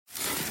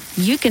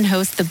you can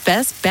host the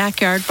best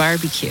backyard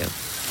barbecue.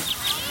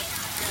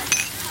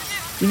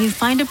 When you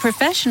find a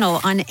professional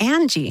on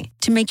Angie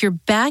to make your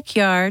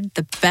backyard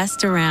the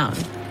best around.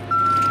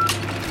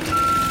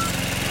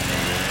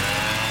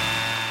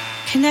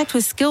 Connect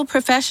with skilled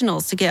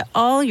professionals to get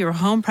all your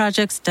home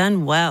projects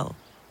done well.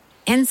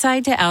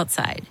 Inside to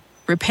outside,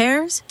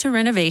 repairs to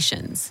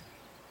renovations.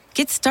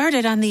 Get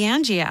started on the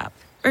Angie app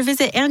or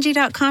visit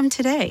Angie.com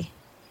today.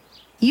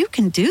 You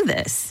can do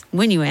this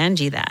when you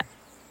Angie that.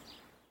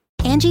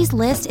 Angie's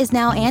List is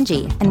now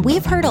Angie, and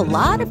we've heard a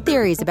lot of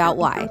theories about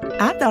why.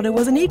 I thought it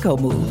was an eco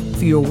move.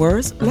 Fewer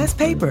words, less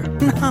paper.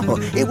 No,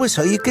 it was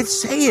so you could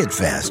say it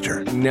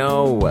faster.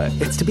 No,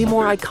 it's to be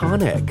more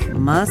iconic.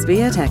 Must be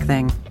a tech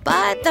thing.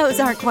 But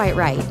those aren't quite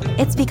right.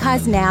 It's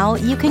because now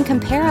you can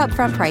compare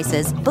upfront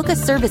prices, book a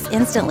service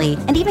instantly,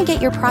 and even get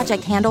your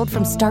project handled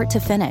from start to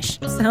finish.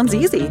 Sounds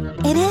easy.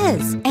 It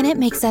is, and it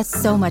makes us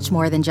so much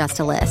more than just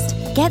a list.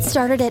 Get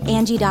started at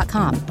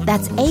Angie.com.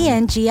 That's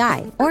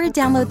ANGI, or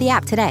download the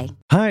app today.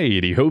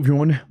 Hi, ho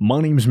everyone.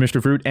 My name's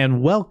Mr. Fruit,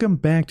 and welcome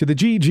back to the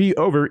GG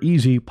Over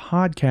Easy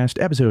podcast,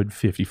 episode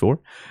 54.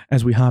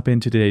 As we hop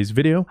into today's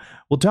video,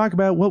 we'll talk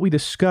about what we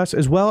discuss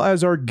as well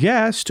as our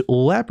guest,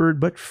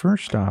 Leopard. But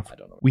first off,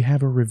 we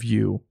have a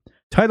review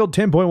titled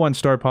 10.1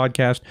 Star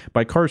Podcast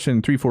by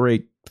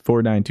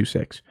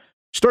Carson3484926.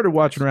 Started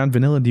watching around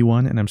Vanilla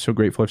D1, and I'm so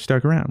grateful I've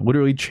stuck around.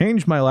 Literally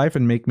changed my life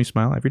and make me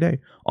smile every day.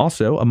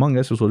 Also, Among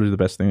Us was literally the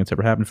best thing that's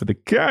ever happened for the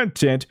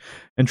content.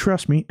 And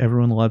trust me,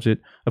 everyone loves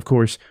it. Of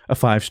course, a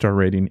 5-star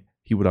rating.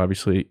 He would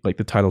obviously, like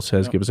the title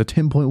says, give us a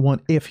 10.1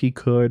 if he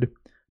could.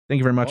 Thank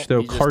you very much,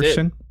 though,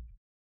 Carson.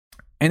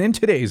 And in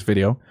today's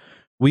video,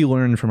 we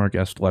learned from our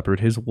guest Leopard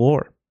his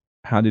lore.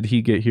 How did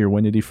he get here?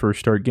 When did he first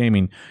start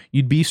gaming?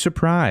 You'd be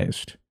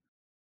surprised.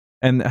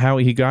 And how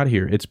he got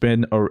here. It's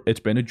been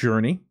a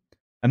journey.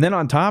 And then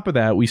on top of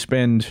that, we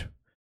spend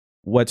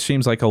what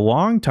seems like a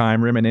long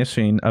time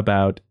reminiscing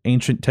about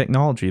ancient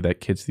technology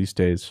that kids these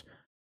days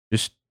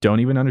just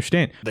don't even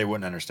understand. They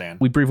wouldn't understand.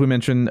 We briefly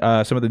mentioned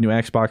some of the new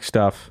Xbox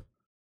stuff.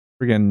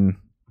 Friggin',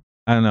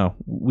 I don't know.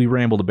 We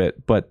rambled a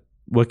bit, but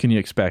what can you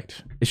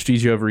expect? It's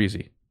GG Over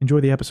Easy.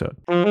 Enjoy the episode.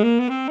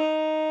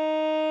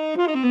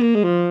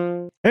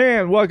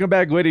 And welcome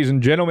back, ladies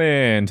and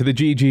gentlemen, to the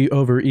GG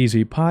Over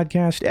Easy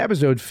podcast,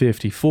 episode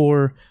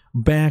 54.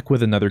 Back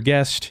with another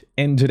guest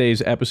in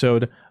today's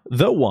episode,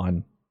 the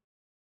one,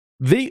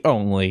 the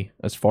only,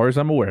 as far as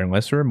I'm aware,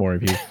 unless there are more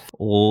of you,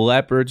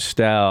 Leopard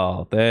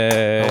Stealth.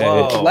 Hey.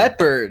 Hello.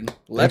 Leopard.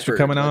 Thanks for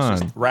coming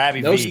on.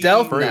 Rabby No V.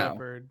 stealth now.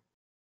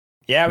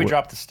 Yeah, we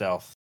dropped the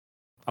stealth.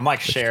 I'm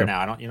like Cher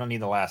now. You don't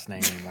need the last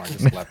name anymore.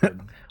 Just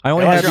Leopard. I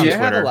only have you.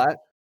 I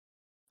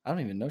don't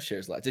even know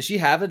Cher's last. Does she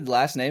have a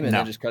last name and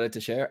then just cut it to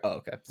Cher? Oh,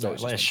 okay. So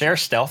Cher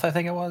Stealth, I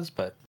think it was,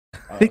 but.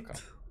 Oh, okay.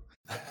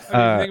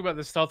 I think about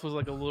the stealth was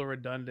like a little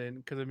redundant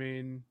because I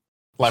mean,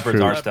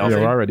 leopards are stealthy.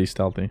 They're already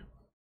stealthy.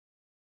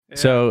 Yeah,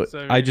 so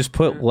I just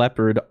put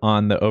leopard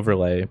on the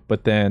overlay,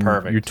 but then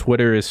your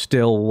Twitter is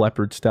still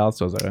Leopard Stealth.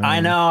 So I was like, I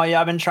know. Yeah,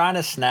 I've been trying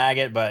to snag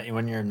it, but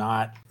when you're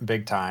not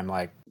big time,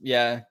 like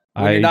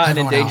when you're not an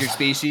endangered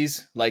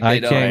species, like I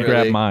can't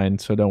grab mine,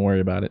 so don't worry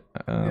about it.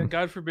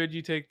 God forbid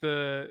you take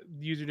the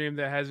username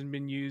that hasn't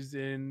been used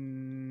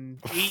in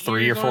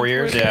 3 or 4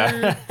 years,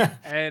 Twitter,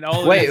 and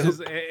all it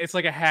is it's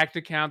like a hacked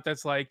account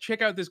that's like,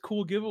 check out this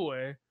cool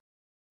giveaway.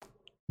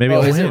 Maybe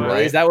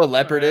is that what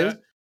Leopard is?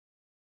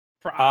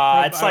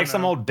 It's like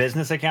some old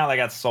business account that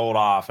got sold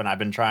off, and I've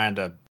been trying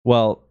to.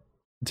 Well,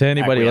 to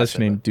anybody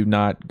listening, do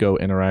not go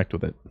interact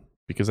with it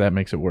because that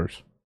makes it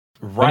worse.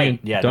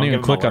 Right. Don't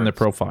even click on their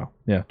profile.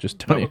 Yeah, just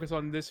don't focus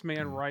on this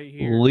man right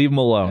here. Leave him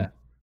alone. Yeah.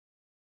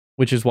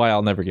 Which is why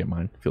I'll never get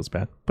mine. Feels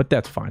bad, but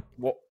that's fine.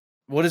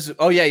 What is?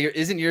 Oh yeah,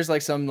 isn't yours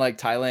like some like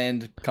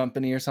Thailand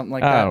company or something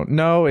like that? Oh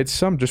no, it's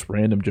some just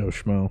random Joe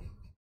Schmo.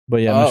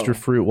 But yeah, Mr.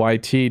 Fruit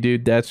YT,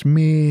 dude, that's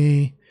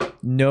me.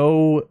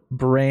 No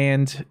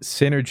brand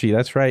synergy.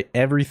 That's right.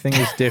 Everything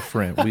is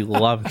different. We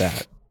love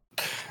that.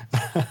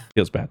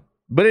 Feels bad.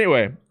 But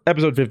anyway,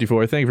 episode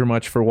 54. Thank you very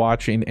much for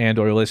watching and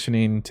or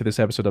listening to this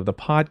episode of the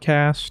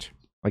podcast.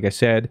 Like I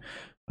said,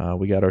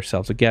 we got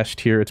ourselves a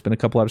guest here. It's been a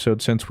couple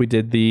episodes since we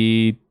did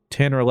the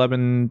 10 or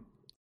 11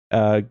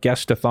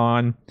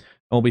 guest-a-thon. And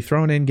we'll be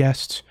throwing in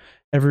guests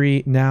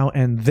every now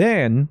and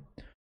then.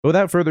 But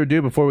without further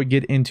ado, before we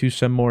get into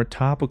some more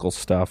topical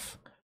stuff,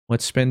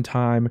 let's spend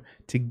time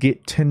to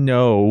get to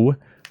know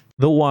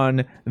the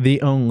one,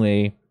 the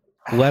only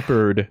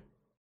Leopard.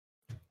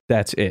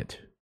 That's it.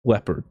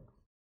 Leopard.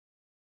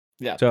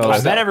 Yeah. So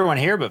I've met everyone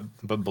here,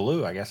 but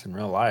Blue, I guess, in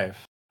real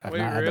life. I've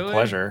not had the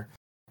pleasure.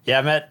 Yeah,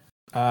 I met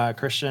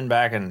Christian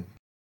back in.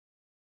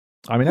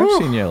 I mean, I've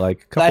seen you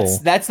like a couple.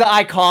 That's the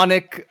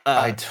iconic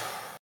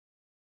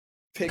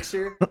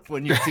picture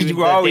when you're doing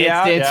the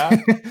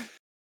dance.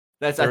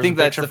 I think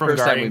that's the from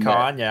first Guardian time we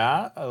Con. met.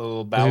 Yeah, a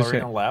little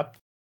ballerina lep.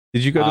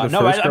 Did you go to the no,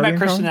 first I met Guardian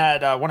Christian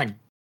Con? at one of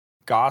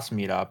Goss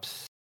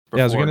meetups.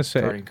 Yeah, I was gonna say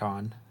Guardian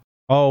Con.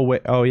 Oh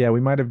wait, yeah, we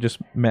might have just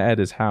met at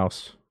his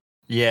house.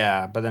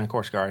 Yeah, but then of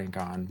course Guardian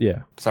Con.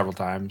 Yeah, several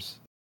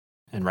times,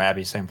 and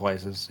Rabby, same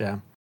places. Yeah,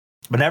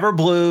 but never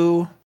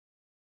Blue.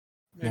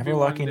 Never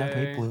lucky enough to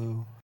be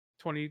blue.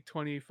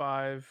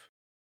 2025.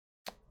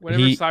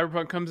 Whenever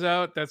Cyberpunk comes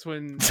out, that's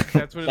when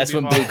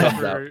Blue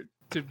comes out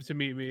to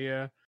meet me.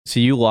 Yeah. So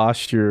you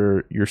lost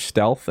your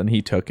stealth, and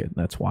he took it.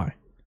 That's why.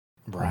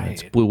 Right.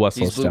 It's Blue Westlow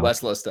He's Blue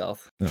Westlow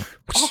stealth. No.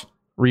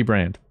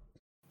 Rebrand.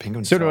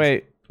 Penguin so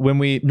anyway, when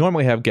we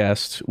normally have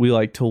guests, we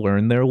like to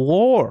learn their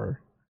lore.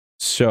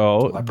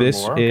 So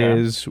this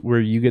is where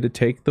you get to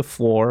take the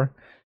floor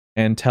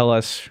and tell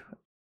us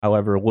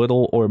however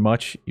little or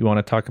much you want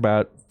to talk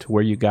about to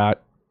where you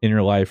got in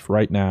your life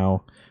right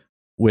now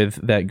with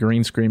that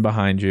green screen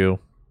behind you.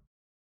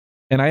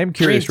 And I am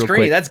curious real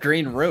quick. That's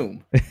green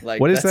room.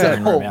 Like, what is that?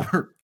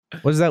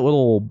 What is that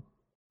little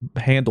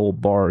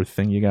handlebar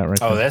thing you got right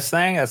there? Oh, this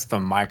thing? That's the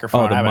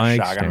microphone. The I have mic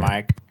a shotgun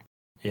stand. mic.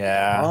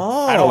 Yeah.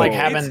 Oh, I don't like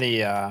having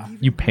the...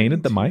 You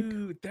painted the mic?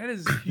 That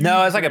is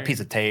no, it's like a piece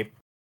of tape.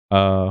 It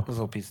was a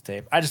little piece of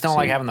tape. I just don't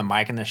like having the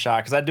mic in the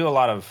shot because I do a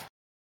lot of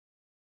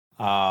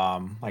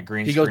like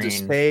green screen, goes to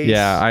space,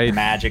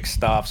 magic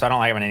stuff. So I don't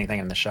like having anything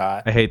in the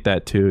shot. I hate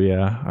that too.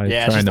 Yeah, I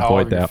try to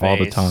avoid that all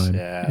the time.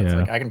 Yeah, it's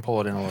like I can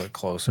pull it in a little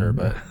closer,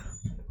 but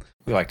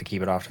we like to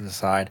keep it off to the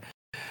side.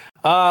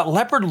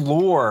 Leopard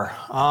lore.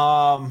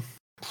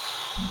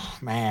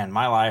 Man,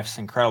 my life's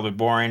incredibly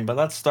boring. But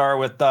let's start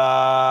with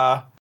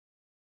I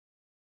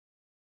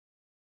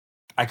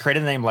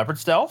created the name Leopard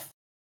Stealth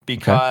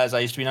because I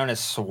used to be known as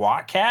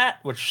SWAT Cat,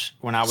 which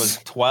when I was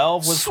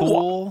 12 was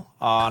cool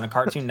on a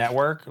Cartoon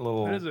Network. A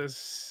little. That is a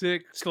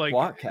sick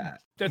SWAT Cat.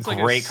 That's like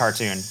great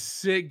cartoon.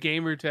 Sick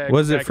gamer tag. What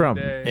is it from?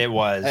 It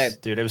was,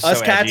 dude. It was us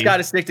so cats edgy. got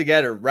to stick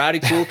together. Rowdy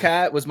Cool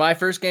Cat was my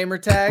first gamer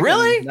tag.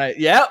 Really?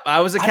 Yep, I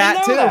was a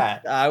cat too.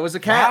 That. I was a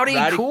cat.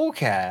 Rowdy Cool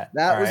Cat.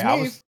 That was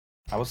me.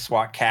 I was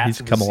SWAT Cat. He's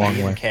come a long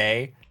way.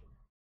 Okay.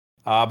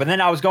 But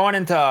then I was going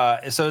into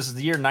so this is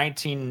the year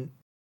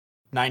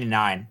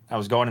 1999. I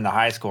was going into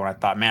high school and I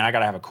thought, man, I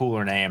gotta have a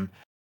cooler name.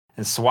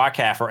 And SWAT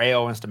Cat for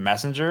AO Instant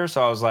Messenger.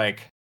 So I was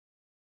like,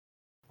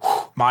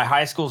 my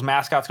high school's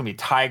mascot's gonna be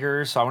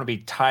Tigers, so I want to be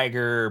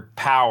Tiger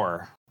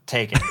Power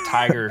taken,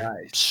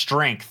 Tiger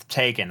Strength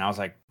taken. I was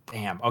like,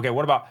 damn. Okay,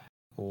 what about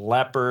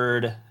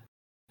Leopard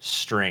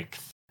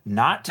Strength?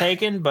 Not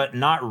taken, but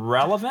not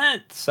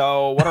relevant.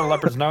 So what are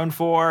leopards known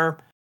for?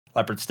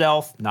 Leopard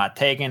Stealth, not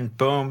taken.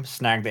 Boom,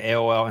 snagged the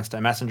AOL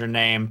Instant Messenger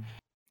name.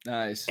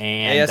 Nice.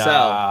 And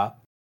ASL.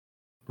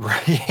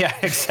 Yeah,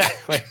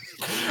 exactly.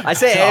 I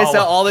say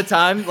ASL all the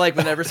time. Like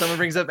whenever someone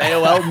brings up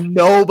AOL,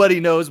 nobody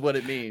knows what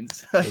it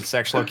means. It's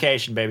sexual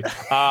location, baby.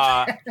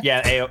 Chat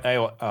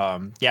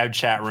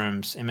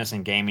rooms,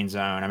 MSN Gaming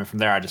Zone. I mean, from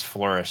there I just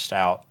flourished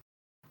out.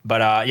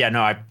 But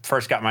I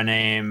first got my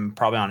name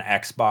probably on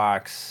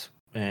Xbox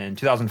in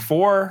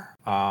 2004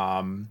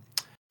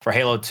 for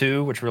Halo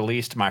 2, which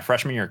released my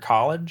freshman year of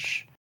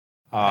college.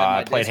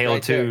 I played Halo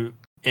 2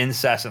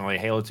 incessantly,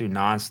 Halo 2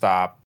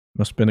 nonstop.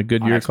 Must have been a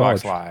good year of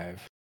college.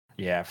 Live.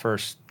 Yeah,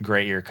 first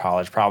great year of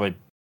college. Probably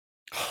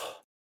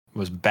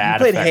was bad.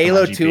 You played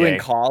Halo 2 in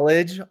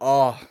college?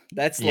 Oh,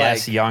 that's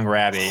young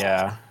rabbit,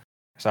 yeah.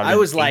 So I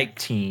was like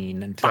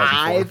 18 and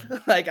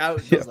 5. Like I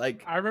was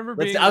like, I remember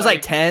being. I was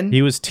like 10.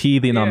 He was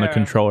teething on the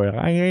controller.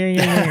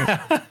 I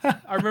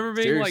remember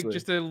being like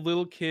just a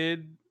little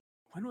kid.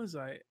 When was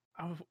I?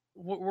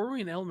 Were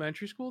we in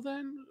elementary school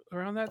then?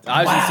 Around that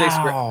time? I was in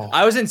 6th grade.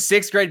 I was in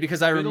 6th grade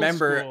because I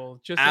remember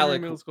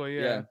Alec. Middle school,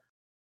 yeah.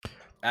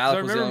 Alec so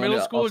I remember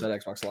middle school at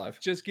Xbox Live.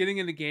 Just getting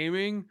into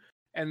gaming,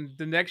 and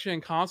the next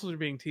gen consoles were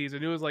being teased. I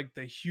knew it was like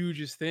the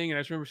hugest thing, and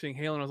I just remember seeing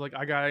Halo, and I was like,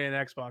 I got an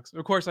Xbox.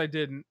 Of course, I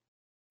didn't,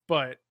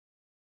 but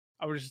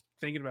I was just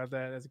thinking about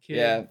that as a kid.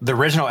 Yeah, the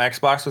original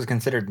Xbox was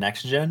considered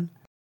next gen.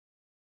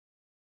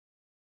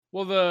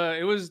 Well,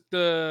 it was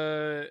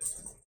the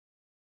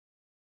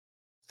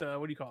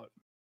what do you call it?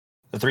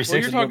 The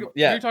 360. Well,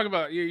 you're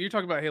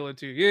talking about Halo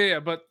 2. Yeah,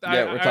 but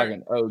we're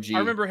talking OG. I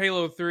remember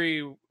Halo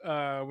 3 when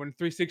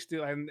 360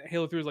 and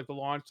Halo 3 was like the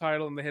launch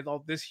title, and they had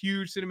all this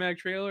huge cinematic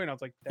trailer, and I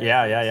was like,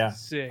 yeah,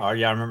 sick. Oh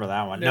yeah, I remember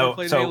that one. Never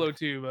played Halo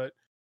 2, but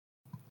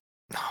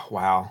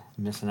wow,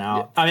 missing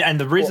out. Yeah. I mean, and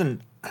the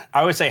reason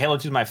I always say Halo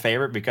 2 is my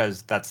favorite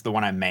because that's the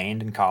one I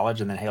mained in college,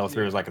 and then Halo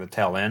 3 was like at the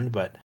tail end.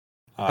 But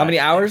how many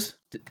hours?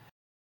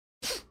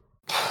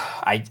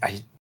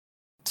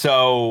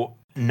 So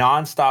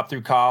nonstop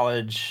through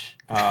college,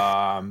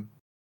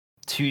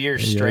 2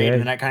 years straight,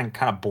 and then I kind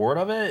of bored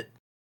of it.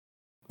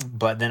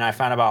 But then I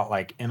found about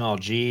like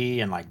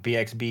MLG and like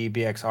BXB,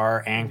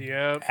 BXR, and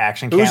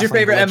action. Who's your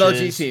favorite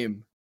MLG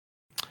team?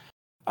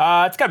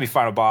 It's gotta be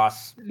Final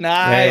Boss.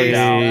 Nice.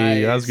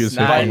 Hey, I was gonna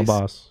say Final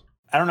Boss.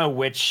 I don't know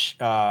which.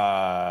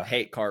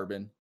 Hate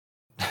Carbon.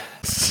 I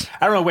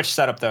don't know which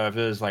setup though. If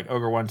it was like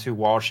Ogre 1-2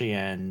 Walshy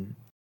and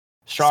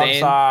Strong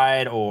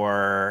Side,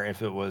 or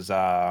if it was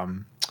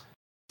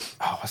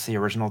what's the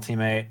original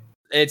teammate?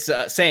 It's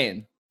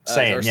Saiyan.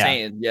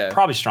 Saiyan, yeah.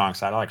 Probably Strong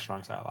Side. I like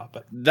Strong Side a lot,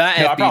 but that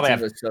FB probably team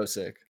was so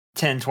sick.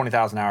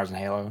 10,000-20,000 hours in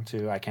Halo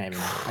too. I can't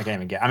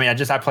even get. I mean,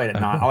 I played it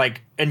I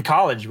like in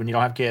college when you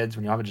don't have kids,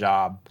 when you don't have a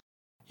job,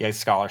 you have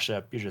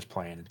scholarship, you're just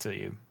playing until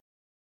you.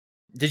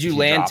 Did you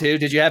LAN too?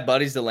 Did you have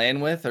buddies to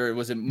LAN with, or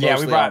was it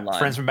mostly we brought online?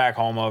 Friends from back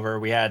home over.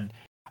 We had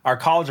our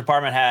college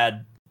apartment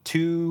had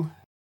two,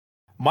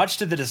 much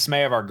to the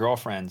dismay of our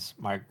girlfriends,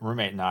 my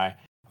roommate and I,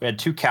 we had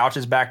two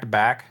couches back to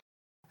back.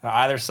 On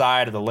either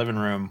side of the living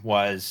room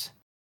was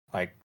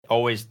like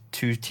always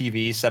two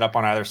TVs set up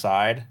on either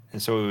side.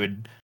 And so we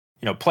would,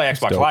 play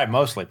Xbox Live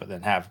mostly, but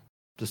then have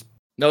just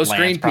no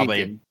screen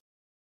probably. peeking.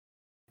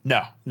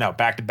 No,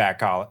 back to back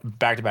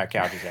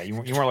couches. Yeah, you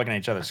weren't looking at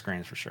each other's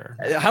screens for sure.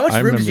 How much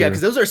room did you have?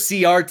 Because those are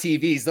CR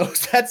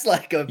TVs. That's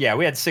like a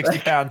we had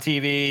 60-pound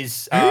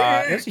TVs.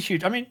 It was a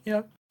huge.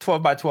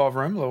 12 by 12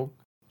 room, little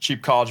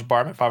cheap college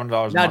apartment,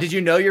 $500. Now, did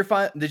you know your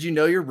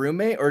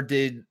roommate, or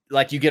did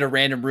you get a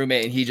random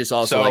roommate and he just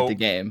also liked the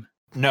game?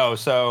 No,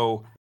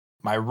 so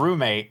my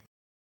roommate,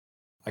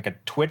 like a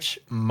Twitch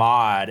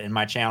mod in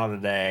my channel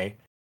today.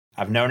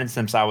 I've known him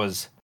since I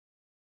was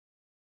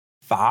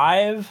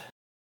 5.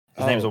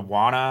 His name's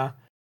Awana.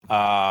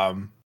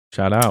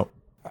 Shout out.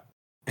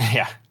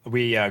 Yeah,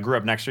 we grew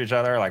up next to each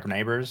other like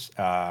neighbors.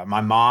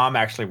 My mom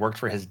actually worked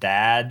for his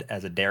dad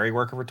as a dairy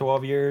worker for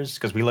 12 years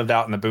because we lived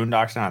out in the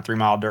boondocks on a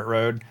 3-mile dirt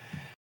road,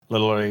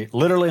 literally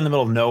in the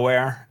middle of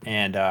nowhere.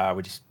 And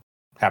we just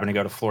happened to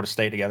go to Florida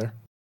State together.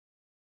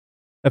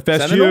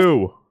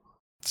 FSU.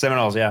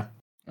 Seminoles, yeah.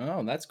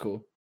 Oh, that's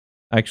cool.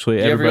 Actually,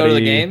 did you ever go to the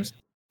games?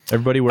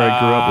 Everybody where I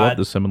grew up loved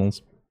the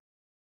Seminoles.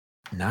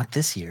 Not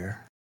this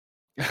year.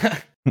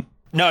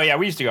 No, yeah,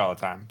 we used to go all the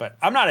time, but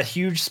I'm not a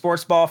huge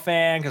sports ball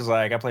fan because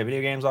I play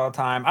video games all the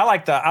time. I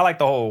like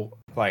the whole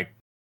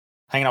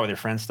hanging out with your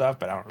friends stuff,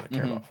 but I don't really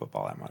care about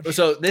football that much.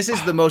 So this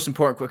is the most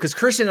important question because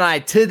Christian and I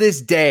to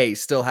this day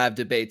still have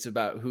debates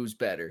about who's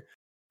better.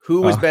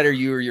 Who was better,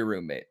 you or your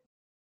roommate?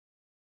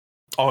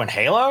 Oh, in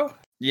Halo?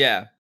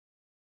 Yeah,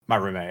 my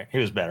roommate. He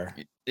was better.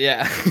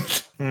 Yeah,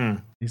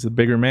 he's a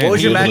bigger man. What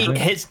was your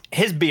match?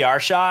 His BR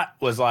shot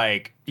was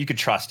you could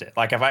trust it.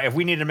 Like if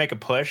we needed to make a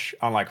push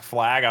on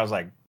flag, I was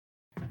like,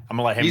 I'm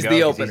gonna let him go. He's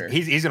the opener.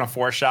 He's gonna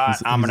force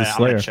shot. I'm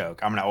gonna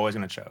choke. I'm always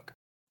gonna choke.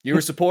 You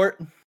were support?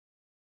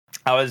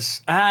 I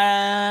was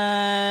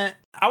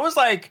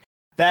like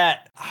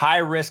that high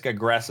risk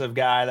aggressive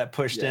guy that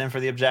pushed in for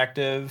the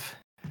objective,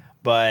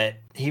 but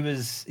he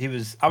was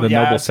I would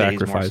noble say he's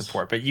more sacrifice.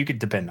 support, but you could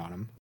depend on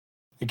him.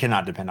 You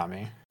cannot depend on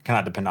me. You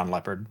cannot depend on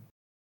Leopard.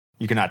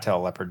 You cannot tell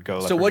Leopard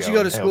go. So what you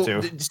go to school?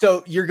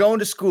 So you're going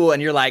to school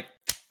and you're like,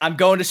 I'm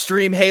going to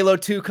stream Halo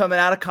 2 coming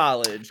out of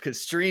college because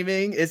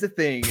streaming is a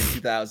thing in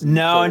 2000.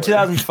 No, in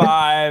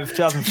 2005,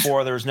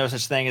 2004, there was no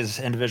such thing as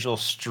individual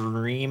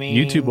streaming.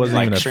 YouTube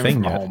wasn't even a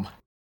thing yet. Home.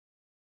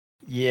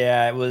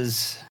 Yeah, it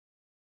was.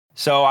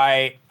 So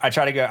I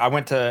tried to go. I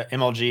went to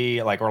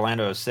MLG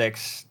Orlando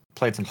 06,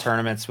 played some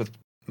tournaments with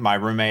my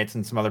roommates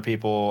and some other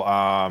people.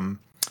 How'd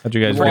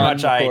you guys pretty win?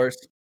 much? Of course.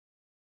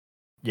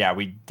 Yeah,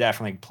 we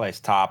definitely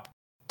placed top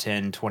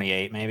 10,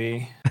 28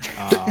 maybe.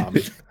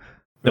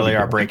 Really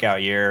our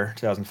breakout year,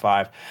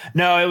 2005.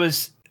 No, it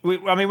was, we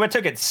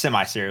took it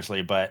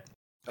semi-seriously, but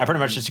I pretty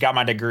much just got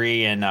my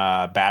degree in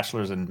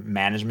bachelor's in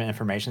management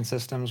information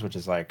systems, which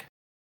is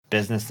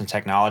business and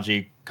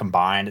technology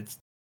combined. It's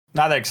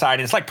not that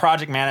exciting. It's like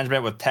project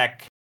management with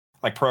tech,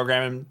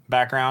 programming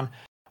background,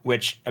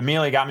 which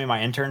immediately got me my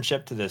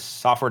internship to this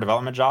software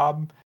development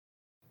job.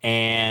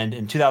 And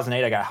in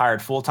 2008, I got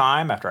hired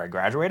full-time after I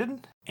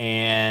graduated.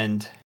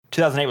 And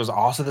 2008 was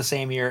also the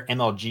same year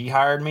MLG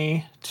hired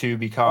me to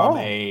become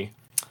a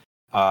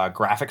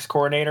graphics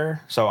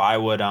coordinator. So I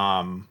would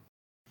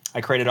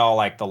I created all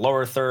the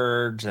lower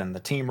thirds and the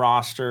team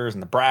rosters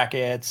and the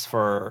brackets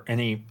for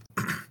any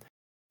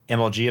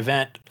MLG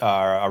event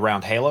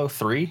around Halo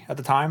 3 at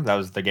the time. That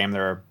was the game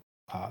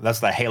that's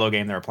the Halo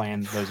game they were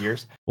playing those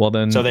years. Well,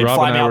 then so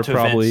Rob and I were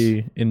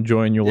probably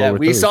enjoying your lower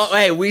we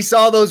thirds. we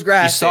saw those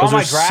graphics. You saw those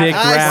my sick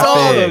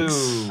graphics.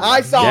 graphics.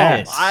 I saw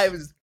them.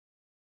 Yes.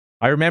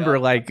 I remember,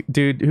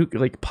 dude, who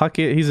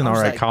Puckett, he's an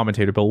alright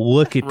commentator, but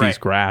look at these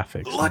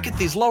graphics. Look at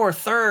these lower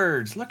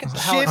thirds. Look at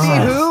how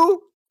Shibby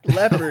who?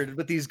 Leopard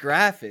with these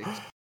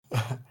graphics.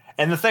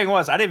 And the thing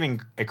was, I didn't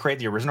even create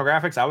the original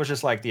graphics. I was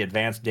just the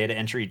advanced data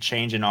entry,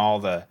 changing all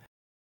the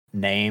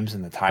names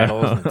and the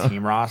titles and the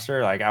team roster.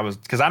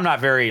 Because I'm not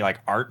very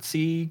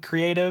artsy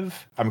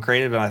creative. I'm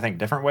creative in I think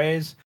different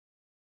ways.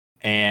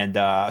 And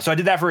so I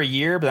did that for a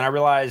year, but then I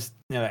realized,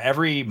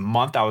 every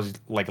month I was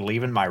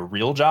leaving my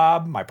real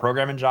job, my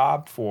programming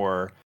job,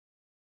 for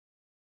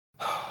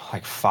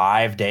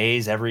 5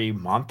 days every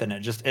month, and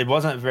it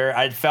wasn't very.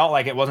 I felt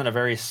like it wasn't a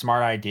very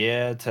smart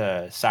idea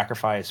to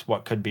sacrifice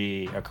what could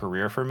be a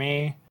career for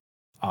me,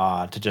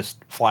 to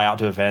just fly out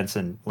to events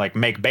and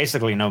make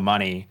basically no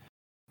money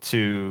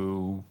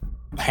to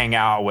hang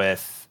out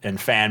with and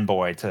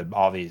fanboy to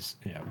all these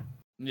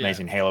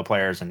amazing Halo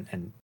players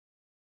and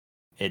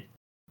it.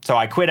 So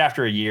I quit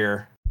after a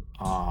year.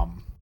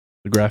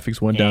 The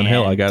graphics went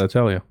downhill, I gotta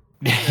tell you.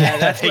 Yeah,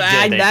 that's They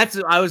what did. that's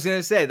what I was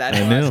gonna say. That's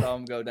I why I knew. saw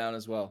him go down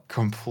as well.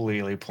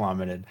 Completely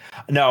plummeted.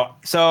 No,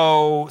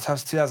 so that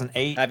was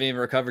 2008. Haven't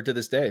even recovered to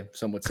this day.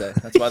 Some would say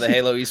that's why the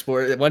Halo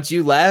esports. Once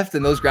you left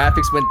and those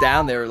graphics went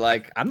down, they were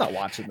like, "I'm not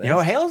watching this." You know,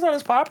 Halo's not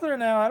as popular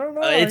now. I don't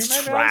know. It's You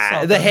might be onto trash.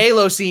 something. The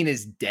Halo scene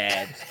is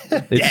dead.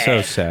 It's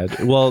so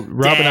sad. Well,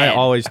 Rob and I Dead.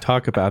 always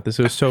talk about this.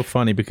 It was so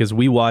funny because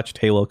we watched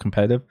Halo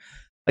competitive.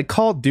 Like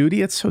Call of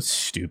Duty, it's so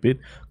stupid.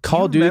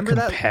 Call of Duty remember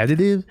that?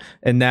 competitive,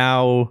 and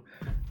now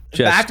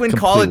just Back when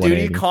Call of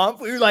complete Duty 180.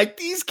 comp, we were like,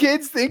 these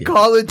kids think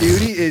Call of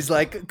Duty is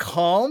like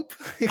comp.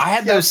 I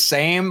had those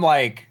same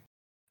like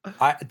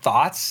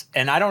thoughts,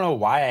 and I don't know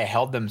why I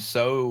held them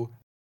so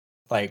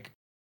like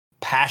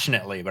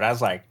passionately, but I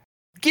was like,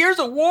 Gears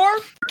of War,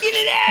 get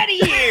it out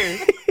of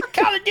here.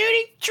 Call of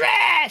Duty,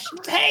 trash.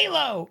 It's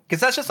Halo, because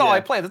that's just all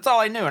I played. That's all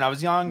I knew, and I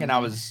was young, and I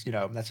was,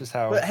 that's just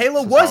how. But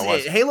Halo that's just was how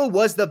it. Halo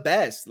was the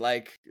best.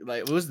 Like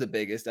it was the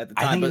biggest at the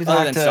I time, think but we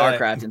other than talked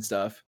to- StarCraft and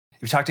stuff.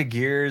 If you talk to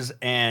Gears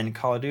and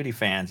Call of Duty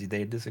fans,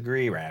 they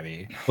disagree,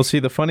 Rabby. Well, see,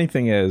 the funny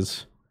thing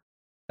is,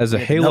 as a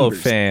Yeah, Halo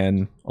numbers.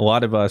 fan, a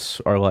lot of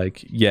us are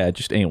like, yeah, it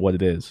just ain't what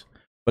it is.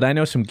 But I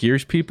know some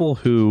Gears people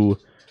who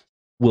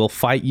will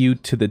fight you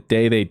to the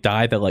day they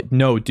die. They're like,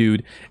 no,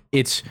 dude,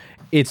 it's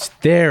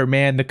there,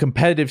 man. The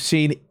competitive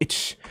scene,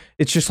 it's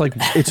just like,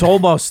 it's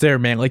almost there,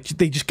 man. Like,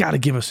 they just got to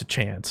give us a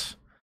chance.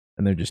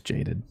 And they're just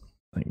jaded.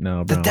 Like,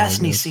 no, bro. The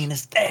Destiny like this. scene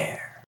is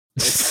there.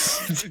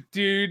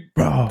 Dude.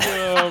 Bro.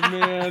 Oh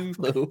man.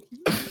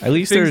 At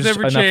least Things there's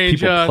never enough change.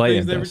 people playing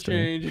Things never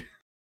Destiny. change.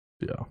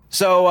 Yeah.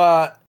 So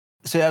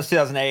that was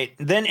 2008.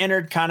 Then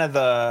entered kind of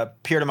the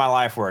period of my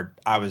life where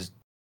I was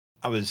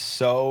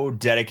so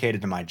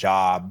dedicated to my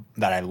job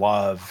that I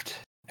loved.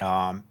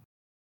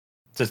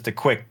 Just a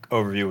quick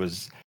overview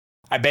was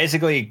I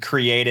basically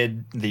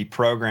created the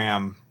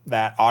program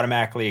that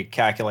automatically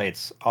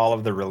calculates all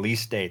of the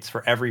release dates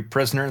for every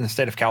prisoner in the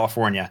state of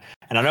California.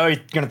 And I know you're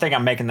going to think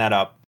I'm making that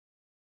up.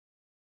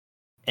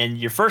 And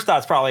your first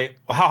thought's probably,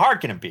 well, how hard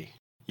can it be?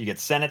 You get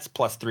sentenced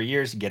plus 3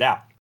 years, you get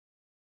out.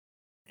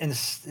 And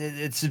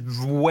it's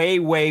way,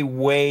 way,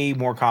 way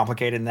more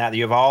complicated than that.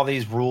 You have all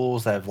these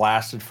rules that have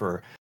lasted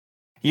for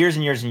years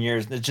and years and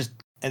years. It's just,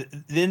 at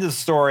the end of the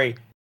story,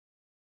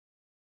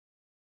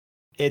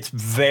 it's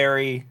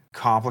very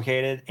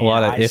complicated. A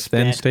lot of I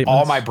if-then spent statements.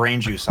 all my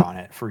brain juice on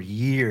it for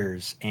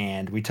years.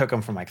 And we took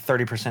them from like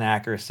 30%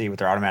 accuracy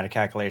with our automatic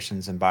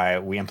calculations. And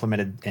we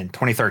implemented in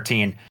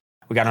 2013,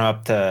 we got them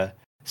up to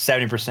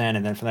 70%.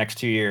 And then for the next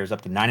 2 years,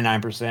 up to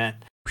 99%. And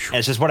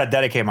it's just what I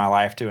dedicate my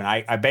life to. And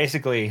I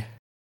basically...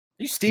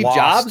 You Steve lost.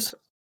 Jobs?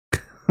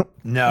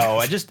 No,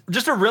 I just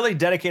a really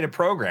dedicated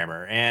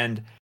programmer.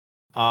 And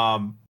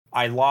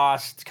I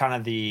lost kind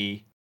of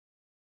the...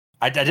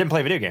 I didn't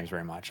play video games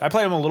very much. I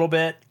played them a little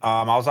bit.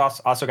 I was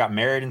also got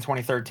married in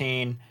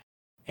 2013.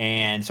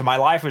 And so my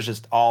life was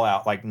just all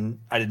out. Like,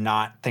 I did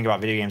not think about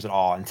video games at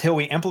all until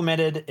we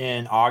implemented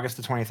in August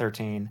of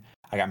 2013.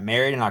 I got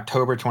married in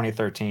October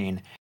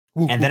 2013.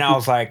 And then I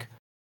was like,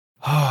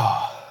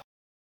 oh,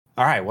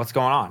 all right, what's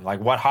going on? Like,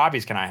 what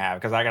hobbies can I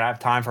have? Because I gotta have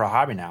time for a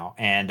hobby now.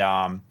 And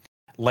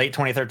late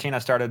 2013, I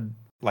started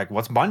like,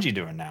 what's Bungie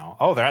doing now?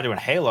 Oh, they're not doing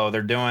Halo.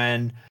 They're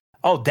doing,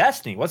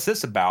 Destiny. What's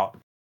this about?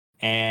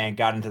 And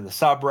got into the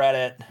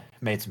subreddit,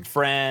 made some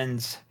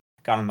friends,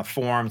 got on the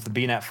forums, the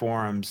BNet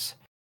forums,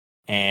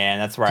 and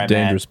that's where It's a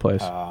dangerous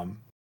place.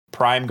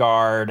 Prime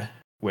Guard,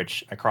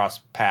 which I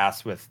crossed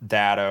paths with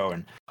Dado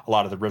and a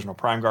lot of the original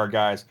Prime Guard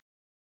guys.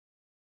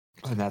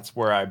 And that's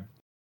where I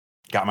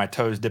got my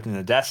toes dipped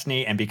into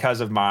Destiny. And because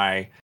of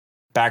my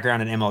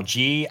background in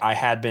MLG, I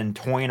had been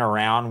toying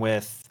around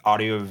with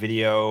audio,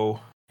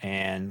 video,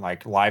 and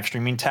like live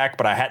streaming tech,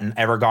 but I hadn't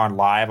ever gone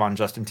live on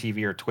Justin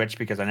TV or Twitch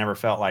because I never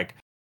felt like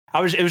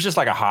it was just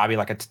like a hobby,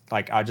 like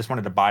I just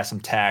wanted to buy some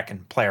tech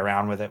and play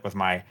around with it with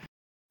my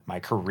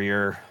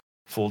career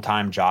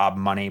full-time job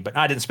money, but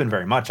I didn't spend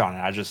very much on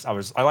it.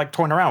 I like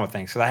toying around with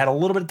things because I had a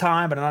little bit of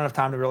time, but not enough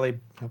time to really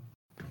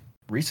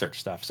research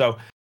stuff. So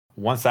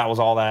once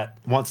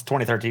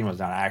 2013 was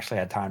done, I actually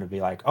had time to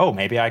be like, oh,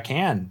 maybe I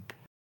can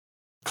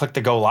click the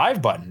go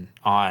live button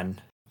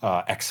on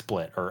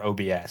XSplit or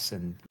OBS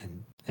and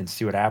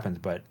see what happens.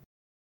 But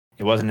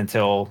it wasn't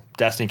until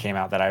Destiny came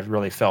out that I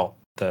really felt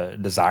the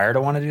desire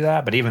to want to do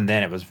that. But even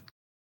then it was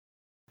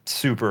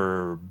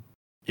super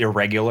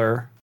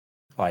irregular.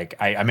 Like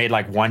I made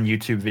like one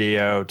YouTube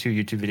video, 2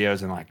 YouTube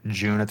videos in like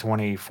June of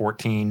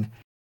 2014,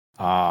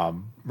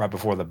 right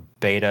before the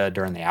beta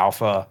during the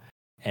alpha.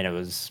 And it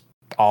was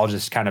all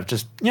just kind of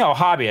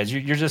hobby as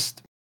you're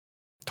just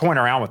toying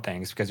around with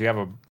things because you have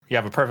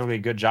a perfectly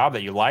good job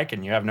that you like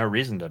and you have no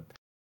reason to,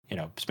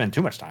 spend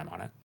too much time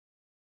on it.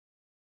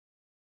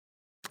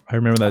 I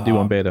remember that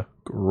D1 beta.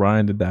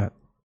 Grinded that.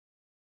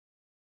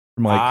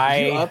 From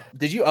like,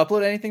 did you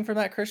upload anything from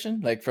that,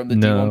 Christian? Like from the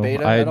D1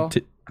 beta at all?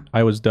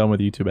 I was done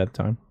with YouTube at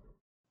the time.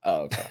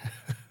 Oh, okay.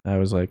 I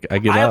was like, I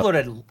give up. I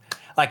uploaded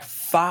like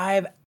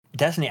 5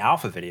 Destiny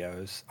Alpha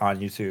videos on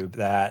YouTube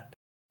that,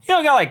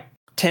 got like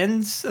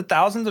tens of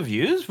thousands of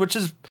views, which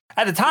is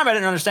at the time I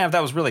didn't understand if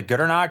that was really good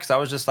or not, because I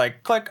was just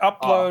like, click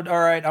upload. All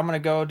right, I'm gonna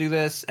go do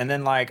this, and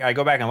then like I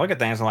go back and look at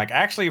things and like,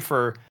 actually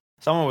for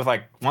someone with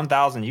like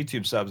 1,000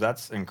 YouTube subs,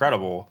 that's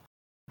incredible.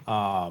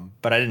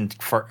 But I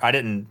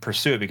didn't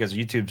pursue it because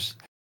YouTube's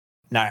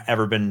not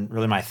ever been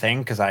really my thing,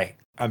 because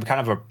I'm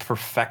kind of a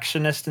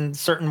perfectionist in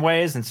certain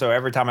ways, and so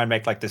every time I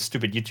make like this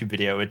stupid YouTube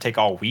video, it would take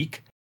all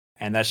week,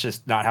 and that's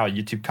just not how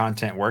YouTube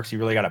content works. You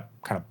really got to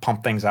kind of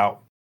pump things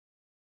out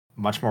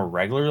much more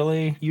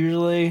regularly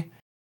usually,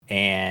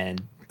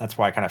 and that's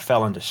why I kind of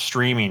fell into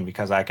streaming,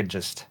 because I could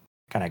just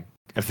kind of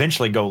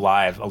eventually go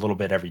live a little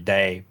bit every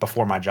day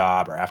before my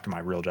job or after my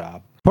real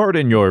job.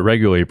 Pardon your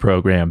regularly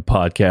programmed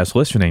podcast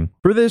listening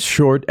for this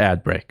short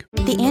ad break.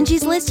 The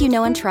Angie's List you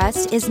know and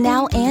trust is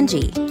now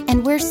Angie,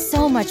 and we're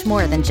so much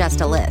more than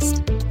just a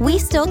list. We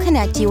still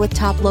connect you with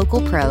top local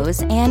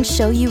pros and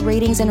show you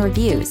ratings and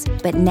reviews,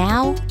 but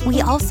now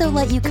we also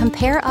let you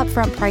compare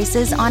upfront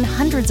prices on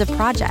hundreds of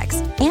projects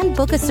and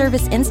book a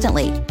service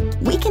instantly.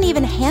 We can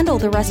even handle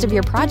the rest of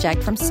your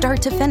project from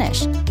start to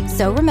finish.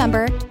 So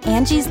remember,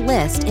 Angie's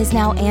List is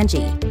now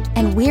Angie,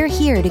 and we're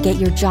here to get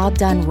your job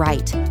done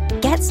right.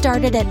 Get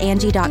started at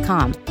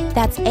Angie.com.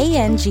 That's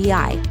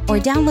ANGI, or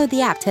download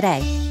the app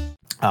today.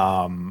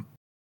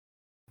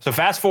 So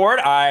fast forward,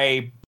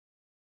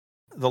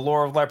 the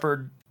Lore of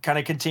Leopard kind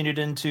of continued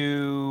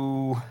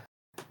into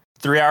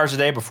 3 hours a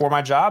day before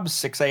my job,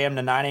 6 a.m.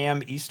 to 9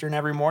 a.m. Eastern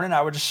every morning.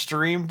 I would just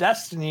stream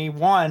Destiny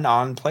 1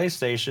 on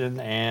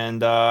PlayStation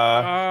and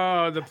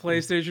the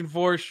PlayStation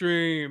 4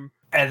 stream.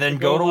 And then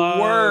go to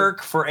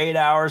work for 8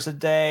 hours a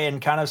day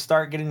and kind of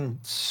start getting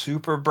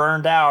super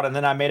burned out. And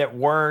then I made it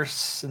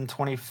worse in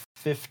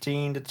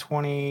 2015 to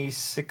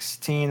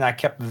 2016. I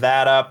kept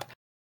that up.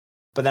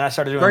 But then I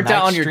started doing burnt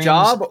out on streams. Your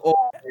job or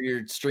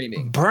your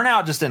streaming?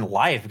 Burnout just in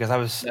life, because I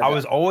was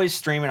always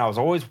streaming. I was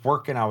always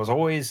working. I was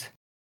always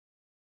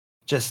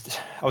I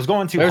was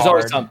going too hard. There's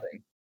always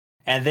something.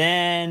 And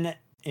then,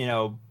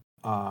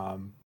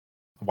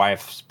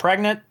 wife's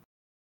pregnant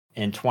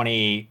in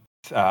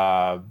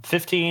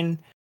 2015,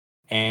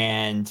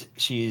 and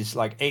she's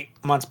like 8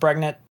 months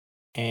pregnant,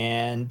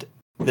 and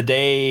the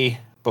day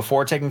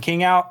before taking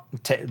King out,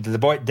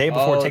 day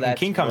before taking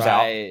King comes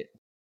out,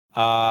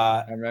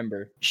 I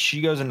remember,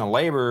 she goes into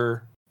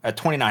labor at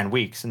 29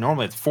 weeks, and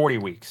normally it's 40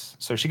 weeks,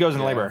 so she goes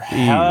into labor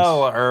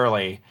hell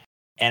early,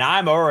 and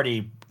I'm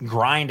already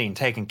grinding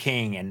taking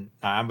King, and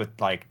I'm with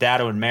like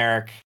Dado and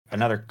Merrick,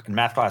 another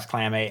math class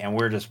clanmate, and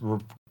we're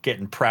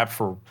getting prepped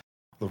for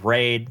the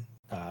raid,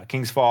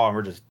 King's Fall, and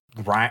we're just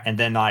grind. And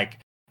then like,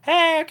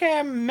 hey, okay,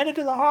 I'm admitted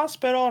to the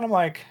hospital, and I'm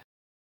like,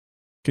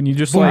 can you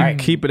just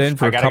keep it in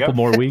for a couple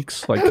more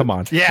weeks? Like, come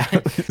on. Yeah,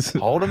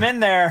 hold them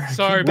in there.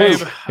 Sorry, babe.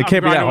 It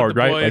can't be that hard,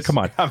 right? Like, come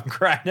on. I'm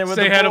grinding with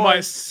say the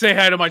boys. Say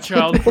hi to my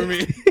child for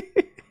me.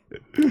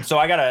 So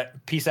I got a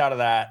piece out of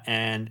that,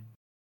 and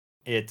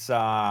it's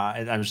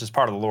and I was just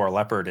part of the Lore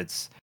Leopard.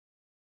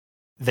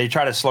 They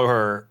try to slow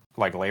her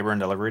like labor and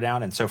delivery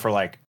down, and so for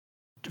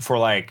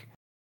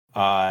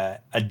a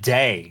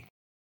day,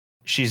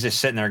 she's just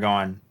sitting there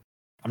going,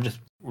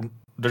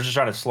 they're just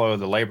trying to slow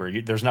the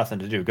labor. There's nothing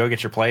to do. Go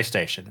get your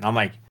PlayStation. And I'm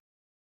like,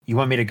 you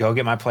want me to go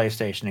get my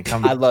PlayStation and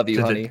come I love you,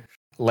 to honey.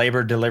 the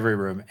labor delivery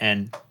room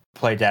and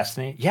play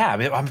Destiny? Yeah, I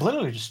mean, I'm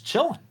literally just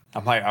chilling.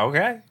 I'm like,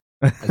 okay.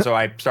 And so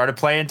I started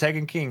playing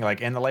Taken King,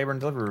 like in the labor and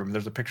delivery room.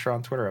 There's a picture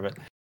on Twitter of it.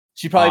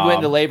 She probably went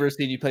into labor,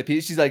 seeing you play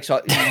PvP. She's like,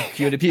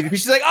 you into PvP.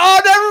 She's like,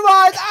 oh, never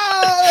mind.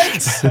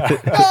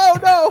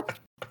 Oh,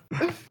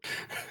 no.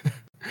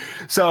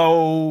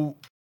 So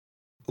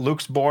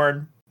Luke's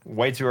born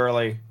way too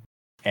early.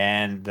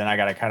 And then I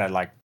got to kind of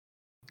like,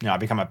 I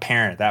become a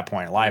parent at that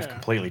point. Life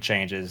completely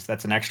changes.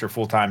 That's an extra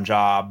full-time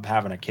job,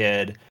 having a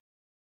kid.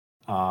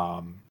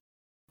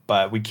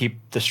 But we keep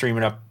the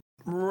streaming up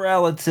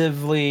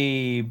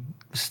relatively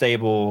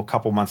stable a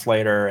couple months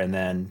later. And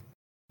then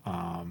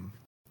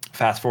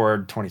fast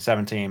forward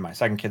 2017, my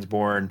second kid's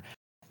born.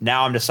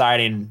 Now I'm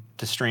deciding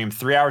to stream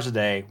 3 hours a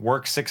day,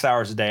 work 6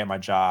 hours a day at my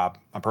job,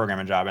 my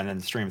programming job, and then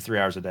stream 3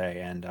 hours a day.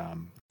 And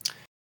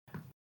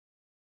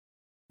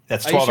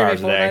that's 12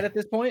 hours a day. At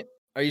this point?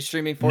 Are you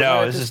streaming Fortnite?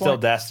 No, this is still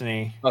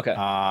Destiny. Okay.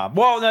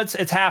 Well,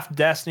 it's half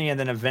Destiny, and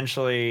then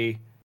eventually,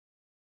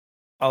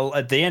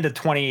 at the end of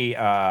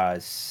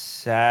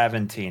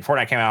 2017,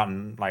 Fortnite came out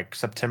in like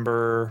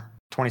September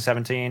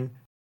 2017,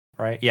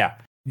 right? Yeah,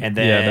 and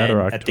then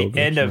at the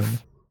end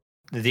of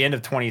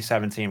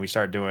 2017, we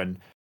started doing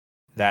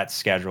that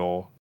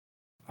schedule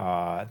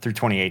through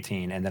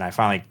 2018, and then I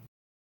finally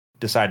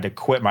decided to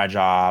quit my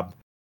job.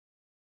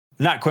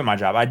 Not quit my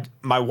job.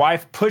 My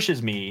wife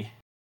pushes me.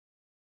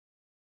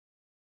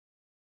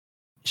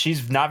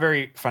 She's not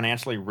very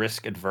financially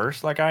risk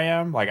adverse like I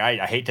am. Like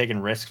I hate taking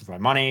risks with my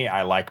money.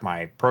 I like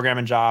my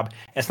programming job.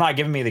 It's not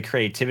giving me the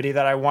creativity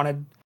that I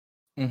wanted.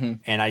 Mm-hmm.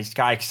 And I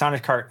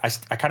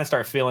kind of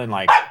start feeling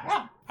like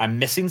I'm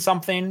missing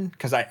something,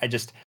 because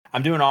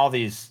I'm doing all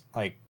these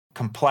like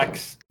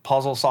complex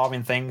puzzle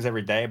solving things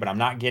every day, but I'm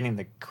not getting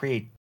the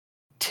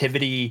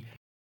creativity.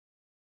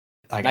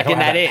 Like I don't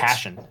have that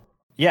passion.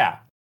 Yeah.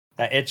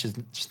 That itch is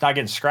just not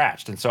getting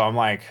scratched. And so I'm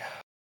like,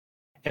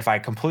 if I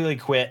completely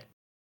quit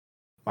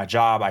my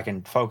job, I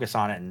can focus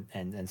on it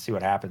and see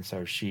what happens.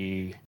 So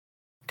she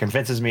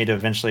convinces me to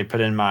eventually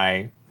put in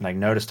my like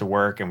notice to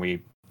work, and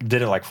we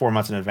did it like 4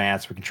 months in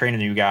advance. We can train a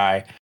new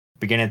guy.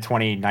 Beginning of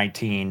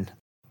 2019,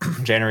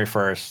 January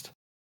 1st,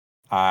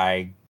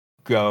 I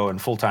go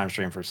and full-time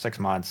stream for 6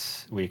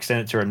 months. We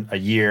extend it to a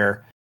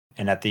year,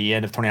 and at the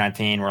end of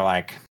 2019, we're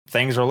like,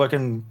 things are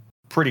looking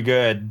pretty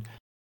good.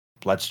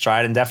 Let's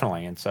try it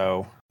indefinitely. And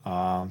so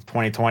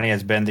 2020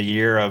 has been the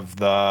year of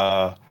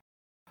the,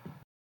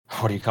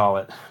 what do you call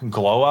it?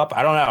 Glow up?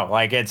 I don't know.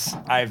 Like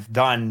I've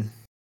done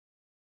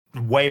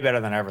way better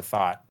than I ever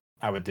thought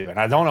I would do. And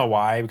I don't know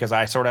why, because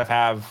I sort of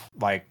have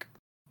like,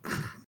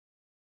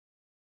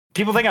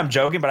 people think I'm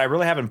joking, but I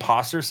really have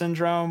imposter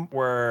syndrome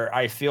where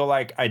I feel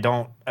like I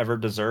don't ever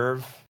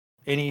deserve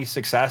any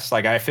success.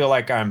 Like I feel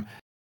like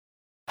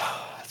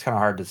it's kind of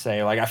hard to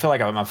say. Like I feel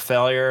like I'm a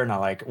failure, and I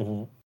like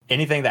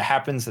anything that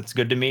happens that's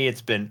good to me,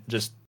 it's been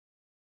just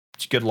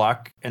good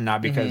luck and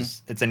not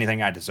because it's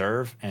anything I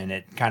deserve. And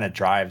it kind of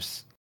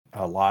drives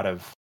a lot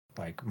of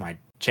like my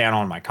channel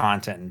and my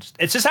content, and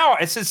it's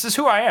just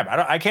who I am.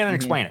 I can't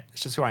explain it.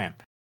 It's just who I am.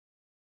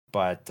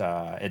 But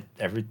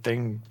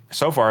everything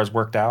so far has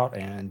worked out,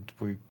 and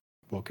we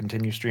will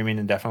continue streaming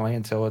indefinitely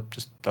until it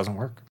just doesn't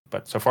work.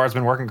 But so far, it's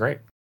been working great.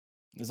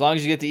 As long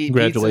as you get to eat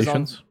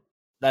congratulations.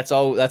 That's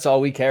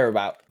all we care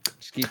about.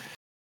 Just keep.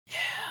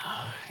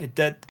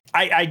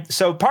 Yeah,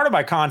 so part of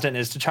my content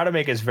is to try to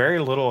make as very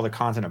little of the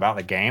content about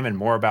the game and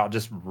more about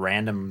just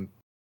random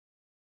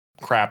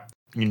crap,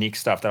 unique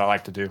stuff that I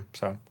like to do.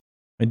 So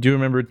I do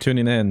remember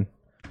tuning in,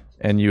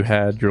 and you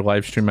had your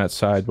live stream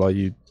outside while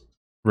you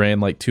ran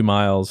like 2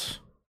 miles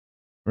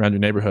around your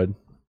neighborhood.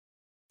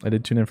 I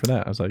did tune in for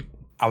that. I was like,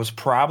 I was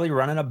probably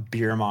running a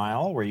beer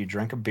mile where you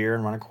drink a beer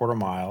and run a quarter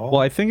mile.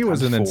 well, I think it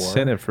was an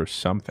incentive for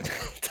something.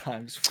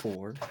 Times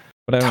 4.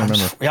 But I don't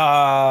remember.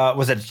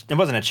 It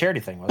wasn't a charity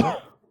thing, was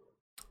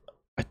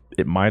it?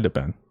 It might have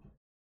been.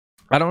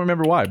 I don't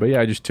remember why, but yeah,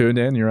 I just tuned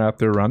in. You're out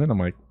there running. I'm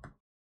like,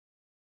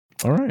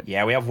 all right.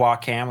 Yeah, we have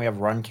walk cam, we have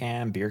run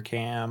cam, beer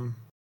cam,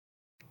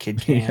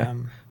 kid cam. Yeah.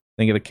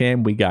 Think of the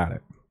cam, we got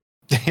it.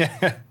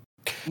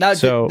 Now,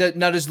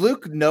 does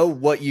Luke know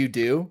what you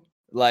do?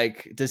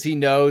 Like, does he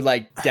know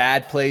like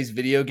dad plays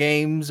video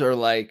games, or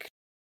like,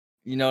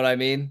 you know what I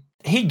mean?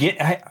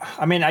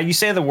 I mean, you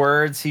say the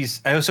words. He's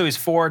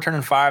 4,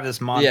 turning 5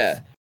 this month. Yeah,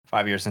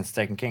 5 years since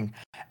Taken King.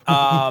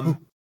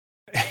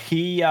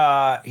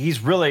 He's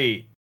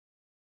really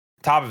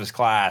top of his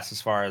class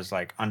as far as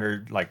like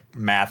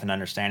math and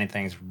understanding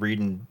things,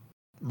 reading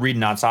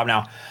nonstop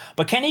now.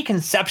 But can he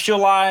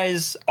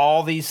conceptualize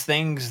all these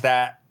things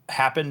that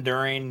happen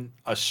during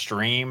a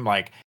stream?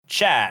 Like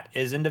chat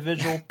is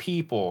individual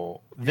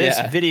people. This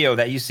video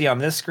that you see on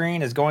this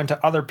screen is going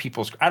to other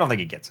people's. I don't think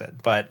he gets it,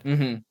 but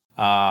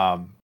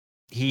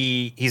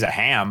he's a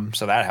ham,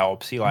 so that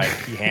helps. He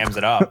hams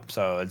it up,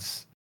 so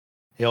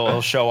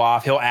he'll show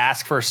off. He'll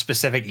ask for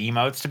specific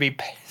emotes to be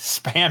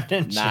spammed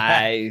in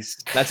chat. Nice.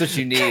 That's what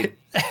you need.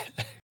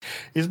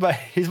 He's my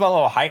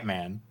little hype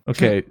man.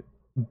 Okay.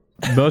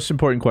 Most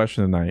important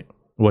question of the night.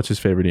 What's his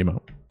favorite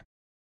emote?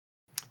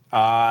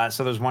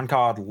 So there's one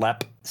called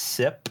Lep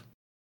Sip,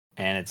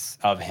 and it's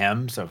of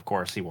him. So of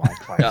course he will like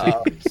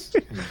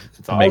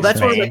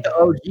that's one of like the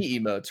OG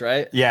emotes,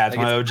 right? Yeah, it's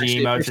one of the OG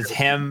emotes. It's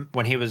him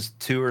when he was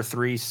 2 or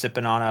 3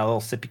 sipping on a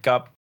little sippy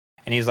cup,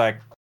 and he's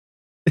like,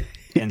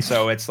 and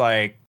so it's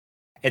like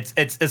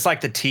it's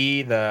like the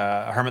tea,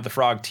 the Hermit the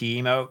Frog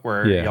tea emote,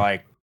 where you're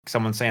like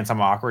someone's saying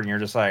something awkward, and you're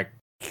just like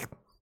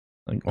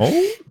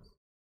oh.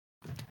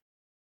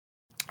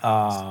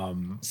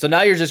 So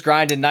now you're just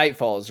grinding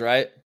Nightfalls,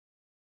 right?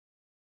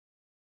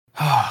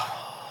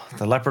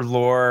 The Leopard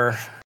lore.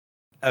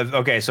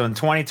 Okay, so in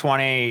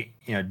 2020,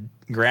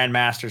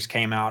 Grandmasters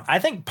came out. I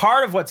think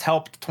part of what's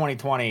helped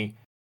 2020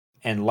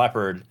 and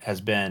Leopard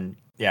has been,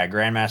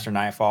 Grandmaster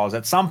Nightfalls.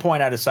 At some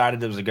point, I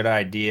decided it was a good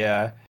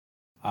idea.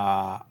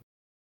 I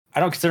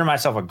don't consider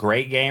myself a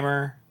great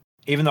gamer,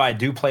 even though I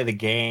do play the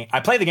game. I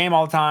play the game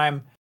all the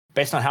time.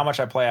 Based on how much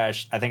I play,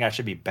 I think I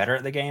should be better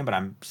at the game, but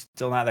I'm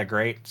still not that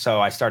great. So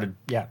I started,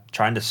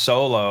 trying to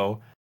solo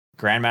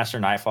Grandmaster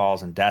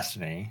Nightfalls and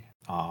Destiny.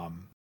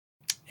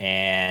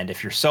 And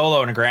if you're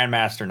solo in a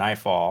Grandmaster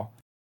Nightfall,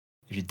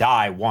 if you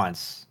die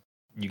once,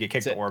 you get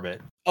kicked to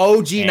orbit.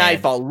 OG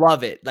Nightfall,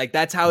 love it. Like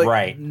that's how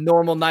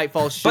normal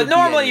Nightfall should be. But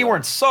normally you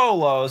weren't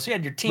solo, so you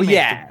had your teammates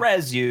to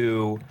res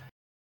you.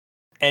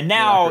 And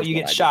now you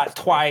get shot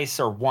twice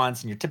or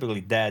once, and you're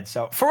typically dead.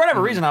 So for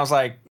whatever reason, I was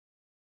like,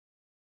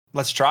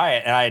 let's try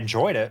it, and I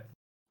enjoyed it.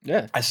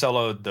 Yeah, I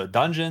soloed the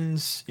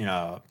dungeons,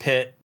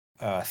 Pit,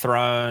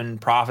 Throne,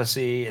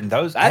 Prophecy, and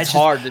those. That's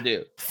hard to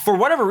do. For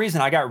whatever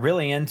reason, I got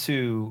really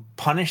into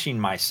punishing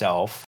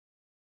myself,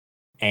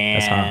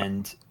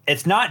 and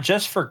it's not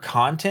just for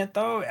content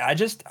though.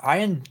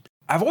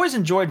 I've always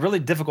enjoyed really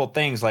difficult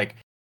things. Like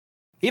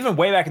even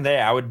way back in the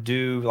day, I would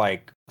do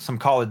like some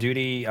Call of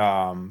Duty.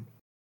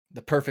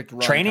 The perfect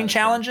run training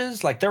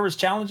challenges. Like there was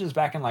challenges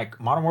back in like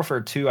Modern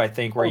Warfare 2, I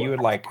think, where you would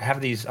like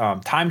have these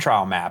time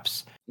trial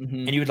maps,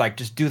 and you would like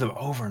just do them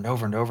over and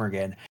over and over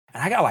again.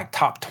 and I got like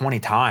top 20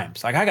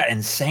 times. Like I got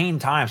insane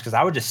times because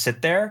I would just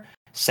sit there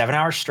 7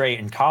 hours straight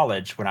in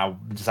college when I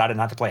decided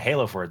not to play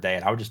Halo for a day,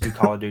 and I would just do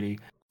Call of Duty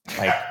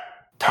like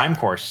time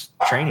course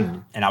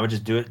training, and I would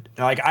just do it. And,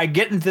 like I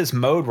get into this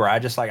mode where I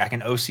just like I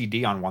can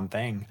OCD on one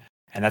thing,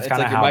 and that's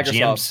kind of how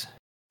GMs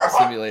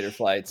simulator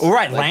flights. All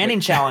right, like, landing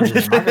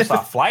challenges,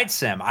 Microsoft Flight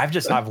Sim.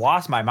 I've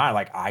lost my mind.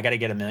 Like I got to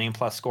get a 1 million+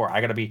 score.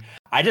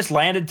 I just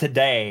landed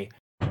today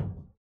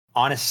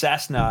on a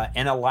Cessna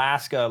in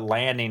Alaska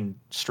landing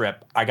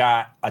strip. I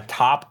got a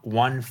top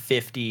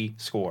 150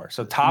 score.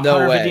 So top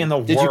 150 in the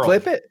world. Did you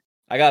clip it?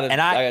 I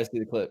gotta see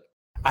the clip.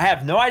 I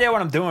have no idea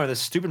what I'm doing with this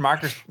stupid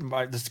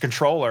this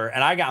controller,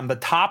 and I'm the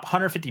top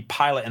 150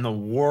 pilot in the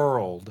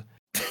world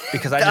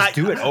because I just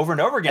do it over and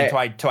over again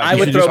until I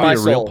would throw my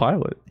soul. A real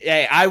pilot.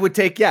 Yeah, I would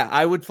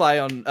fly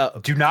on.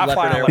 Do not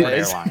fly on Leopard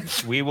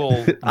Airlines. We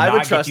will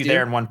not get you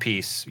there in one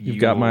piece. You've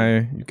got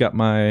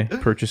my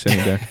purchase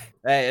any day.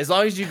 Hey, as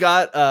long as you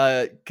got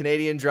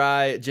Canadian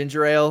Dry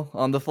ginger ale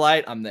on the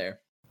flight, I'm there.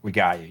 We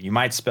got you. You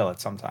might spill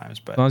it sometimes,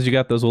 but as long as you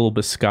got those little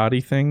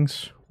biscotti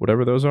things,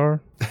 whatever those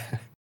are,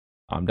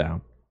 I'm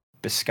down.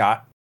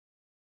 Biscott?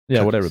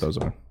 Yeah, whatever those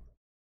are.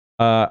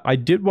 I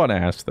did want to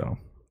ask though.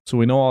 So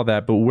we know all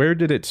that, but where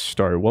did it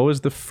start? What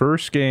was the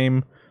first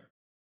game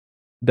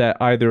that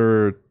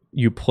either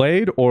you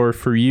played or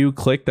for you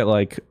clicked that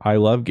like I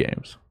love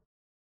games?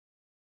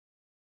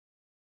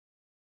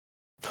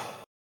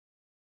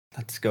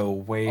 Let's go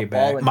way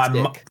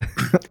back.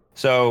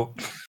 So,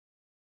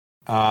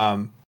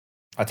 I'll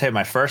tell you,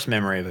 my first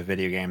memory of a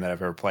video game that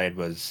I've ever played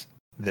was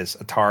this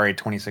Atari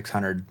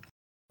 2600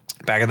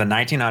 back in the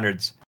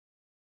 1900s.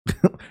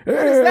 What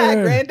is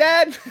that,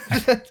 Granddad?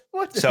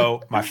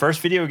 So, my first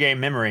video game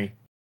memory,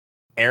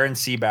 Air and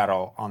Sea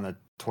Battle on the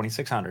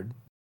 2600.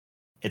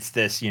 It's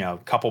this,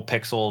 couple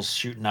pixels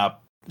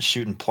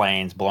shooting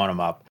planes, blowing them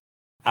up.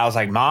 I was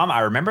like, Mom, I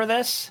remember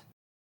this.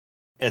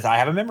 I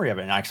have a memory of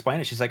it. And I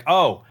explained it. She's like,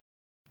 oh,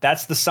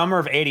 that's the summer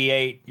of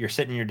 '88. You're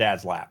sitting in your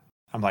dad's lap.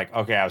 I'm like,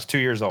 okay, I was 2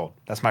 years old.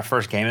 That's my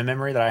first gaming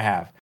memory that I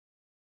have.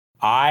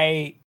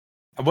 I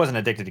wasn't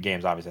addicted to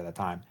games, obviously, at that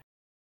time.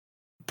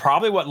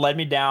 Probably what led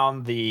me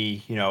down the,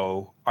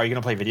 are you going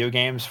to play video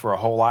games for a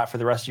whole lot for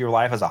the rest of your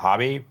life as a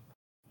hobby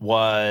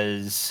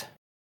was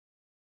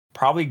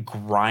probably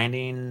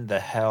grinding the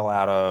hell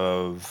out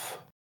of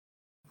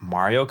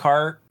Mario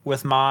Kart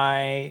with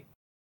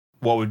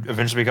what would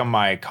eventually become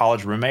my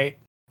college roommate,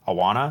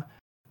 Awana.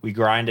 We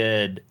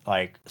grinded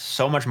like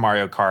so much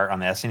Mario Kart on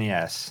the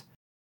SNES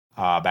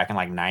back in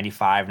like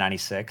 95,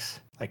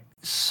 96, like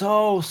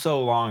so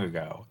long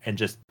ago, and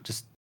just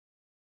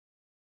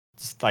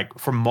like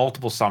for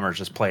multiple summers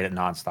just played it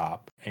nonstop,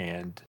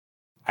 and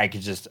I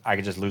could just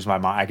lose my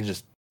mind. I could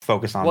just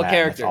focus on what that.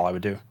 Character? That's all I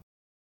would do.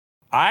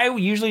 I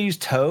usually use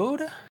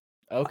Toad.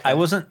 Okay. I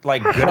wasn't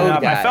like good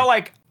enough. I felt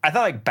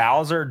like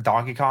Bowser,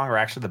 Donkey Kong are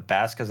actually the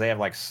best because they have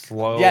like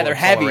slow they're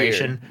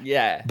acceleration. Heavier.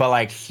 Yeah. But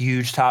like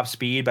huge top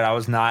speed, but I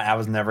was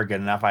never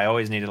good enough. I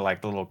always needed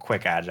like the little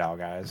quick agile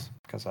guys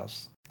because I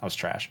was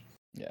trash.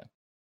 Yeah.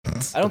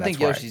 I don't think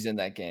Yoshi's in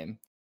that game.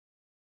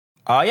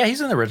 Yeah,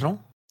 he's in the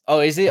original. Oh,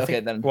 is he?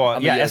 Okay, then.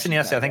 Well,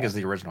 SNES I think is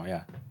the original,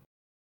 yeah.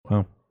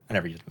 Wow. I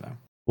never used it though.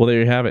 Well,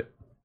 there you have it.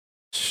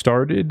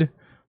 Started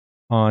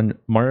on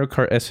Mario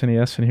Kart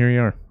SNES, and here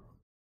you are.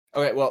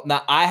 Okay, well,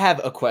 now I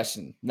have a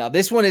question. Now,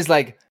 this one is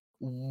like,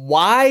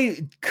 why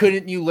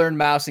couldn't you learn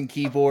mouse and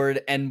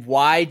keyboard, and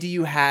why do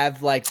you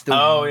have like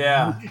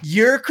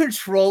your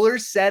controller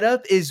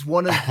setup is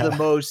one of the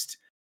most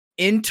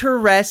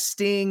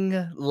interesting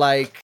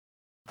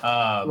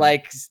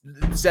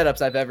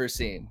setups I've ever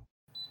seen.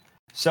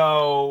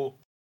 So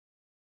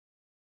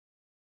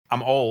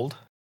I'm old.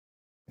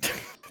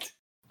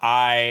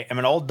 I am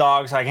an old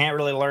dog, so I can't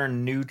really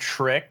learn new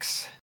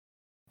tricks.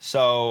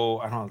 So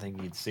I don't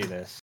think you'd see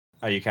this.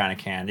 Oh, you kind of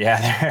can. Yeah,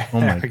 there, oh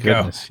my there we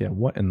goodness. go. Yeah,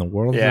 what in the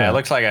world? Yeah, it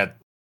looks like a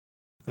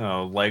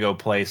Lego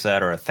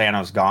playset or a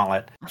Thanos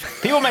gauntlet.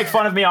 People make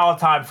fun of me all the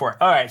time for it.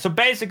 All right, so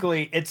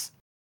basically, it's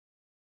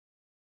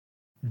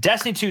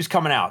Destiny 2 is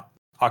coming out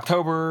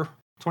October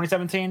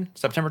 2017,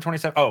 September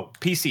 27. Oh,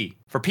 PC.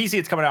 For PC,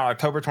 it's coming out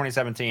October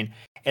 2017.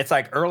 It's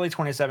like early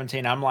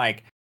 2017. I'm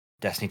like,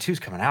 Destiny 2 is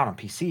coming out on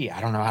PC.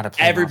 I don't know how to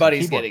play.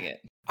 Everybody's getting it.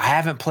 I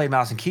haven't played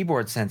mouse and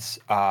keyboard since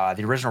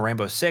the original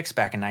Rainbow Six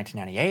back in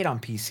 1998 on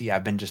PC.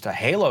 I've been just a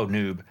Halo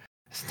noob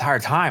this entire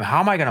time. How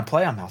am I going to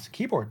play on mouse and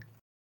keyboard?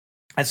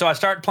 And so I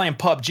started playing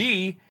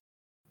PUBG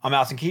on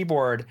mouse and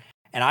keyboard,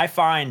 and I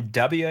find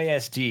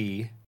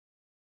WASD.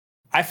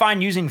 I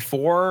find using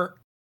 4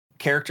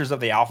 characters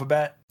of the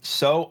alphabet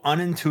so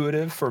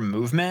unintuitive for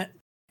movement.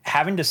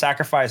 Having to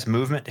sacrifice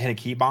movement to hit a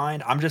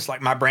keybind, I'm just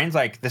like, my brain's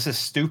like, this is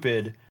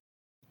stupid.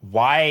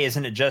 Why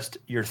isn't it just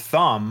your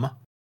thumb,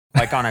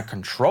 like on a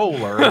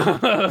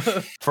controller,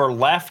 for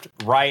left,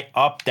 right,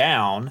 up,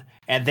 down,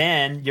 and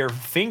then your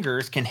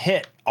fingers can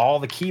hit all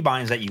the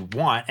keybinds that you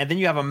want, and then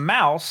you have a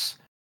mouse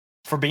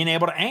for being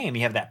able to aim.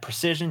 You have that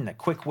precision, that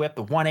quick whip,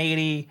 the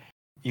 180,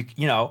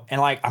 you know,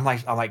 and like I'm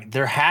like,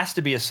 there has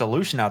to be a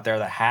solution out there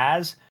that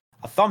has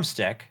a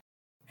thumbstick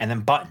and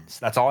then buttons.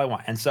 That's all I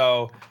want. And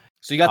so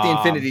So you got the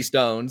Infinity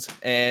Stones,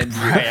 and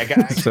right, I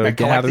collect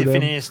the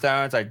Infinity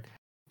Stones. I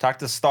talked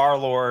to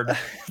Star-Lord,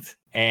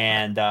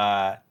 and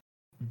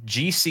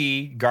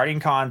GC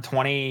GuardianCon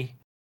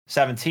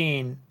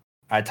 2017.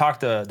 I talked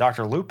to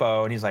Dr.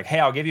 Lupo, and he's like, "Hey,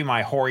 I'll give you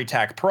my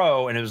HoriTac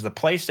Pro," and it was the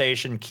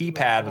PlayStation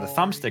keypad with a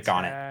thumbstick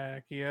on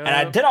it. Yep. And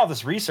I did all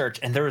this research,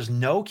 and there was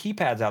no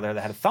keypads out there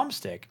that had a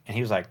thumbstick. And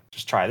he was like,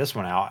 "Just try this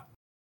one out."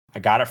 I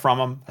got it from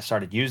him. I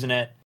started using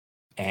it,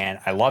 and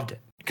I loved it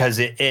because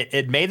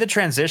it made the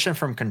transition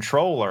from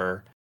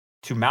controller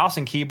to mouse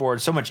and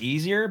keyboard so much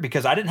easier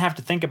because I didn't have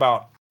to think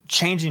about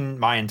changing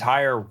my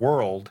entire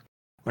world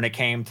when it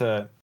came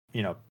to,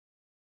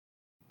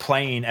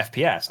 playing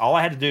FPS. All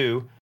I had to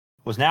do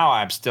was now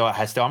I still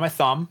on my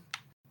thumb,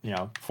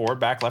 forward,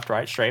 back, left,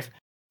 right, strafe.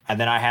 And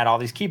then I had all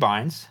these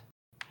keybinds.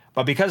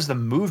 But because the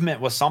movement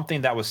was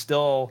something that was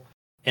still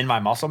in my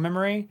muscle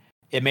memory,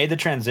 it made the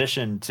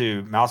transition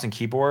to mouse and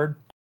keyboard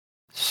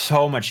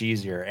so much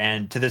easier.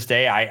 And to this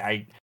day,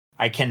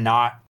 I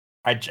cannot.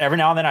 Every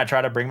now and then I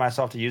try to bring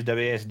myself to use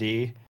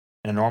WASD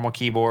and a normal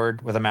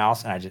keyboard with a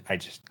mouse, and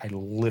I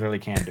literally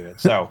can't do it.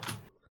 So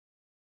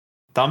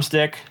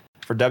thumbstick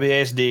for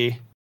WASD,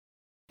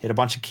 hit a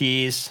bunch of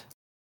keys,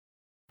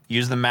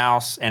 use the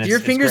mouse, and your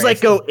fingers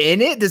like go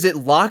in it. Does it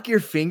lock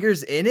your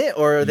fingers in it,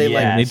 or are they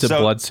like? It needs a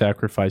blood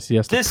sacrifice. He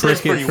has to this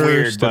is pretty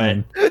weird,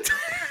 but.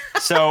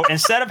 So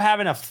instead of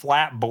having a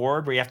flat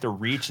board where you have to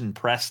reach and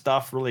press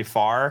stuff really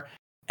far,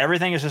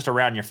 everything is just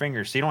around your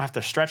fingers, so you don't have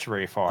to stretch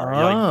very far.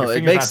 Oh, your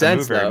it makes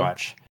sense very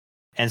much.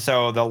 And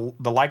so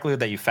the likelihood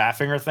that you fat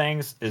finger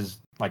things is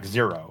like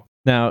zero.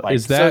 Now,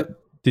 is that?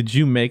 Did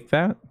you make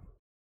that?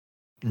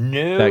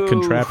 No. That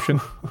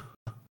contraption?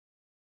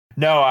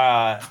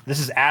 No. This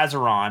is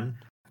Azeron,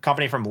 a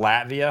company from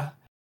Latvia,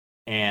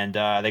 and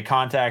I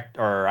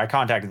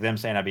contacted them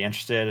saying I'd be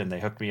interested, and they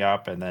hooked me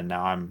up, and then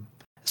now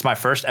it's my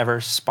first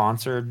ever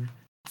sponsored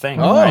thing.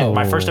 Oh.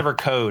 My first ever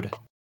code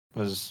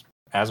was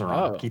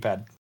Azeron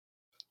keypad.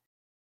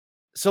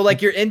 So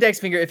like your index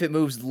finger, if it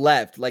moves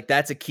left, like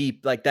that's a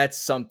keep, like that's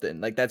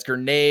something, like that's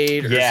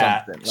grenade or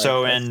something. Like,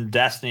 so in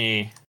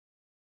Destiny,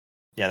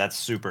 that's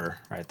super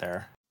right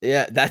there.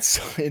 Yeah, that's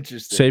so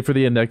interesting. Save for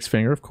the index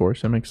finger, of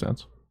course. That makes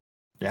sense.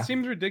 Yeah. It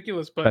seems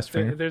ridiculous, but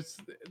there's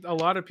a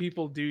lot of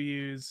people do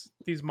use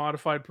these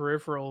modified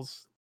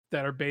peripherals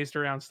that are based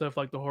around stuff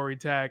like the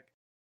HoriTac,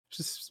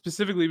 just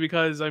specifically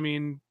because, I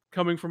mean,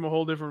 coming from a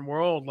whole different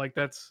world, like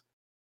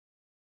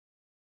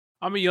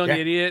I'm a young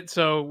idiot,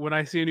 so when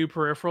I see a new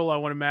peripheral, I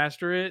want to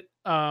master it.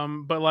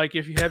 But like,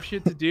 if you have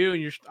shit to do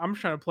and I'm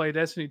trying to play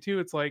Destiny 2,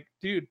 it's like,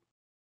 dude,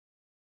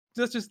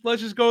 let's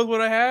just go with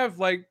what I have.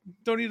 Like,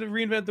 don't need to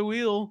reinvent the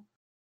wheel.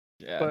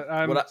 Yeah, but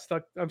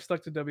I'm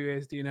stuck to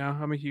WASD now.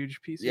 I'm a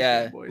huge PC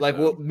fanboy. Like,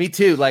 well, me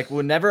too. Like,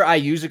 whenever I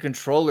use a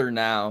controller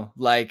now,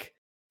 like,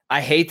 I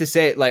hate to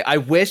say it, like, I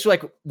wish,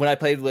 like, when I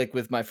played, like,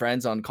 with my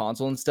friends on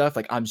console and stuff,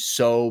 like, I'm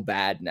so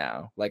bad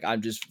now. Like,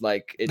 I'm just,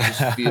 like, it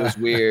just feels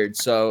weird.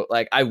 So,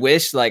 like, I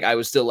wish, like, I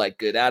was still, like,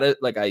 good at it,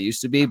 like I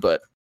used to be,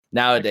 but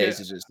nowadays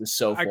it's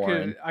so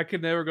foreign. I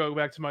could never go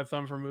back to my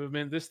thumb for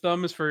movement. This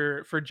thumb is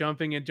for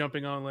jumping and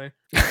jumping only.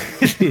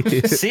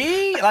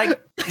 See?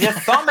 Like, your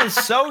thumb is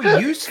so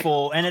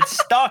useful, and it's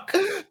stuck.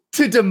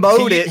 To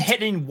demote it,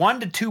 hitting 1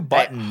 to 2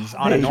 buttons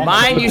on a normal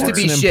mine keyboard. used to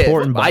be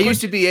shit. I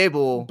used to be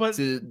able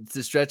to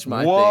stretch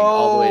my thing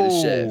all the way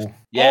to shift.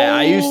 Yeah,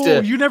 I used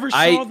to. You never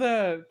saw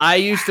that. I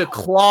used to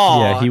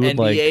claw and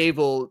be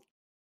able,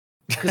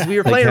 because we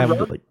were playing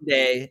Rogue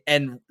today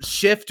and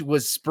shift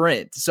was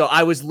sprint. So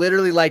I was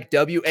literally like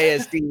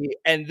WASD,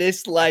 and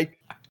this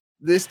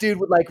dude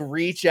would like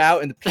reach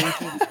out and the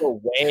pinky would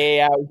go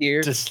way out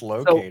here.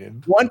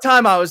 Dislocated. So one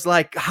time I was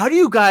like, how do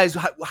you guys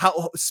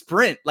how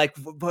sprint? Like,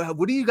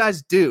 what do you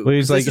guys do? Well,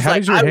 he's like, how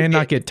does your hand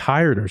not get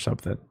tired or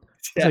something?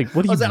 It's like,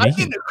 what do you mean? I'm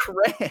getting a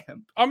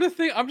cramp.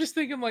 I'm just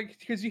thinking like,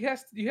 because you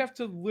have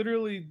to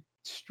literally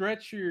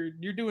stretch you're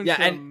doing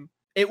and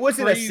it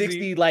wasn't crazy. A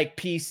 60 like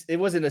piece. It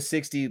wasn't a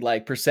 60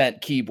 like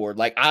 % keyboard.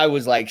 Like I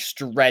was like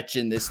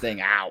stretching this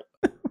thing out.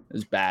 It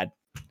was bad.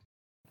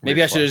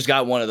 Maybe I should have just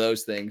got one of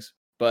those things.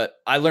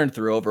 But I learned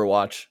through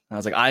Overwatch. I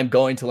was like, I'm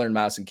going to learn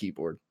mouse and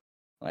keyboard.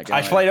 Like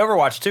I played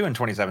Overwatch 2 in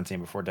 2017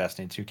 before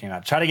Destiny 2 came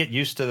out. Try to get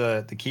used to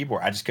the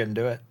keyboard. I just couldn't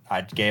do it. I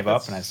gave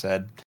up and I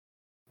said,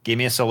 give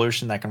me a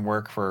solution that can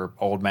work for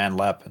old man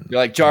Lep. And you're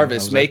like,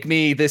 Jarvis, make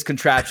me this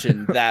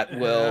contraption that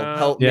will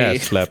help me.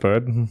 Yes,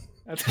 Leopard.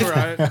 That's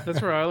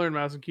where I learned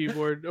mouse and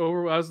keyboard.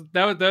 I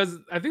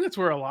think that's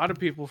where a lot of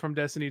people from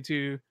Destiny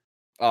 2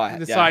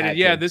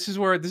 decided, this is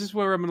where I'm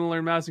going to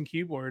learn mouse and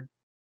keyboard.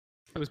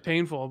 It was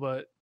painful,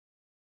 but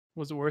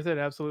was it worth it?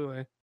 Absolutely.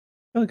 I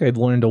feel like I'd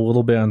learned a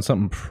little bit on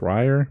something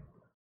prior.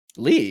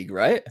 League,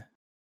 right?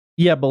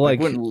 Yeah, but like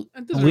League,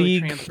 really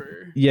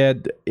transfer. Yeah,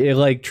 it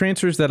like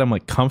transfers that I'm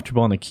like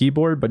comfortable on the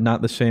keyboard, but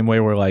not the same way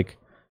where like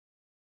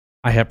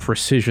I have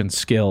precision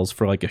skills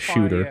for like a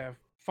shooter. Yeah,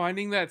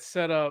 finding that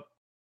setup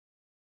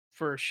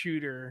for a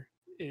shooter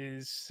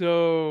is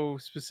so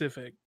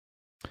specific.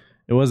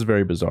 It was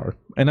very bizarre,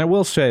 and I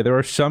will say there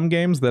are some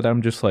games that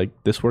I'm just like,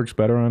 this works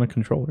better on a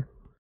controller.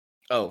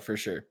 Oh, for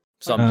sure.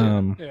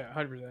 Some yeah,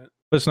 100%.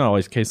 But it's not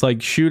always the case.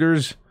 Like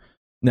shooters,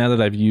 now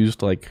that I've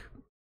used like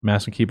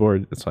mouse and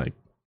keyboard, it's like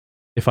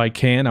if I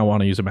can, I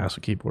want to use a mouse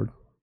and keyboard.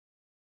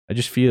 I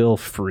just feel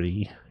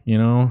free, you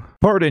know?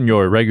 Pardon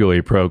your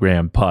regularly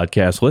programmed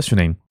podcast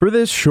listening for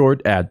this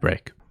short ad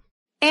break.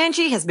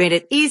 Angie has made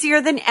it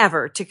easier than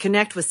ever to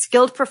connect with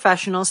skilled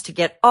professionals to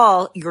get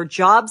all your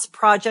jobs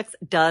projects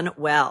done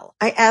well.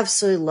 I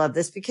absolutely love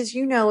this because,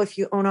 you know, if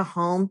you own a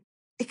home,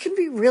 it can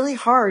be really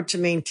hard to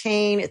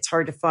maintain. It's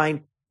hard to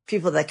find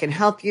people that can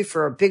help you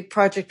for a big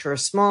project or a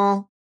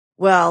small.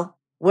 Well,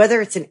 whether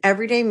it's in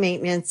everyday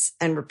maintenance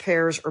and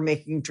repairs or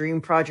making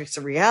dream projects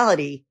a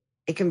reality,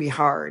 it can be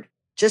hard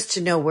just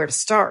to know where to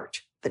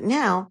start. But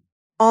now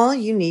all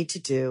you need to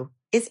do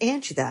is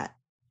Angie that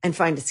and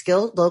find a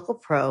skilled local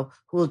pro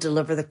who will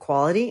deliver the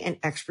quality and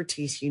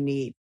expertise you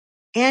need.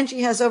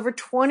 Angie has over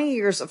 20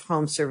 years of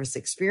home service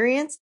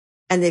experience,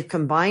 and they've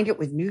combined it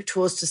with new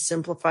tools to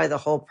simplify the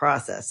whole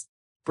process.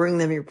 Bring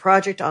them your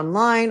project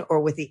online or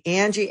with the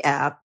Angie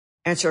app,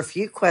 answer a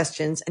few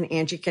questions, and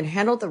Angie can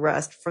handle the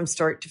rest from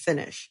start to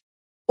finish.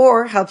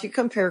 Or help you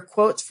compare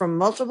quotes from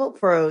multiple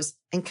pros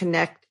and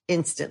connect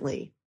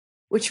instantly,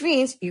 which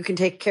means you can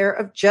take care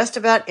of just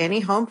about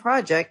any home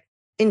project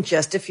in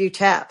just a few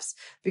taps.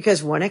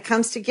 Because when it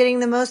comes to getting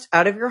the most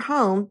out of your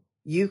home,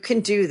 you can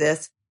do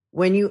this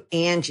when you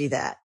Angie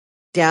that.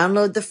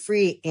 Download the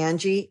free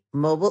Angie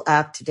mobile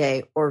app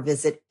today or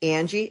visit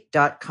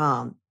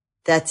Angie.com.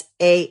 That's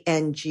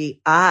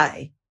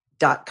ANGI.com.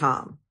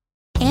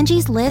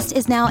 Angie's List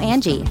is now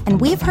Angie, and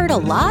we've heard a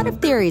lot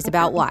of theories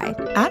about why.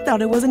 I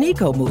thought it was an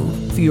eco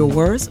move. Fewer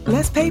words,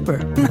 less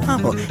paper.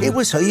 No, it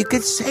was so you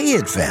could say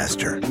it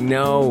faster.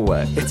 No,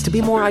 it's to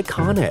be more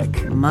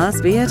iconic.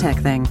 Must be a tech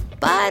thing.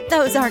 But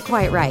those aren't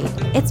quite right.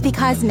 It's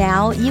because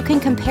now you can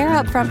compare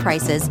upfront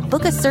prices,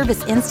 book a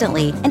service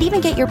instantly, and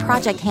even get your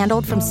project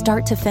handled from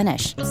start to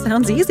finish.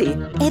 Sounds easy.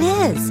 It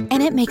is,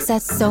 and it makes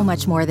us so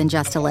much more than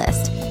just a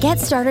list. Get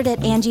started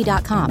at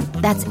Angie.com.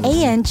 That's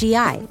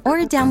ANGI, or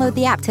download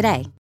the app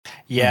today.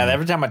 Yeah,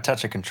 every time I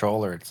touch a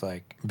controller, it's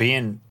like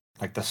being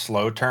like the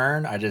slow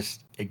turn.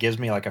 It gives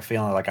me like a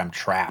feeling like I'm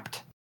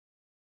trapped.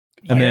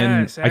 And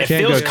then I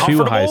can't go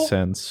too high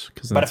sense.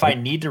 But if I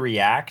need to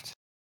react,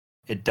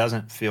 it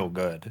doesn't feel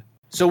good.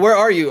 So where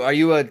are you? Are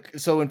you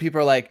so when people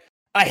are like,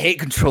 I hate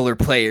controller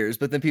players,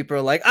 but then people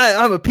are like,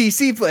 I'm a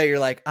PC player.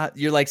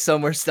 You're like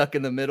somewhere stuck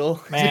in the middle.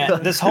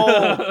 Man, this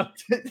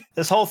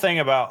whole thing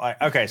about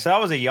like, okay, so I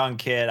was a young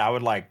kid. I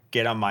would like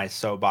get on my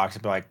soapbox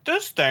and be like,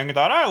 this thing that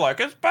I like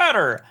is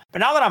better. But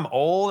now that I'm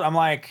old, I'm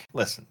like,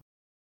 listen,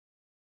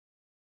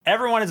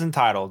 everyone is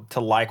entitled to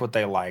like what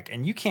they like,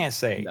 and you can't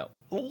say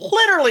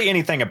literally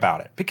anything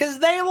about it because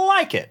they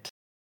like it.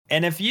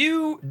 And if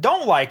you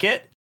don't like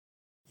it,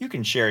 you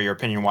can share your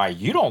opinion why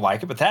you don't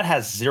like it, but that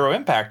has zero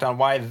impact on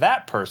why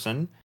that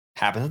person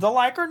happens to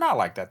like or not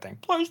like that thing.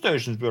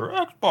 PlayStation's better,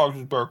 Xbox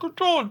is better,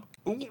 controller.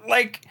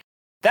 Like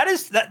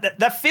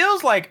that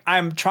feels like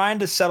I'm trying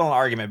to settle an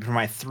argument between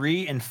my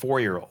 3 and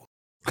 4-year-old.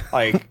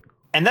 Like,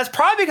 and that's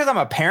probably because I'm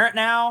a parent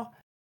now,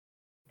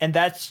 and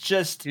that's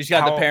just you just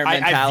got the parent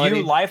mentality. I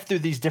view life through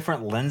these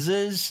different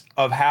lenses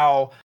of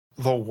how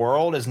the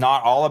world is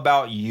not all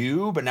about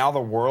you, but now the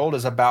world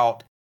is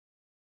about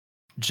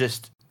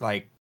just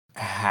like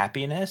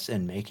happiness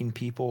and making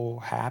people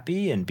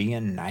happy and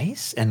being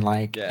nice, and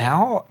like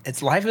now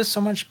life is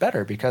so much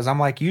better because I'm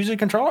like, use a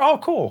controller. Oh,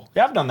 cool.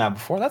 Yeah, I've done that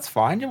before. That's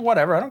fine.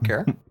 Whatever. I don't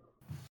care.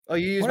 Oh,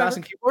 you use mouse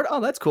and keyboard? Oh,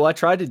 that's cool. I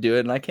tried to do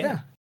it and I can't. Yeah.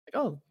 Like,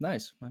 oh,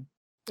 nice.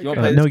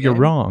 No, you're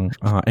wrong,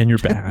 and you're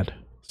bad.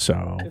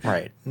 So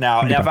right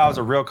now, if I was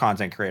a real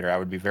content creator, I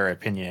would be very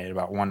opinionated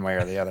about one way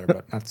or the other.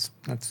 But that's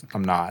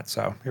I'm not.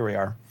 So here we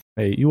are.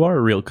 Hey, you are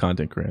a real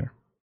content creator.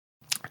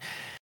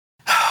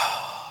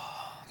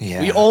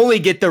 Yeah. We only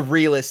get the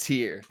realist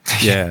here.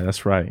 Yeah,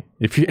 that's right.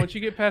 Once you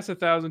get past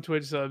 1,000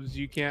 Twitch subs,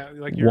 you can't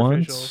you're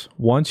official.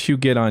 Once you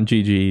get on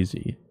GG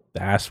Easy,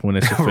 that's when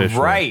it's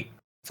official. Right.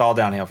 It's all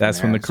downhill from That's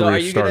there. when the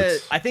career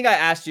starts. I think I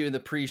asked you in the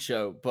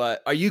pre-show,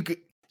 but are you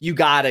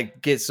gotta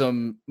get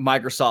some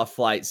Microsoft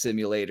Flight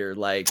Simulator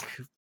like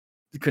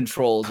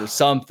controls or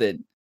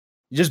something?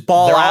 You just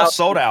ball They're out. all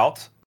sold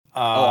out.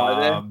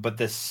 Are they? But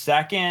the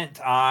second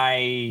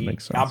I'm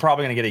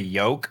probably gonna get a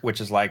yoke, which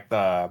is like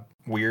the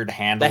weird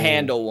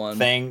handle one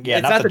thing. Yeah,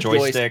 it's not the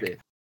joystick.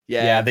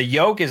 Yeah, the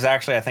yoke is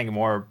actually I think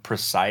more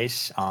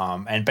precise.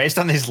 And based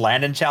on these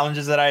landing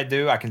challenges that I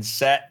do, I can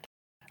set.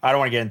 I don't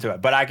want to get into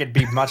it, but I could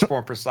be much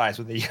more precise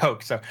with the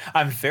yoke. So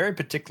I'm very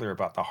particular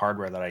about the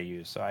hardware that I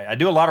use. So I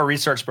do a lot of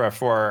research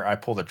before I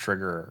pull the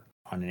trigger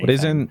on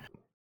anything. But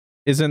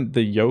isn't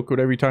the yoke,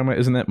 whatever you're talking about,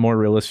 isn't that more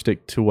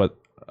realistic to what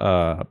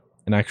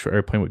an actual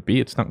airplane would be?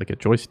 It's not like a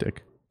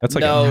joystick. That's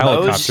like a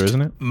helicopter,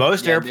 isn't it?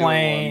 Most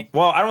airplane.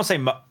 Well, I don't say.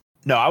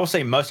 No, I will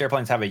say most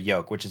airplanes have a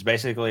yoke, which is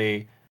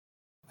basically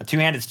a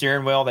two-handed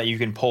steering wheel that you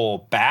can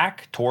pull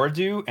back towards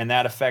you, and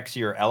that affects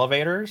your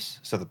elevators,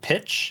 so the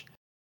pitch.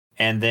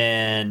 And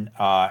then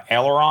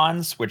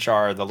ailerons, which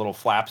are the little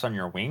flaps on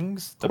your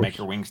wings to make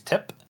your wings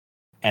tip.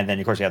 And then,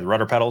 of course, you have the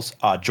rudder pedals.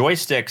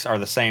 Joysticks are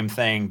the same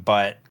thing,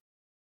 but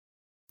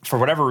for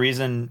whatever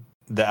reason,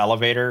 the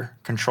elevator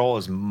control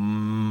is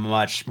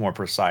much more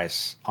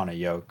precise on a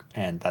yoke,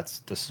 and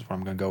this is what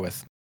I'm gonna go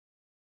with.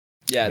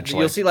 Yeah,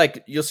 you'll see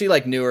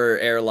like newer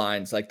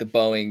airlines, like the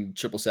Boeing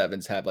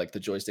 777s have like the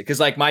joystick. Because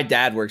like my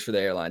dad works for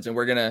the airlines,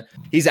 and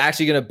he's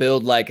actually gonna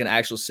build like an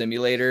actual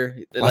simulator.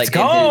 Let's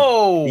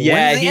go!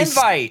 Yeah, the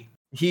invite.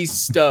 He's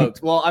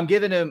stoked. Well, I'm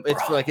giving him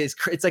it's like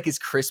his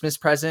Christmas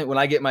present. When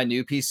I get my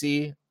new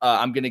PC,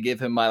 I'm gonna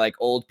give him my like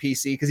old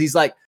PC because he's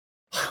like,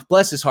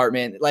 bless his heart,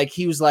 man. Like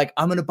he was like,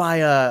 I'm gonna buy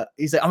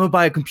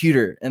a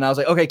computer, and I was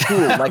like, okay,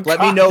 cool. Like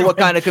let me know what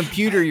kind of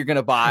computer you're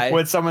gonna buy.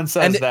 When someone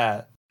says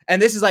that.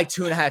 And this is like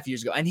 2.5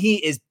 years ago, and he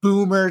is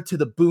boomer to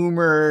the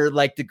boomer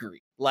like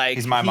degree. Like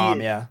he's my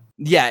mom, yeah.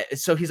 Yeah.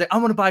 So he's like,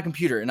 I'm gonna buy a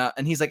computer,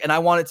 and he's like, and I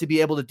want it to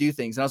be able to do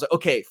things. And I was like,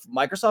 okay,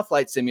 Microsoft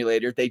Flight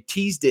Simulator. They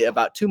teased it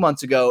about 2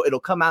 months ago.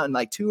 It'll come out in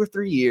like 2 or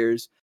 3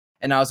 years.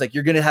 And I was like,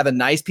 you're gonna have a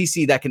nice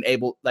PC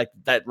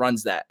that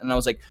runs that. And I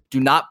was like,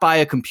 do not buy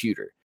a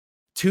computer.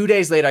 2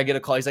 days later, I get a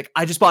call. He's like,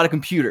 I just bought a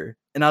computer,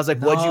 and I was like,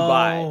 what'd you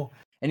buy?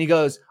 And he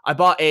goes, I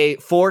bought a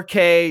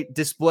 4K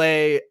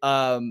display,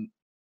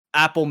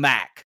 Apple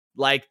Mac.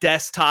 Like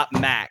desktop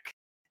Mac.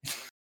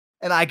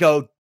 And I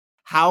go,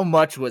 how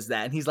much was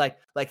that? And he's like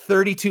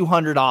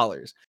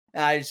 $3,200.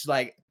 And I just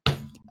like,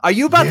 are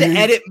you about to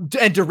edit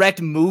and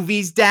direct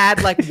movies,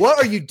 Dad? Like,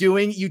 what are you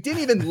doing? You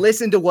didn't even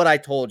listen to what I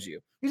told you.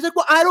 He's like,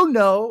 well, I don't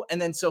know.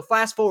 And then so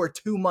fast forward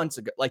 2 months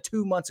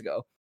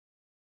ago,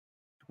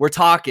 we're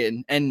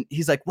talking, and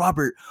he's like,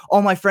 Robert,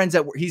 all my friends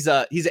at work, he's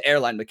an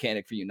airline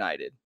mechanic for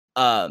United.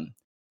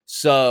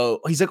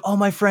 So he's like, all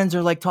my friends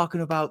are like talking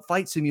about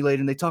Flight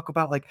Simulator, and they talk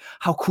about like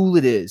how cool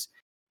it is.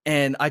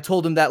 And I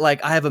told him that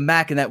like I have a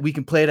Mac and that we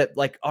can play it at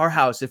like our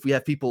house if we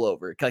have people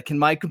over. Like, can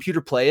my computer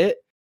play it?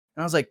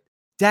 And I was like,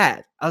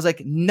 Dad, I was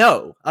like,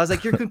 no. I was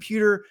like, your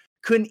computer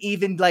couldn't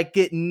even like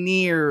get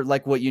near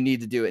like what you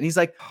need to do. And he's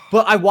like,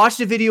 but I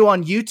watched a video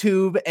on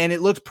YouTube and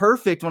it looked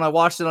perfect when I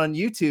watched it on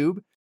YouTube.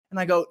 And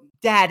I go,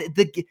 Dad,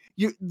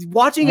 you're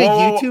watching a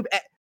YouTube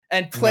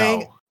and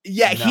playing. No.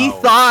 Yeah, he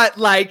thought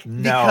like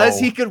because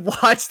he could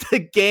watch the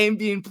game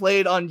being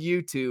played on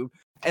YouTube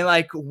and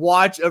like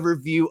watch a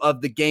review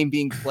of the game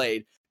being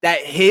played,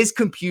 that his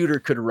computer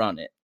could run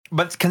it.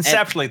 But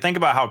conceptually, think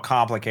about how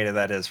complicated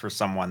that is for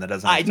someone that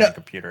doesn't understand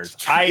computers.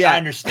 I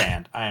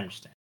understand.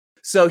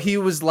 So he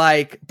was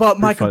like, but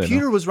my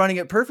computer was running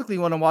it perfectly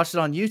when I watched it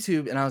on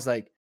YouTube. And I was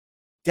like,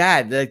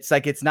 Dad,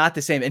 it's not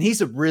the same. And he's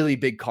a really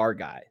big car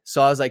guy.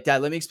 So I was like,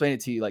 Dad, let me explain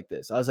it to you like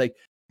this. I was like,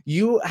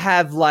 you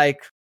have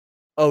like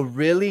a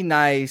really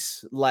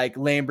nice like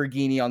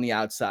Lamborghini on the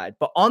outside,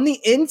 but on the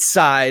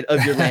inside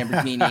of your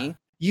Lamborghini,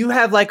 you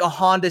have like a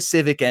Honda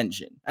Civic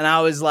engine. And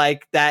I was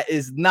like, that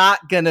is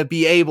not going to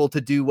be able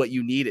to do what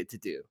you need it to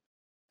do.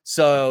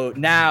 So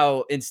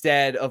now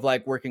instead of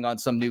like working on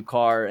some new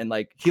car and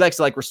like, he likes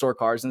to like restore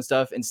cars and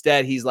stuff.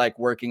 Instead, he's like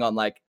working on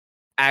like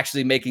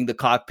actually making the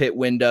cockpit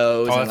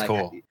windows. Oh, and that's like,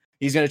 cool.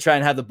 He's going to try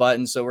and have the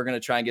buttons. So we're going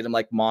to try and get him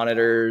like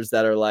monitors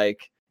that are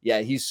like, yeah,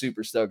 he's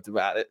super stoked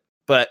about it.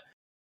 But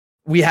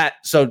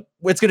so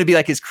it's going to be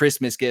like his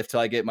Christmas gift till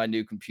I get my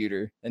new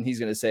computer, and he's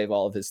going to save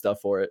all of his stuff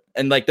for it.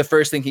 And like the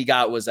first thing he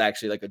got was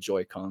actually like a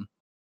Joy-Con.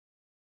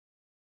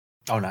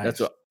 Oh, nice. That's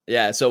what.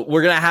 Yeah. So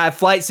we're going to have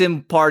flight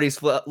sim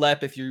parties,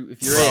 Lep, if you're in.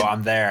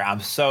 I'm there. I'm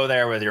so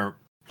there with your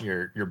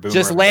boomer.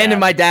 Just land in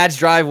my dad's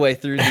driveway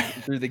through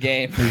the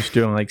game. He's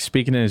doing like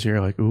speaking in his ear,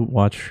 like, ooh,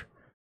 watch,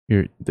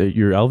 you're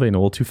elevating a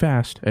little too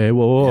fast. Hey,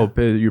 whoa,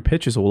 yeah. Your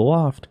pitch is a little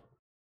off.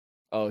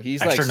 Oh,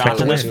 he's extra like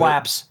notch in those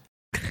flaps.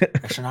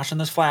 Extra notch in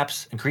those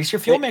flaps. Increase your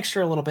fuel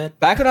mixture a little bit.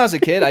 Back when I was a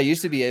kid, I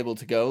used to be able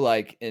to go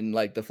like in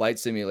like the flight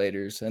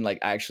simulators and like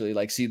actually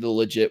like see the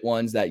legit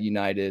ones that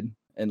United,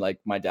 and like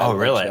my dad. Oh,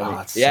 really?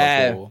 That's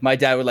so cool. My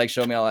dad would like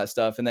show me all that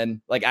stuff, and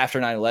then like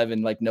after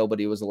 9/11, like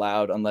nobody was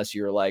allowed unless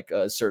you were like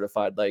a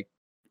certified like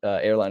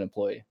airline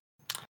employee.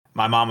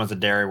 My mom was a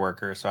dairy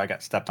worker, so I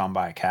got stepped on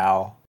by a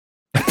cow.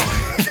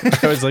 I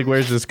was like,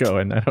 "Where's this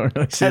going?" I don't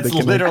really see. That's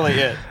literally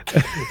it.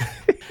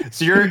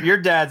 So your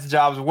dad's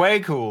job's way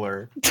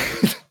cooler.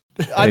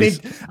 I mean,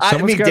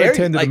 dairy,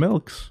 tend to the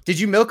milks. Did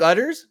you milk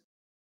udders?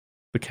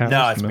 The cows.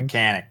 No, it's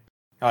mechanic.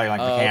 Like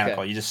mechanical.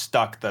 Okay. You just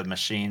stuck the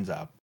machines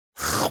up.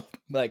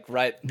 Like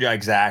right. Yeah,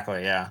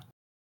 exactly. Yeah.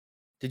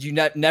 Did you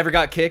never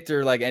got kicked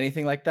or like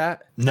anything like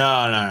that?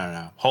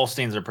 No.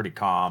 Holsteins are pretty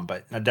calm,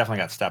 but I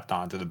definitely got stepped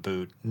on through the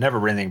boot.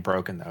 Never anything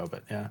broken though,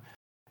 but yeah,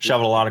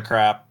 shoveled a lot of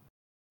crap.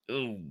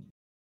 Ooh.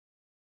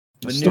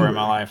 The story of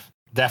my life.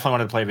 Definitely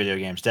wanted to play video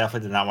games.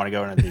 Definitely did not want to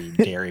go into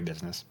the dairy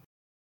business.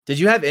 Did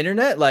you have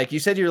internet? Like you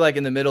said, you're like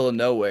in the middle of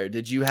nowhere.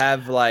 Did you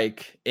have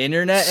like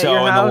internet? So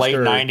at your house, in the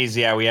late '90s,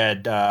 yeah, we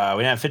had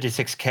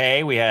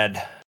 56K. We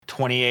had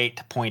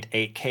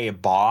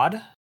 28.8K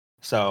baud.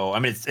 So I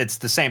mean, it's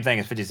the same thing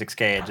as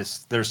 56K. It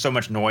just there's so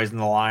much noise in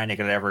the line, it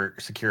could ever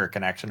secure a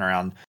connection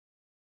around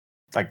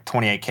like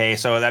 28K.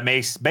 So that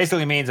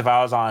basically means if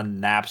I was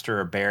on Napster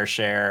or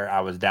BearShare,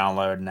 I was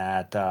downloading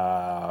at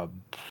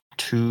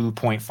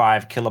 2.5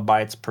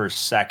 kilobytes per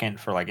second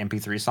for like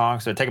MP3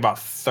 songs. So it'd take about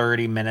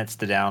 30 minutes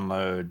to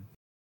download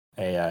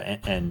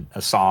and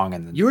a song.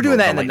 And you were doing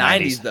that in the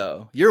 90s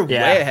though. You're way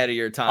ahead of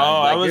your time.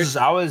 Oh, like,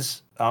 I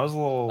was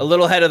a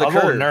little ahead of the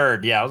curve. A little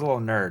nerd. Yeah, I was a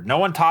little nerd. No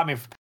one taught me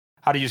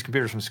how to use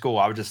computers from school.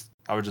 I would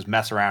just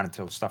mess around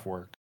until stuff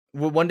worked.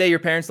 Well, one day your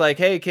parents like,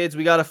 hey kids,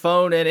 we got a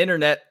phone and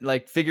internet,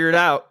 like figure it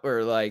out.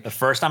 Or like the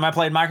first time I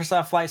played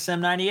Microsoft Flight Sim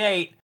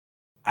 98,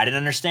 I didn't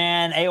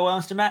understand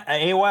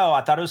AOL.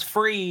 I thought it was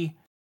free.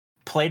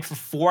 Played for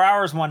 4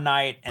 hours one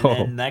night, and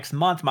then next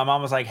month my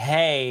mom was like,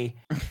 hey,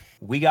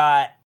 we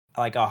got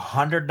like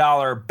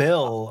 $100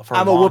 bill for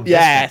I'm a whoop your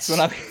ass when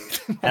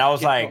and I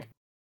was like,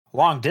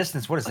 long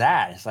distance, what is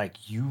that? It's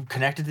like, you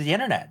connected to the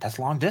internet, that's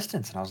long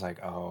distance. And I was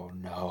like, oh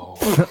no.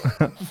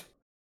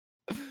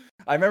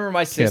 I remember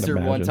my sister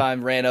one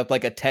time ran up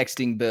like a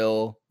texting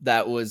bill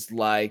that was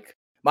like,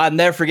 I'll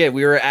never forget,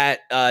 we were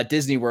at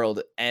Disney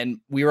World and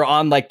we were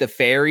on like the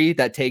ferry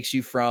that takes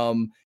you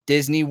from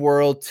Disney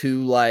World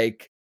to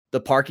like the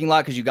parking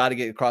lot because you got to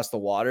get across the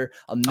water.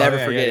 I'll never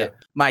forget it.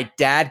 My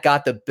dad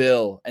got the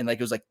bill and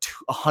like it was like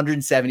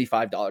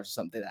 $175 or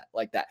something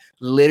like that.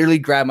 Literally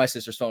grabbed my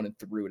sister's phone and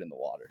threw it in the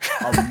water.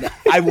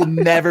 I will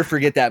never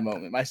forget that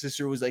moment. My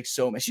sister was like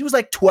so mad. She was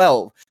like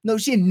 12. No,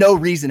 she had no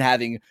reason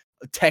having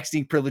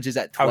texting privileges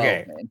at 12.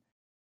 Okay. Man.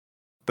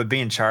 But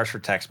being charged for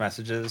text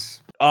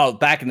messages. Oh,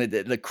 back in the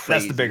day, crazy.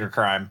 That's the bigger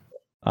crime.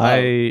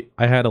 I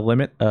had a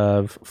limit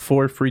of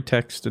 4 free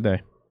texts a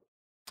day.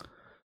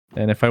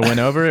 And if I went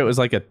over, it was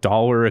like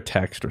 $1 a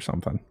text or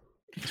something.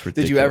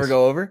 Did you ever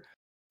go over?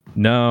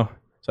 No.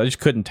 So I just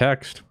couldn't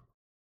text.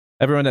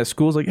 Everyone at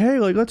school's like, hey,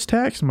 like, let's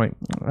text. I'm like,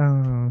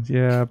 oh,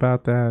 yeah,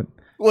 about that.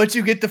 Once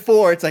you get to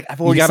 4, it's like,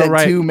 I've already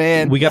said 2,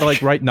 man. We got to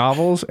like write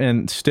novels,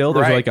 and still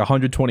there's like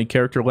 120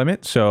 character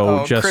limit.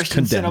 So just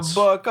Christian's condense.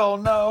 In a book. Oh,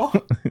 no.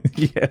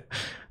 Yeah.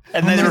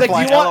 And then they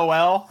reply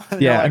LOL.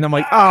 Yeah. Like, and I'm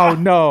like, oh,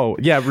 no.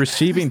 Yeah.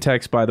 Receiving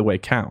text, by the way,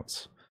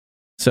 counts.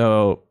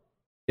 So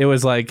it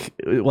was like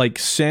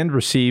send,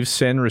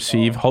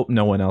 receive, hope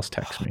no one else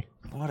texts me.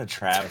 What a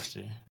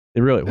travesty.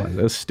 It really was.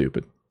 It was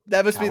stupid.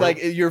 That must be like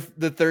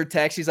the third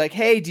text. She's like,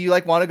 hey, do you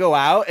like want to go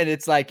out? And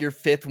it's like your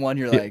 5th one.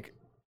 You're like,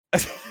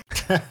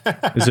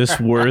 is this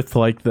worth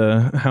like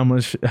how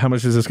much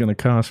is this going to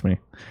cost me?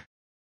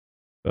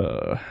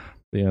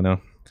 No.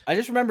 I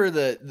just remember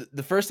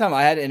the first time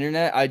I had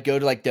internet, I'd go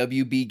to like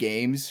WB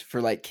Games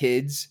for like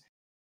kids.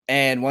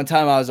 And one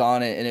time I was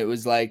on it and it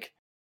was like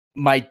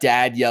my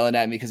dad yelling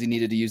at me because he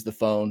needed to use the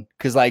phone.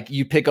 Because like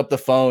you pick up the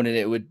phone and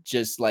it would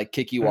just like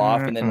kick you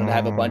off and then it would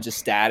have a bunch of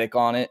static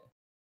on it.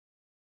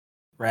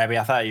 Rabbi,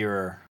 I thought you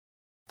were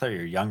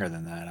younger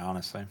than that,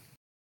 honestly.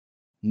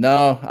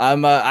 No,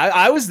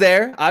 I was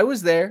there.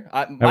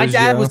 My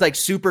dad was like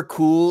super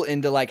cool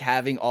into like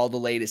having all the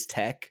latest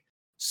tech.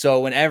 So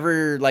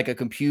whenever like a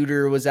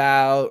computer was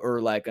out or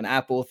like an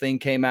Apple thing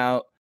came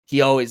out,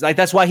 he always like,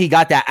 that's why he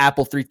got that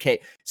Apple 3K.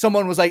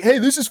 Someone was like, hey,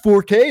 this is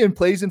 4K and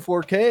plays in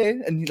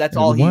 4K. And that's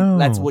all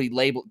that's what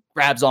he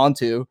grabs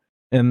onto.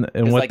 And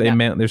what like they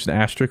meant, there's an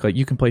asterisk, like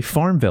you can play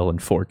Farmville in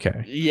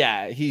 4K.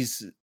 Yeah.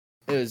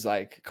 It was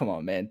like, come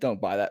on, man, don't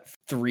buy that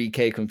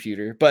 3K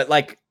computer. But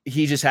like,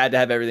 he just had to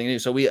have everything new.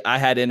 So I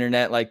had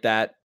internet like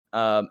that.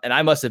 And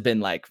I must have been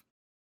like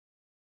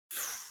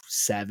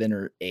 7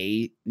 or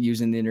 8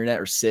 using the internet,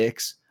 or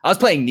 6. I was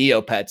playing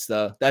Neopets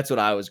though. That's what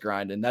I was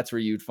grinding. That's where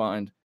you'd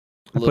find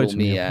little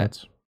me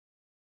at.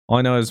 All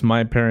I know is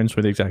my parents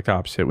were the exact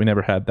opposite. We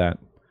never had that.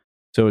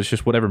 So it's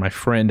just whatever my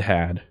friend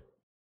had.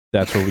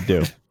 That's what we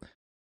do.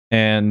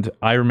 And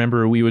I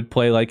remember we would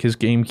play like his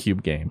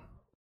GameCube game.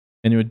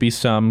 And it would be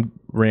some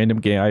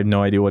random game. I had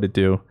no idea what to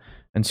do.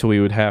 And so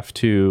we would have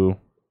to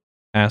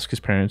ask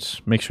his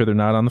parents, make sure they're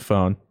not on the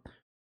phone,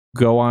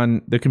 go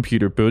on the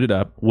computer, boot it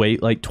up,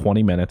 wait like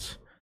 20 minutes,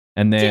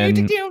 and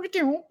then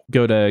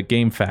go to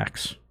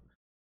GameFAQs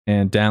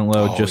and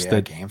download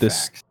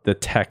the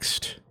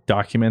text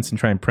documents and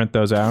try and print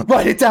those out.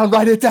 Write it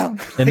down.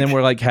 And then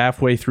we're like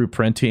halfway through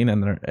printing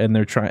and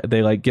they're trying,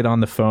 they like get on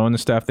the phone and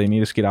stuff. They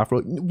need us to get off.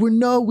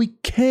 We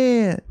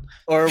can't.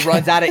 Or it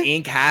runs out of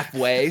ink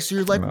halfway. So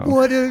you're like,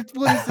 what does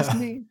this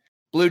mean?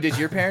 Blue, did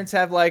your parents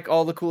have like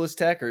all the coolest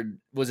tech, or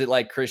was it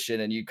like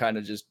Christian and you kind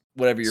of just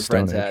whatever your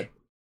friends had?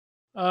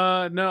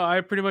 No, I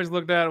pretty much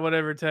looked at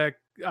whatever tech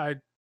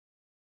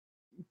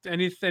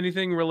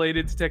anything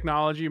related to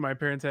technology. My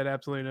parents had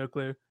absolutely no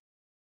clue.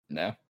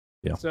 No.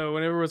 Yeah. So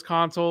whenever it was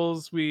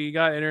consoles, we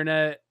got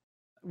internet.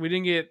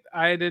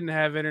 I didn't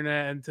have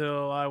internet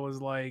until I was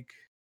like,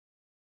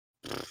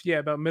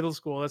 about middle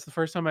school. That's the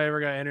first time I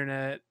ever got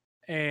internet.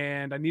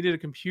 And I needed a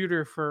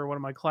computer for one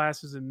of my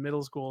classes in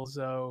middle school.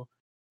 So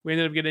we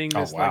ended up getting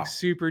this like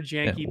super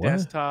janky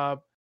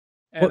desktop.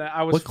 And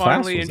I was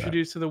finally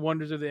introduced to the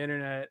wonders of the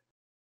internet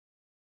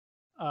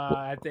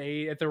at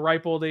the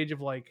ripe old age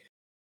of like,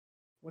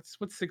 what's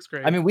 6th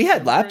grade? I mean, we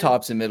had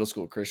laptops in middle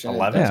school, Christian.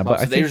 11. Yeah, but I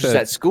think they were just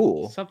at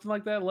school. Something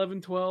like that,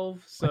 11,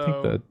 12. So I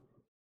think the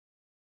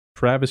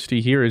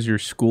travesty here is your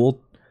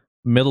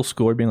middle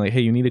schooler being like,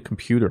 hey, you need a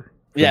computer.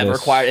 Yeah,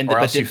 required,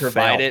 but didn't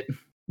provide it.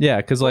 Yeah,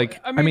 because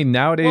like, I mean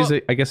nowadays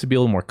I guess it'd be a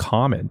little more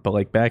common, but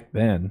like back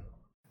then.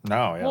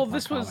 No, yeah. Well,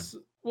 this was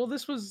Well,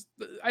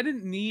 I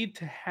didn't need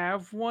to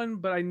have one,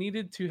 but I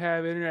needed to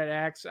have internet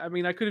access. I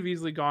mean, I could have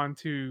easily gone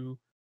to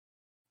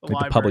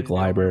the public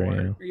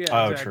library.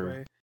 Yeah, exactly.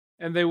 True.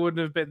 And they would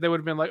have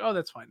been like, oh,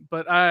 that's fine.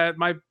 But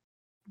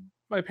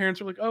my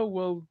parents were like, oh,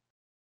 well,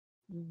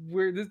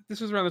 this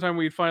was around the time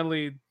we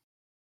finally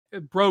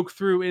broke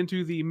through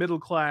into the middle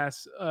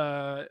class.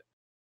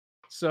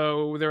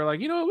 So they were like,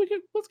 you know what,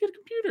 let's get a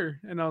computer.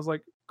 And I was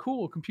like,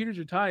 cool, computers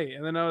are tight.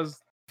 And then I was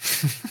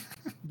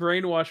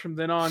brainwashed from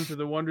then on to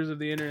the wonders of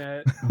the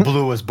internet.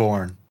 Blue was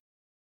born.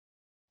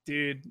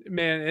 Dude,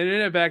 man,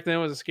 internet back then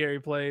was a scary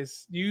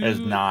place. It's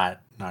not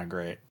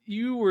great.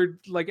 You were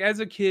like, as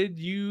a kid,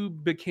 you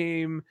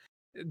became.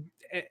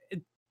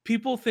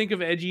 People think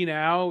of edgy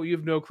now. You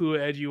have no clue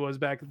what edgy was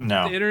back then.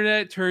 No. The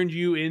internet turned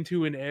you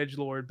into an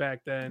edgelord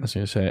back then. I was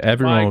gonna say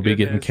everyone will be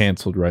getting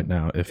canceled right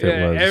now if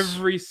it was.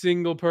 Every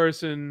single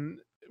person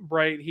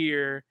right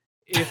here,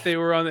 if they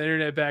were on the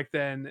internet back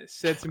then,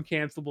 said some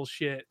cancelable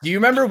shit. Do you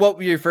remember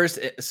what your first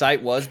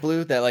site was,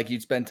 Blue, that like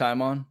you'd spend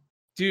time on?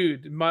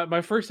 Dude,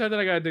 my first site that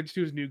I got addicted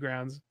to was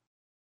Newgrounds.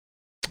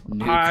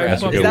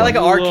 Newgrounds. Is that like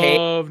an arcade?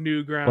 I love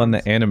Newgrounds. On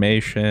the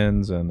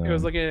animations and it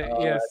was like yes,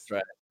 that's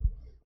right.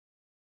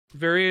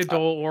 Very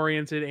adult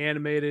oriented,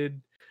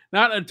 animated.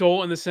 Not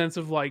adult in the sense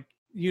of like,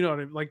 you know what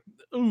I mean, like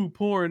ooh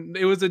porn.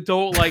 It was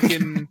adult like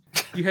in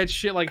you had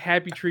shit like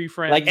Happy Tree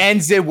Friends, like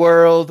NZ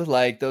World,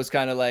 like those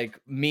kind of like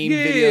meme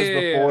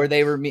videos before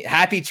they were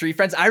Happy Tree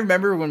Friends. I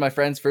remember when my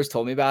friends first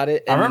told me about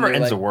it. I remember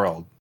NZ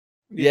World.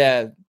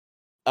 Yeah.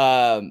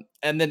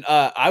 And then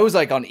I was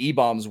like on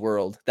E-Bombs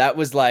World. That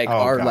was like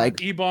our God.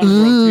 Like E-Bombs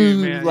World too,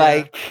 man.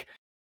 Like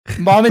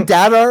mom and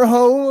dad are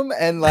home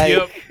and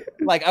like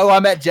like oh,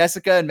 I'm at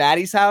Jessica and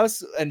Maddie's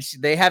house and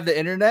they have the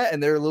internet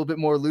and they're a little bit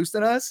more loose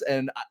than us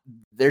and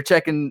they're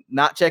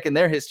not checking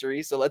their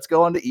history. So let's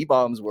go on to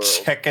E-Bombs World.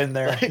 Checking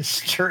their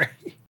history.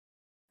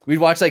 We'd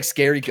watch like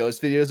scary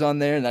ghost videos on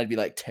there and I'd be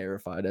like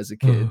terrified as a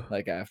kid.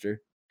 Like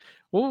after.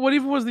 Well, what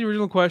even was the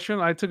original question?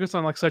 I took us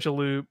on like such a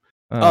loop.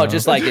 Oh,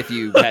 just like if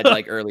you had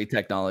like early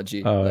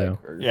technology. Oh, like,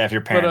 yeah, if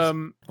your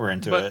parents were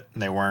into it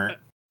and they weren't.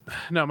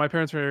 No, my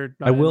parents were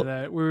not into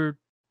that. We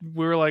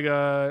were like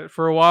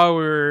for a while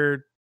we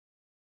were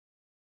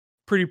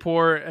pretty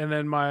poor, and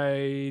then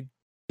my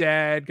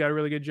dad got a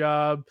really good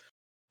job,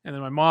 and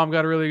then my mom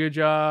got a really good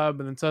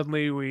job, and then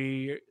suddenly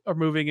we are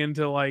moving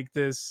into like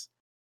this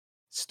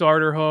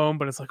starter home,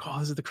 but it's like, oh,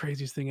 this is the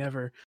craziest thing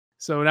ever.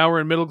 So now we're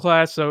in middle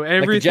class, so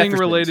everything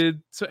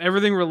related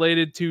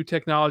to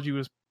technology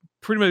was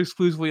pretty much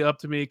exclusively up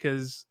to me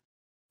because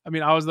I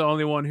mean I was the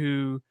only one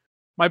who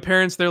my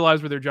parents, their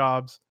lives were their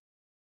jobs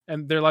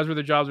and their lives were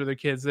their jobs with their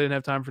kids. They didn't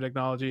have time for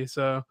technology.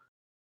 So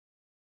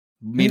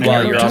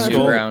meanwhile you're on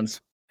Newgrounds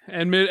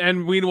and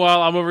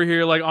meanwhile I'm over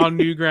here like on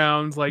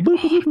Newgrounds like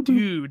oh,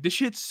 dude, this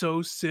shit's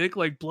so sick,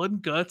 like blood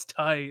and guts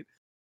tight.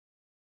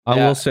 I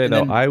will say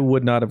though, I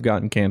would not have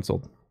gotten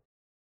canceled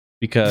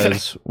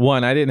because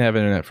one, I didn't have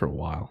internet for a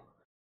while.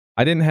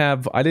 I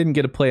didn't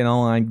get to play an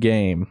online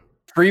game.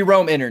 Free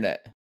roam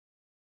internet.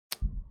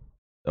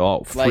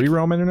 Oh, free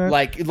roam internet?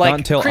 Like not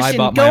until Christian, I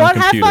bought my own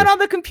computer. Have fun on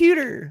the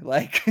computer.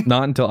 Like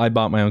not until I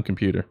bought my own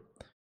computer,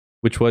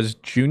 which was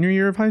junior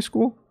year of high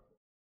school.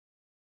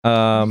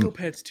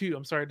 Neopets too.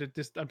 I'm sorry to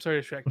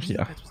distract.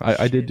 Yeah,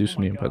 I did do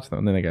some Neopets though,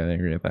 and then I got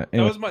angry at that.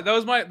 Anyway. That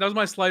was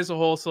my slice of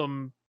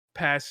wholesome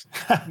past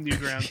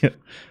Newgrounds.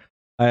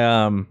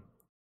 Yeah.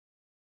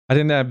 I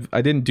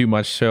didn't do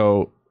much,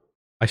 so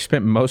I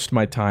spent most of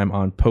my time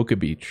on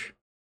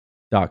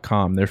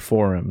PokeBeach.com, their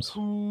forums.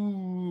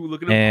 Ooh,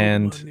 look at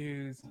Pokemon news.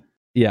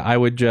 Yeah,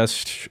 I'd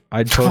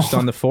post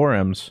on the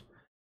forums,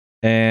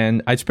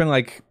 and I'd spend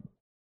like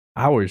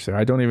hours there.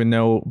 I don't even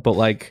know, but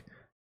like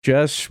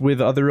just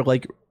with other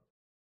like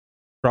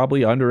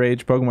probably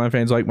underage Pokemon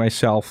fans like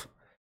myself,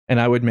 and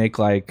I would make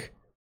like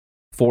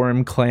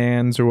forum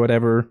clans or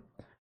whatever.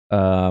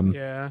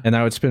 And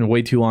I would spend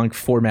way too long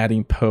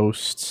formatting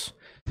posts.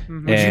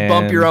 Mm-hmm. Would you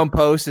bump your own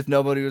post if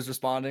nobody was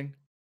responding?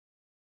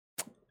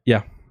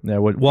 Yeah. Yeah,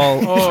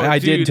 I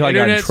did until I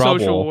got in trouble.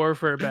 Social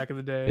warfare back in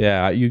the day.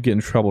 Yeah, you get in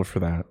trouble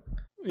for that.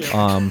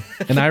 Yeah.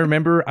 And I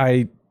remember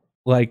I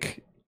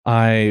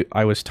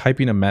was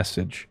typing a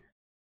message,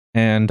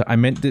 and I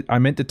meant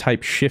to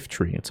type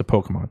Shiftry. It's a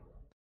Pokemon.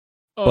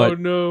 Oh but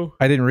no!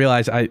 I didn't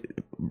realize I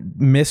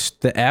missed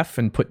the F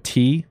and put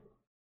T.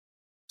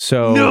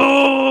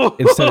 So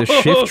instead of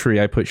Shiftry,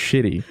 I put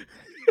Shitty,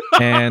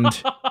 and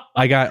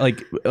I got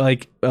like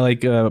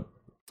a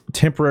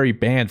temporary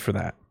ban for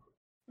that.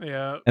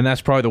 Yeah. And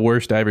that's probably the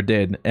worst I ever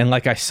did. And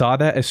like I saw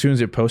that as soon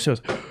as it posted,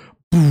 I was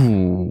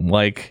boom.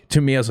 Like to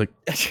me, I was like,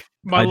 I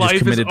just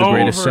committed the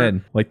greatest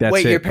sin. Like that's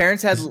Wait, it. your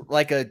parents had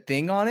like a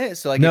thing on it?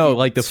 So like no,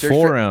 like the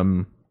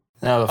forum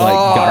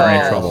got me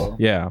in trouble.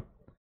 Yeah.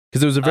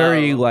 Because it was a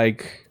very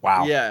like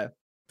wow. Yeah.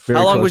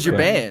 How long was your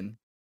ban?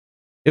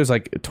 It was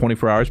like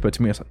 24 hours, but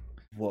to me, I was like,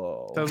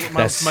 whoa.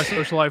 My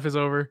social life is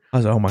over. I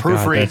was like, oh my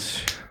God.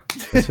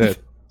 That's it.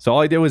 So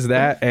all I did was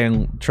that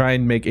and try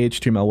and make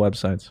HTML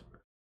websites.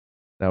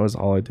 That was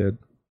all I did.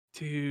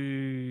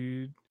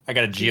 Dude. I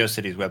got a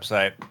GeoCities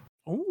website.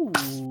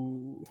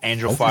 Ooh.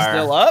 Angel Fire.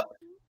 Still up?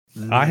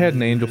 I had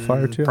an Angel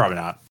Fire too. Probably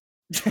not.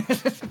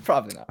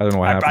 Probably not. I don't know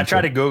what happened. I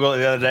tried to Google it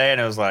the other day,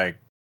 and it was like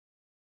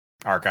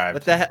archived.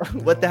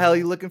 What the hell are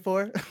you looking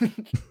for?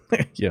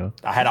 Yeah.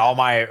 I had all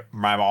my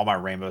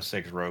Rainbow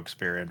Six Rogue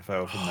Spear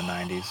info from the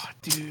 90s.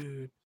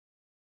 Dude.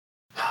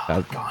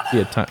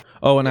 Time.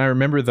 Oh, and I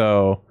remember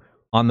though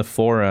on the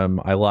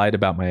forum I lied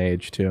about my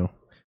age too.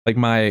 Like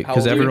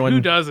because everyone who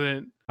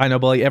doesn't? I know,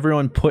 but like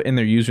everyone put in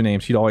their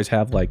usernames, you'd always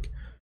have like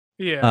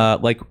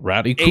like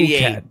Rowdy Cool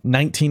Cat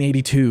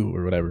 1982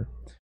 or whatever.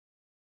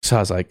 So I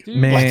was like,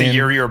 man, like the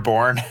year you were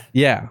born.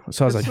 Yeah.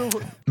 So I was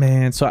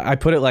man. So I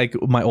put it like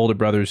my older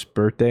brother's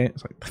birthday.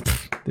 It's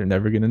like they're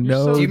never gonna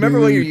know. Do you remember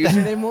what your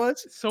username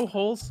was? It's so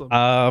wholesome.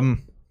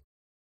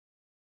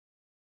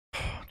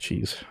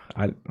 Jeez,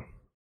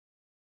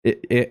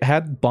 it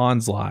had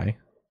Bonsly,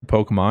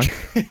 Pokemon,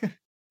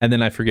 and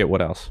then I forget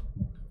what else.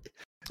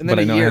 And then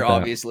a year,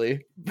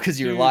 obviously, because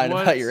you're lying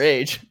about your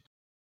age.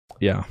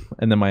 Yeah,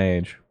 and then my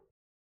age.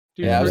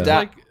 Dude, yeah, I was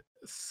like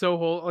so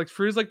whole. Like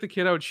Fruit's like the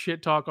kid I would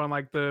shit talk on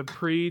like the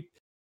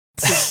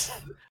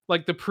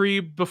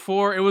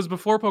before it was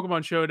before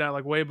Pokemon Showdown,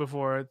 like way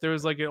before. There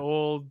was like an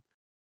old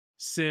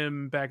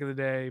sim back in the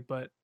day,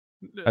 but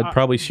I'd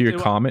probably see your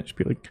comments,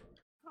 be like,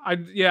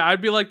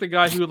 I'd be like the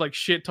guy who would like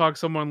shit talk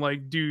someone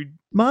like, dude,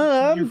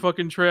 Mom, you're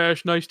fucking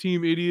trash. Nice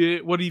team,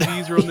 idiot. What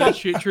EVs are on that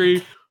shit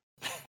tree?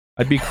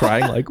 I'd be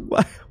crying like,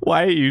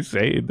 why are you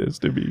saying this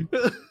to me?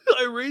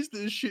 I raised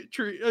this shit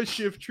tree, a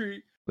shift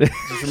tree. This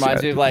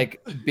reminds me of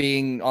like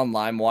being on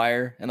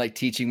LimeWire and like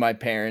teaching my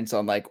parents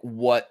on like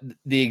what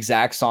the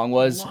exact song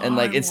was, and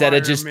like instead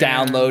of just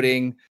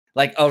downloading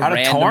like a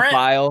random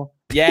file.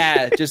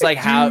 Yeah, just like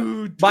how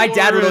my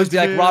dad would always be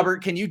like,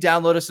 Robert, can you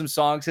download us some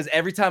songs? Because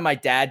every time my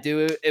dad do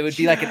it, it would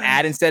be like an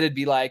ad instead. It'd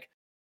be like,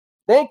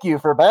 thank you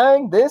for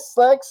buying this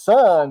like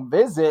song.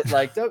 Visit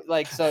like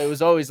so. It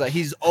was always like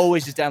he's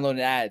always just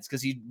downloading ads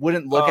because he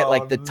wouldn't look at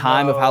like the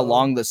time of how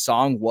long the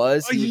song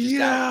was.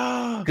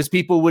 Because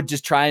people would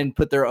just try and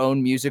put their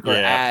own music or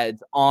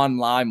ads on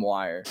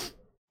LimeWire.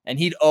 And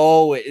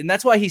and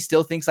that's why he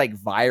still thinks like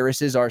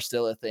viruses are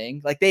still a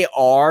thing. Like they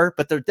are,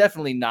 but they're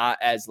definitely not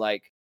as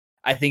like,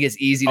 I think it's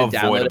easy to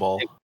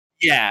download.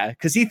 Yeah,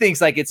 because he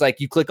thinks like it's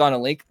like you click on a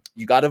link,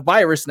 you got a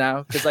virus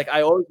now. Because like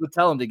I always would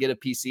tell him to get a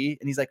PC,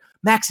 and he's like,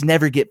 Max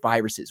never get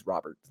viruses,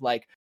 Robert.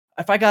 Like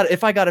if I got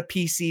a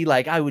PC,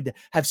 like I would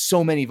have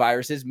so many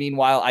viruses.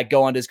 Meanwhile, I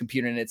go onto his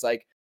computer and it's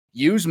like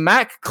use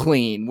Mac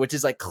Clean, which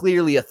is like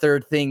clearly a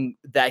third thing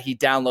that he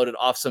downloaded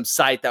off some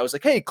site that was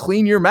like, hey,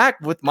 clean your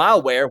Mac with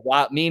malware.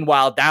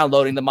 Meanwhile,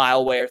 downloading the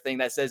malware thing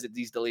that says that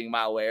he's deleting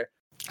malware.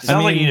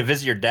 Sounds like you need to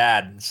visit your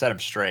dad and set him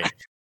straight.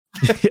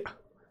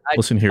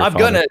 Listen here, I'm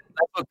gonna.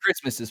 That's what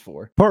Christmas is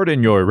for.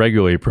 Pardon your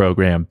regularly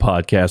programmed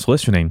podcast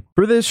listening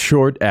for this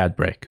short ad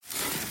break.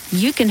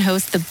 You can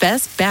host the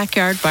best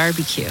backyard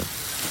barbecue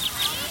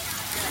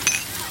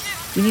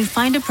when you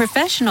find a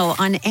professional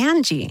on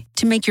Angie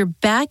to make your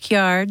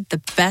backyard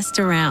the best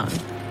around.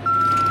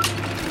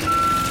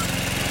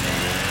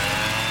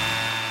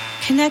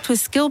 Connect with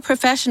skilled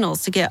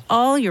professionals to get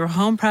all your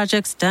home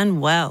projects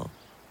done well.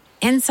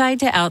 Inside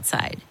to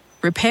outside,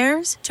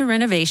 repairs to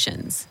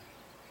renovations.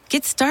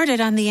 Get started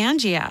on the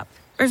Angie app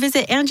or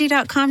visit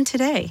Angie.com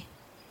today.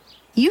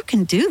 You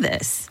can do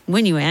this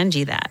when you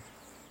Angie that.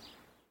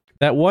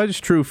 That was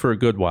true for a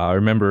good while. I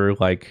remember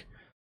like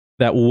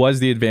that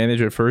was the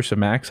advantage at first of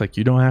Macs. Like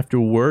you don't have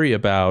to worry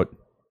about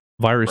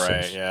viruses.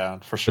 Right, yeah,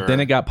 for sure. But then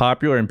it got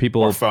popular and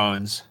people... Or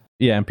phones.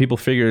 Yeah, and people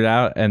figured it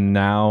out, and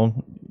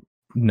now,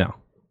 no.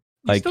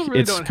 Like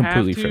it's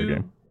completely fair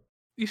game.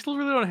 You still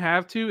really don't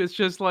have to. It's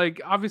just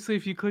like, obviously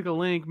if you click a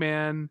link,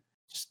 man,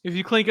 if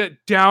you click it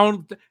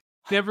down...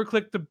 Never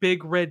click the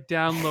big red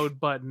download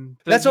button.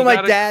 That's what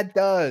my dad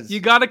does. You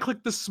gotta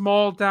click the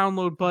small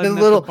download button.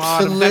 The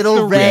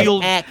little red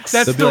X.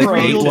 That's the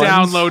real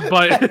download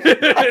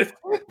button.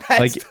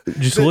 Like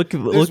just look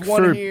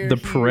for the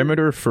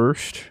perimeter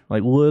first,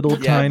 like little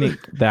tiny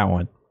that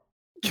one.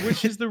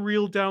 Which is the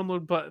real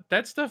download button?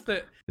 That stuff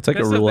that it's like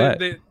a roulette.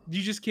 That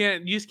you just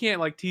can't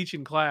like teach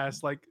in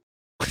class. Like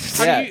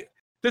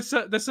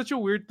that's such a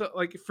weird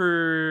like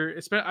for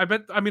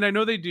I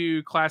know they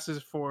do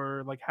classes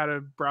for like how to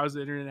browse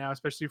the internet now,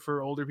 especially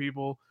for older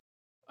people,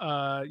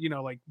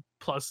 like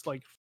plus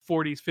like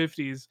 40s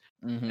 50s,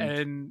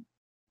 and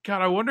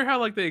God, I wonder how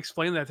like they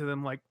explain that to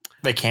them. Like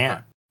they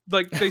can't.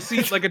 Like they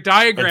see like a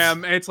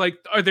diagram and it's like,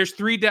 there's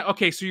three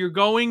okay, so you're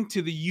going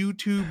to the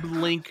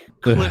YouTube link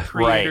clip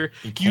creator,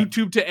 right.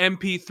 YouTube to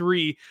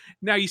MP3.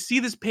 Now you see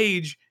this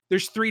page,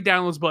 there's 3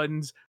 downloads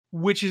buttons.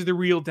 Which is the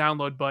real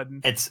download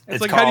button? It's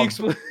like, called, how do you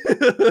explain?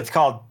 It's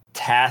called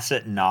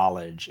tacit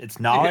knowledge. It's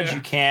knowledge you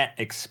can't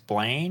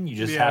explain. You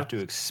just have to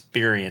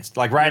experience.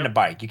 Like riding a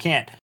bike. You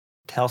can't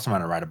tell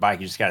someone to ride a bike.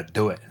 You just got to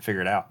do it and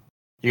figure it out.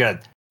 You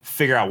got to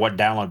figure out what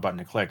download button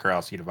to click, or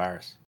else you get a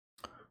virus.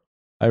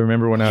 I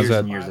remember when I was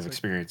at years of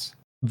experience.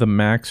 The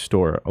Mac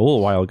store a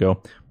little while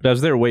ago, but I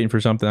was there waiting for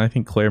something. I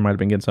think Claire might have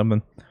been getting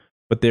something,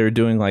 but they were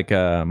doing like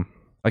a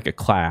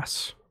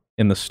class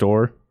in the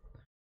store.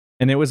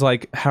 And it was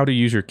like how to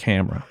use your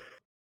camera.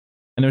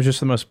 And it was just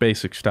the most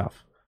basic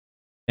stuff.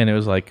 And it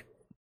was like,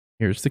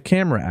 here's the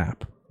camera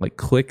app. Like,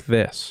 click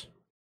this.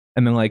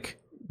 And then, like,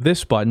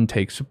 this button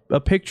takes a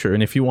picture.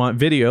 And if you want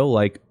video,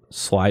 like,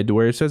 slide to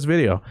where it says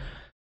video.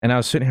 And I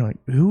was sitting here like,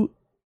 who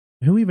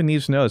even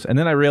needs to know this? And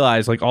then I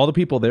realized, like, all the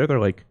people there, they're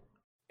like,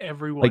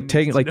 everyone like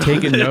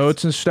taking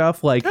notes and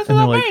stuff. Like, That's and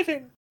they're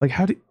amazing. like,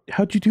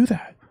 how'd you do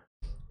that?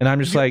 And I'm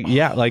just like,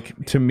 yeah,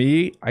 like, to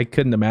me, I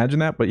couldn't imagine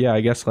that. But yeah,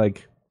 I guess,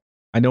 like,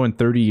 I know in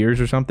 30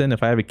 years or something,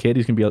 if I have a kid,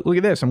 he's gonna be like, look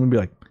at this. I'm gonna be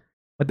like,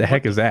 what the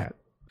heck is that?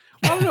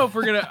 I don't know if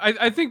we're gonna.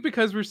 I think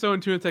because we're so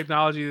in tune with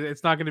technology,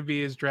 it's not gonna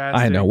be as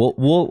drastic. I know.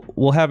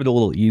 We'll have it a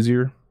little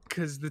easier.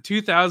 Because the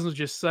 2000s was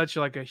just such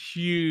like a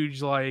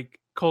huge like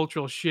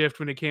cultural shift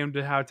when it came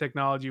to how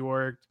technology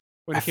worked.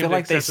 When it I came feel to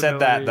like they said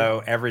that accessibility.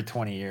 though every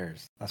 20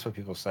 years. That's what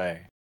people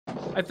say.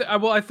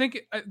 I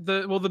think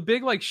the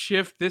big like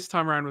shift this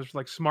time around was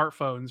like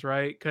smartphones,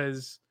 right?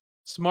 Because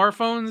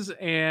smartphones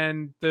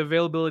and the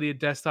availability of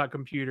desktop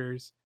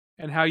computers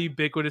and how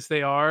ubiquitous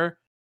they are.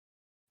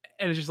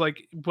 And it's just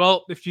like,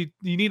 well, if you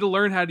need to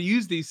learn how to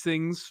use these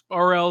things,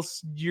 or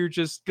else you're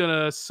just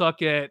gonna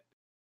suck at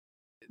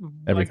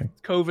Everything.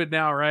 Like COVID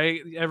now, right?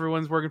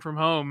 Everyone's working from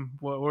home.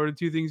 What are the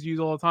two things you use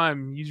all the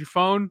time? You use your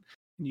phone,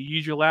 and you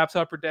use your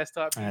laptop or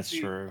desktop. That's PC.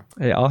 true.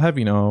 Hey, I'll have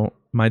you know,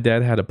 my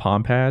dad had a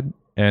Palm Pad,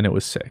 and it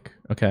was sick.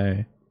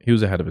 Okay, he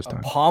was ahead of his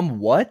time. Palm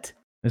what?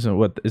 Isn't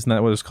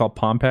that what it's called?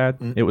 Palm Pad?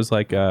 It was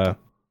like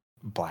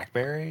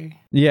BlackBerry.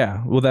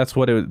 Yeah, well, that's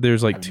what it.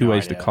 There's like two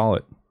ways to call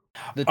it.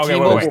 The Okay,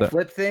 T-Mobile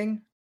flip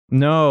thing?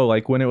 No,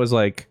 like when it was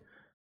like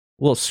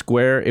a little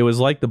square, it was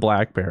like the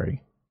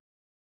BlackBerry.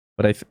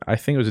 But I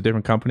think it was a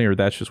different company, or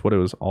that's just what it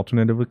was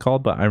alternatively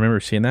called. But I remember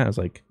seeing that. I was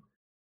like,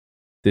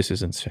 this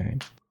is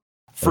insane.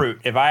 Fruit,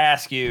 if I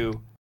ask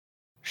you,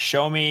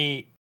 show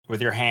me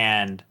with your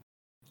hand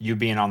you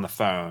being on the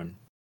phone.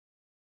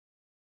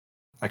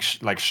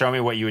 Like show me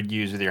what you would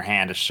use with your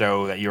hand to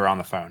show that you were on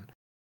the phone.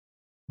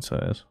 So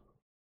it is.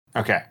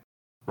 Okay.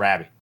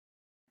 Rabby.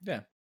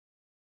 Yeah.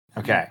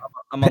 Okay.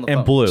 I'm on the phone.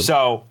 And blue.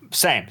 So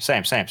same.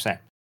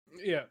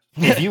 Yeah.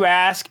 If you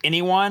ask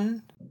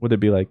anyone Would it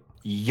be like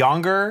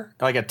younger,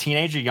 like a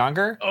teenager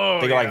younger, Oh,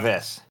 they go yeah. like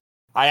this.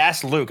 I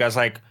asked Luke, I was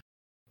like,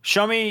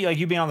 show me like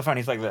you being on the phone.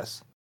 He's like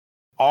this.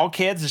 All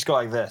kids just go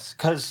like this.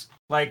 Cause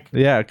like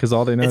yeah, because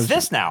all they know it's is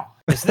this now.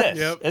 It's this.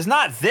 Yep. It's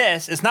not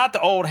this. It's not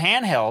the old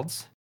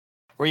handhelds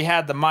where you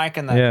had the mic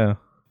and the yeah.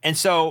 And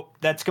so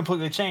that's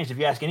completely changed. If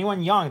you ask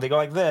anyone young, they go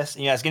like this.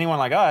 And you ask anyone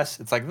like us,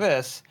 it's like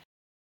this.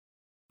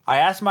 I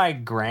asked my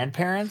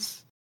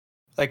grandparents,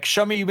 like,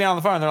 show me you being on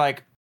the phone. They're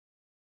like,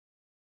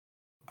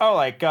 oh,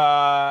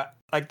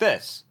 like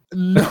this.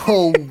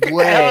 No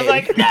way. And I was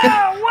like,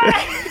 no way.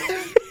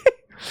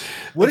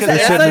 What is Because that? they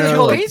That's had like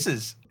little called?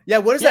 pieces. Yeah,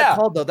 what is Yeah. that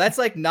called though? That's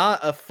like not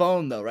a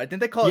phone though, right?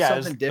 Didn't they call it Yeah,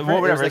 something it's- different?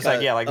 It whatever, was it's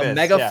like, yeah, like a this,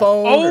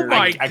 megaphone. Oh or-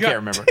 my I god! can't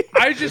remember.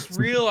 I just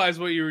realized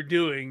what you were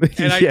doing,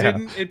 and I Yeah.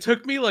 didn't. It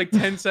took me like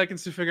 10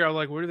 seconds to figure out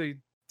like what are they?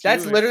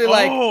 That's doing? literally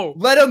like Oh,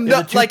 let them Yeah,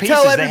 know, the two like pieces.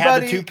 tell They had the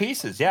everybody. two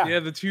pieces, yeah. yeah,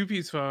 the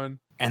 2-piece phone.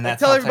 And Like, that's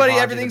tell how everybody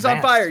technology's everything's on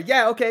advanced. fire.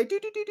 Yeah, okay.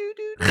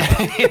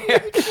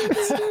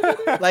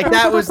 Like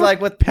that was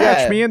like what Patch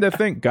yeah. me into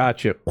think.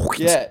 Gotcha.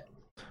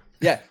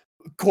 Yeah.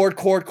 Cord.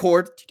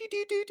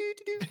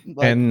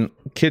 Like, And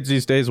kids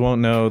these days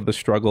won't know the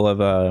struggle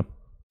of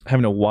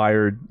having a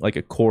wired, like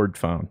a cord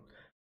phone,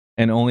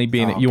 and only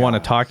being Oh, you want to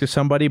God. talk to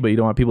somebody, but you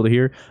don't want people to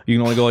hear. You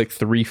can only go like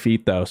 3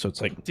 feet though, so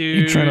it's like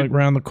you trying to Dude. like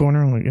round the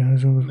corner. I'm like,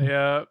 yeah.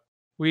 Yeah,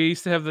 we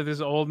used to have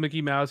this old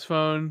Mickey Mouse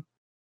phone.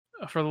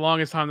 For the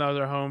longest time, that was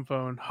our home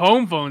phone.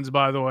 Home phones,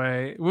 by the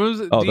way. What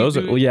was it? Oh, those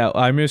are yeah.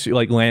 I miss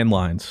like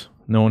landlines.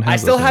 No one has. I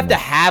still those have to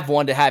anymore. have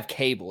one to have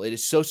cable. It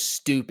is so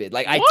stupid.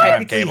 Like What? I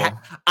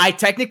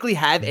technically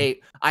have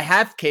I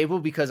have cable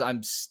because I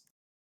don't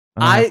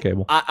have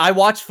cable. I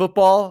watch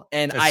football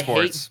and It's I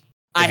sports.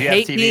 I If you have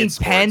hate TV, being it's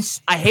 10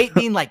 sports. I hate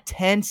being like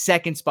 10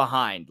 seconds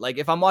behind. Like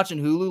if I'm watching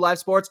Hulu Live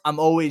Sports, I'm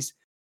always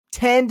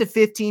 10 to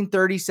 15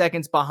 30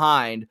 seconds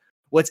behind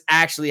what's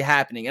actually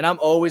happening. And I'm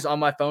always on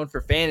my phone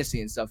for fantasy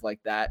and stuff like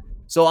that.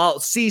 So I'll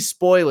see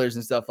spoilers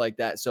and stuff like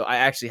that. So I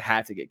actually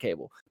have to get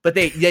cable. But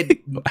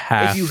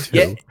Have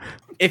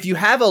if you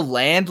have a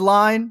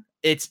landline,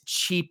 it's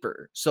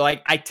cheaper. So I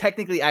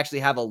technically actually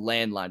have a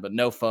landline, but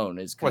no phone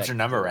is What's your connected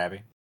number, to it.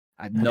 Rabby?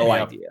 I have no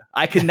Yeah. idea.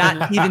 I could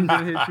not even.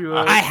 Hit you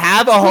up. I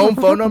have a home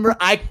phone number.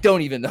 I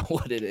don't even know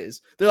what it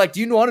is. They're like, "Do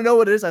you want to know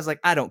what it is?" I was like,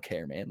 "I don't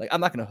care, man. Like,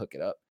 I'm not gonna hook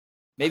it up.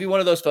 Maybe one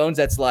of those phones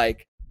that's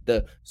like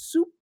the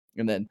soup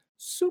and then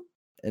soup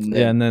and then,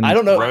 Yeah, and then I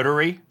don't know.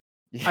 Rotary?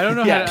 I don't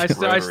know Yeah. how.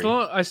 Rotary.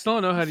 I still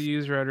don't know how to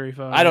use rotary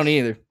phones. I don't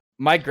either.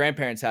 My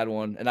grandparents had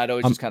one, and I'd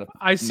always just kind of.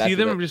 I mess see with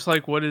them. it. I'm just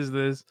like, what is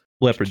this?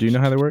 Leopard. Do you know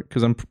how they work?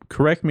 Because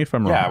correct me if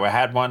I'm wrong. Yeah, we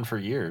had one for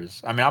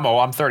years. I mean,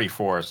 I'm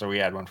 34, so we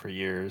had one for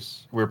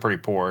years. We were pretty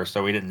poor,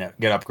 so we didn't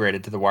get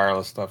upgraded to the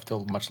wireless stuff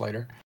till much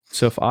later.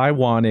 So if I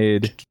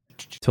wanted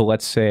to,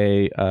 let's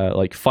say,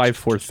 like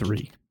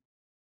 543,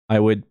 I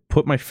would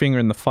put my finger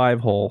in the 5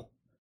 hole,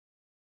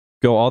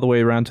 go all the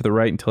way around to the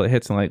right until it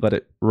hits and like let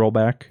it roll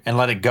back and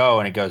let it go,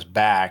 and it goes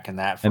back, and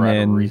that for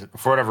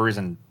whatever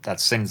reason that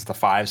sends the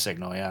 5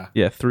 signal.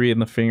 Yeah, 3 in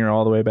the finger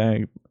all the way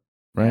back.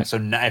 Right. Yeah, so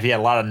if you had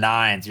a lot of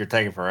 9s, you're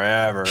taking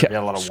forever. If you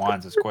had a lot of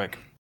 1s, it's quick.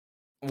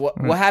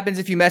 What happens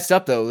if you messed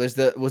up though? Was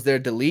there a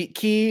delete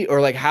key,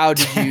 or like how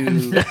did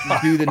you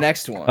do the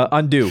next one?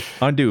 Undo.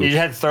 You just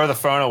had to throw the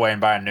phone away and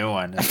buy a new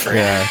one.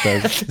 Yeah,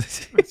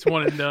 it's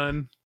one and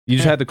done. You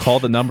just had to call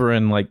the number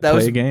and like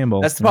play a game.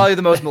 That's probably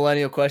the most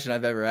millennial question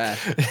I've ever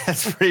asked.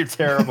 That's pretty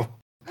terrible.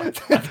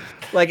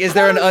 Like, is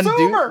there an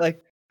undo?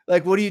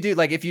 Like, what do you do?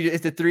 Like, if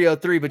it's the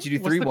 303, but you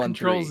do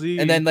 313,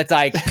 and then let's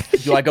like,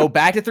 do I go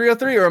back to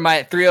 303 or am I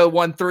at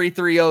 3013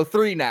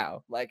 303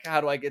 now? Like,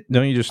 how do I get?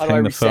 No, you just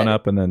hang the phone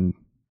up and then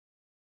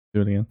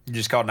do it again. You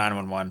just call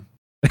 911.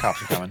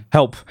 Cops are coming.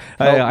 Help!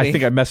 I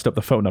think I messed up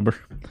the phone number.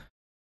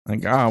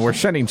 Like, we're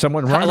sending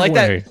someone right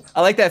away.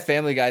 I like that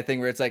Family Guy thing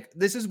where it's like,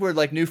 this is where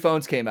like new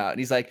phones came out, and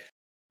he's like,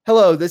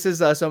 "Hello, this is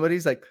somebody."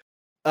 He's like,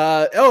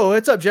 "Oh,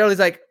 what's up, Gerald?" He's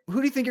like, "Who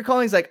do you think you're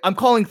calling?" He's like, "I'm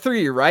calling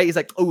 3, right?" He's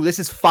like, "Oh, this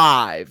is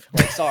 5."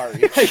 Like,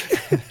 sorry.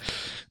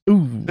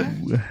 Ooh.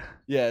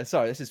 Yeah,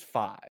 sorry, this is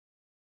 5.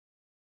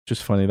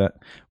 Just funny that.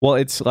 Well,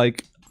 it's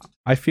like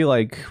I feel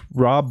like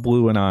Rob,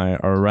 Blue, and I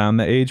are around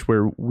the age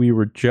where we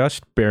were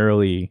just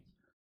barely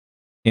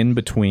in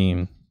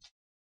between.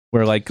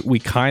 Where like we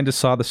kind of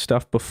saw the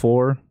stuff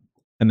before,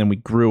 and then we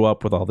grew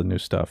up with all the new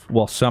stuff.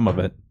 Well, some of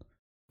it.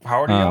 How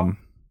old are you?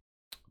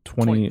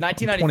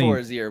 1994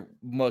 is the year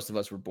most of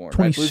us were born.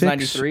 26 right?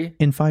 93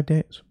 in 5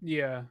 days.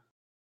 Yeah,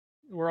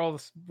 we're all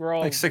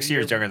like 6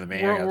 years younger than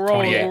me.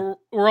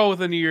 We're all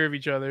within a year of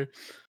each other.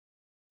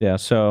 Yeah,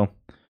 so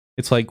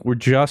it's like we're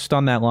just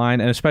on that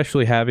line, and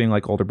especially having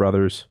like older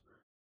brothers,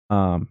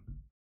 I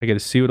get to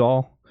see it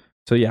all.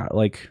 So yeah,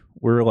 like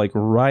we're like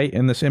right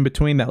in this in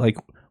between that like.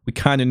 We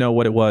kind of know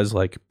what it was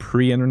like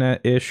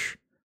pre-internet-ish,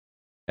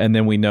 and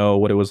then we know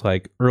what it was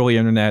like early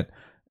internet,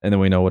 and then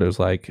we know what it was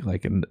like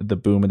in the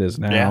boom it is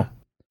now. Yeah,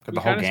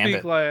 the whole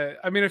gambit. Like,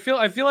 I mean, I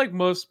feel like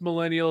most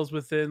millennials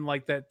within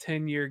like that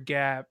 10-year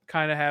gap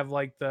kind of have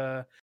like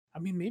the. I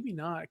mean, maybe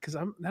not because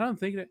I'm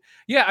thinking it.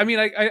 Yeah, I mean,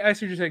 I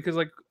see what you're saying because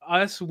like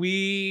us,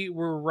 we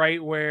were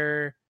right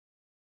where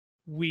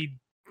we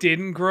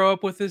didn't grow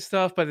up with this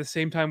stuff, but at the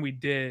same time we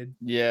did.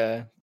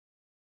 Yeah.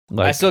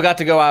 Like, I still got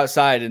to go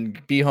outside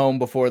and be home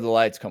before the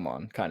lights come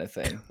on, kind of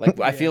thing. Like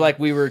I feel like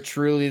we were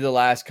truly the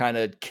last kind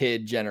of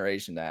kid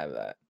generation to have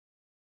that.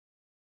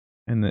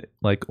 And the,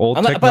 like old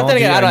technology. But then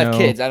again, I don't have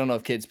kids. I don't know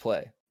if kids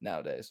play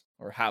nowadays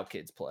or how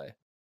kids play.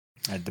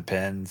 It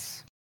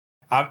depends.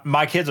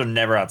 My kids are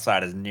never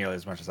outside as nearly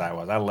as much as I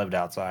was. I lived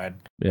outside.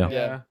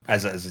 Yeah.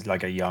 As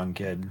like a young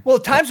kid. Well,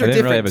 times are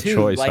different really have a too.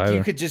 Choice like either.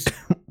 You could just.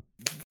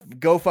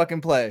 Go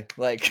fucking play,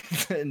 like,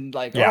 and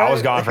like. Yeah, I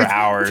was gone for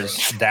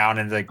hours down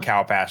in the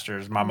cow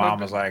pastures. My mom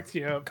was like,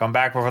 "Come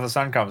back before the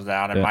sun comes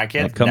down," and my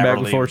kids come never back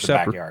leave before the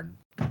supper. backyard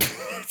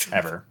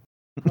ever.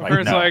 My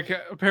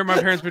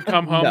parents would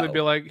come home. They'd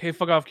be like, "Hey,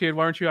 fuck off, kid!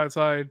 Why aren't you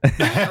outside?"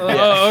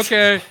 Oh,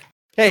 okay.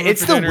 Hey,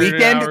 it's the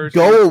weekend.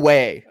 Go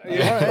away.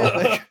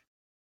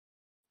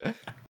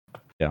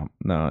 Yeah,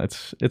 no,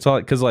 it's all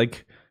because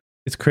like.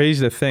 It's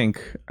crazy to think.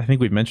 I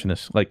think we've mentioned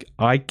this. Like,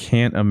 I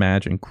can't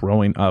imagine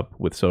growing up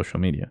with social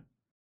media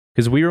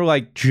because we were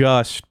like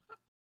just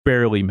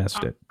barely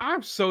missed it.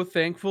 I'm so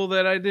thankful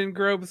that I didn't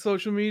grow up with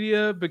social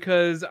media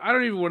because I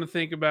don't even want to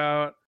think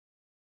about.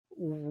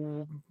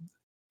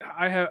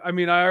 I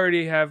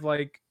already have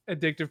like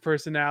addictive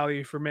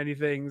personality for many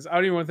things. I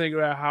don't even want to think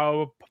about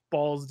how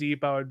balls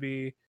deep I would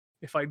be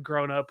if I'd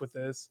grown up with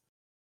this.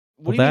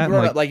 What do you mean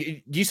grown up?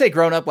 Like, do you say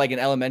grown up like in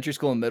elementary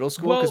school and middle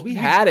school? Because we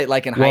had it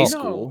like in high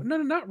school. No,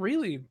 not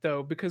really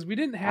though. Because we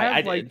didn't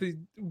have the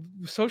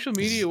social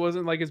media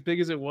wasn't like as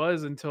big as it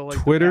was until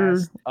like Twitter.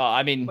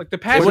 The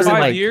past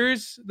 5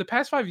 years. The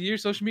past 5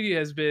 years, social media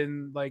has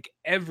been like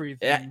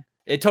everything. Yeah,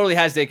 it totally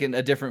has taken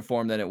a different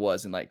form than it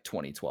was in like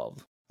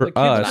 2012. Like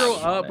kids grow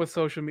up with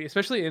social media,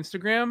 especially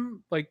Instagram.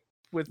 Like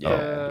with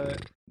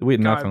we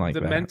had nothing like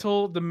the that.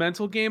 The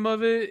mental game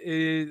of it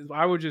is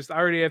I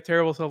already have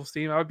terrible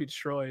self-esteem. I would be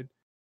destroyed.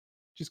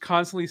 Just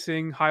constantly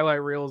seeing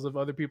highlight reels of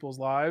other people's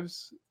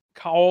lives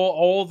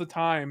all the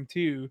time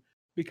too,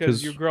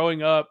 because you're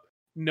growing up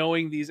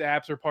knowing these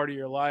apps are part of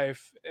your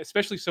life,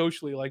 especially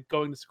socially, like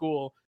going to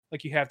school,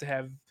 like you have to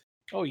have,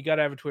 you got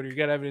to have a Twitter, you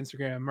got to have an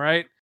Instagram,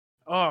 right?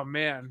 Oh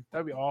man,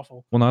 that'd be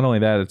awful. Well, not only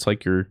that, it's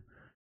like your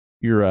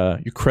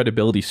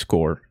credibility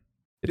score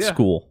at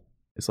school.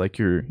 It's like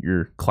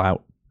your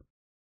clout.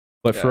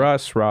 But for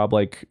us, Rob,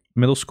 like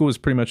middle school was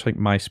pretty much like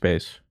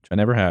MySpace, which I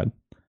never had.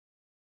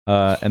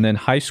 And then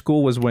high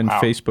school was when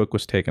Facebook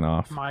was taken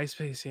off.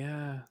 MySpace,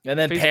 yeah. And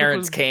then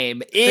parents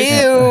came,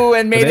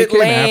 and made it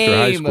lame. After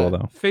high school,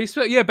 though.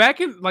 Facebook, yeah,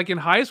 back in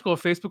high school,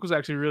 Facebook was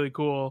actually really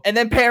cool. And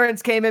then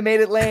parents came and made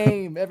it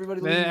lame.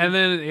 Everybody. And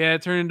then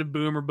it turned into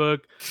Boomer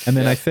Book. And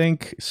then I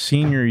think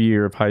senior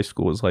year of high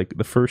school was like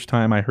the first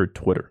time I heard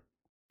Twitter.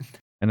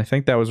 And I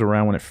think that was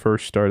around when it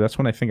first started. That's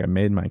when I think I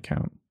made my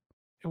account.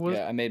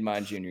 I made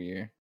mine junior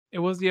year. It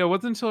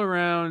wasn't until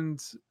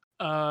around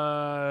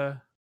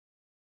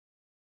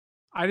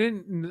I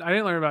didn't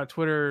learn about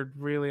Twitter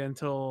really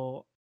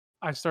until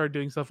I started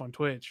doing stuff on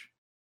Twitch,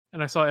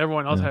 and I saw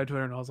everyone else had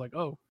Twitter, and I was like,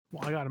 oh,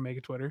 well, I got to make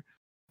a Twitter.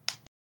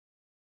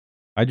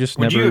 I just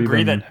Would never you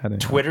agree even that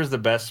Twitter's the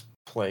best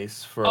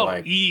place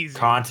for easy.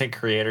 content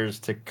creators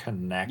to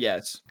connect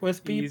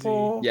with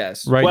people? Easy.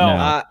 Yes. Right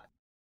now.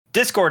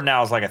 Discord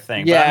now is like a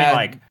thing. Yeah. But I mean,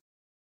 like,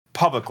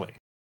 publicly.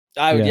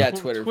 Twitter.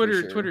 Twitter, for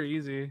sure. Twitter,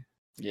 easy.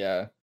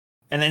 Yeah.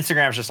 And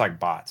Instagram's just like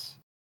bots.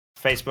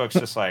 Facebook's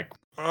just like.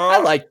 I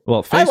like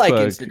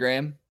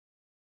Instagram.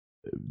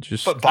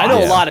 Just but I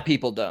know a lot of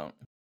people don't.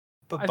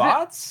 But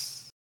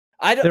bots?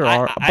 I don't. There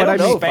are, I don't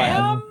know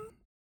spam.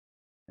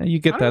 You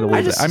get that a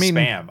little bit. I mean,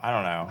 spam. I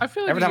don't know. I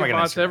feel like every time I get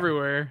bots Instagram.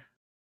 everywhere.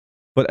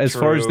 But as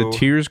far as the True.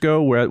 tiers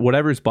go,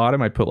 whatever's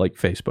bottom, I put like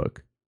Facebook.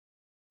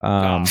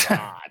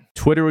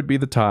 Twitter would be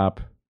the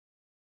top.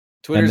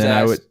 Twitter's and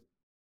then ass.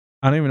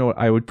 I don't even know what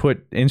I would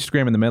put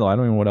Instagram in the middle. I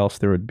don't even know what else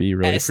there would be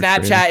really. And for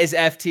Snapchat trading. is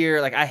F tier.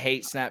 Like I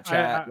hate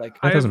Snapchat.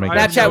 That doesn't make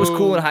Snapchat sense. was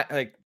cool in high I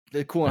never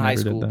did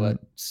school, that.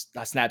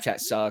 but Snapchat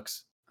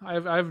sucks. I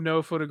have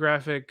no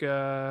photographic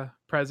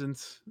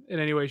presence in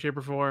any way, shape,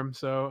 or form.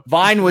 So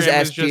Vine was Instagram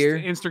S is just- tier.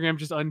 Instagram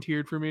just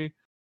untiered for me.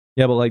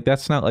 Yeah, but like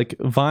that's not like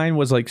Vine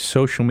was like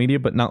social media,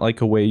 but not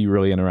like a way you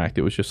really interact.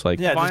 It was just like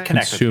Yeah, just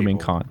connect with consuming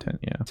people. content.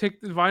 Yeah.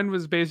 Vine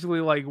was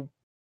basically like,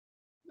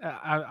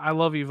 I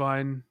love you,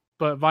 Vine,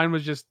 but Vine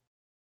was just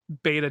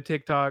beta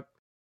TikTok.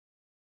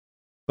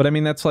 But I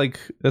mean, that's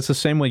the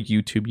same way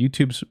YouTube.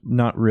 YouTube's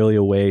not really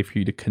a way for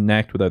you to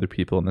connect with other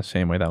people in the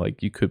same way that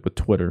like you could with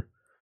Twitter.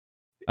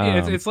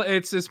 Yeah,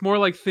 it's more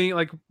like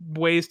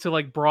ways to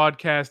like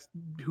broadcast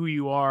who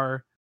you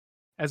are,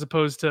 as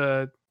opposed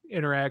to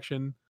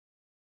interaction.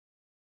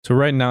 So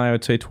right now, I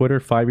would say Twitter.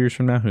 5 years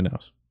from now, who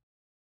knows?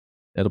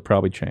 It'll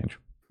probably change.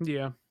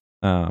 Yeah.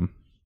 As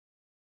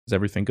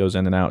everything goes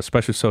in and out,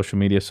 especially social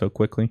media so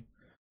quickly.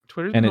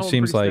 Twitter's and been it holding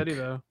seems pretty like steady,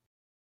 though.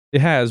 it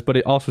has, but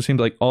it also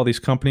seems like all these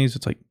companies,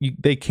 it's like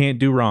they can't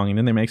do wrong, and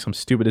then they make some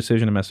stupid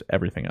decision to mess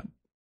everything up.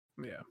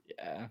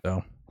 Yeah.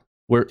 So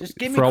we're Just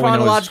give me for all we know is-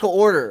 chronological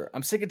order.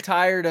 I'm sick and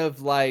tired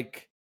of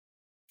like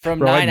from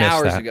Bro, I 9 missed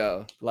hours that.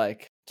 ago.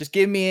 Like just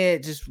give me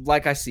it just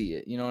like I see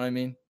it. You know what I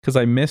mean? because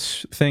I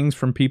miss things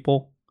from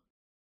people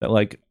that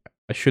like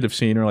I should have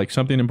seen, or like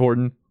something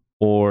important,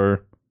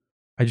 or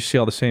I just see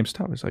all the same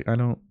stuff. It's like I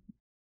don't.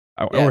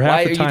 Yeah, or half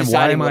why the are time, you why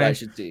deciding am what I? I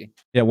should see?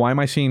 Yeah, why am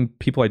I seeing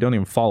people I don't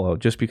even follow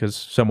just because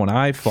someone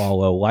I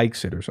follow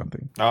likes it or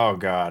something? Oh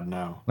God,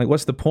 no! Like,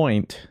 what's the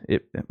point?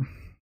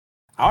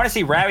 I want to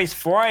see Ravi's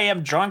 4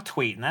 a.m. drunk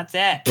tweet, and that's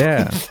it.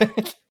 Yeah.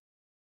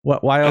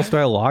 What? Why else do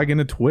I log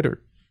into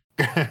Twitter?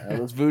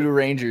 Those Voodoo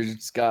Rangers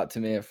just got to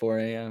me at 4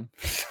 a.m.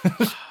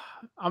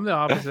 I'm the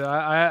opposite.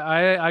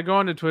 I go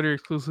onto Twitter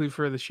exclusively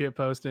for the shit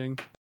posting.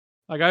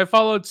 Like I just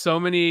followed so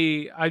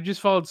many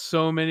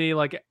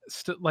like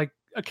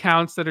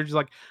accounts that are just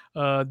like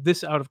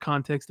this out of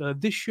context,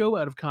 this show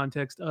out of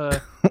context,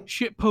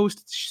 shit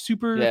post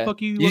super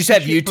fuck you. You just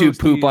have YouTube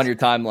poop on your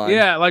timeline.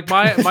 Yeah, like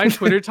my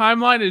Twitter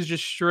timeline is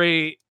just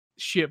straight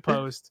shit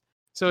post.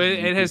 So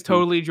it has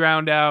totally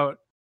drowned out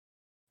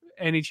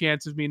any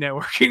chance of me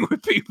networking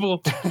with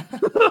people.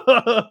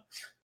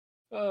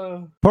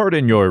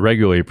 Pardon your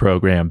regularly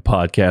programmed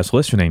podcast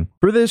listening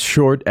for this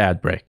short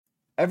ad break.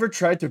 Ever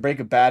tried to break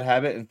a bad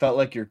habit and felt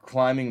like you're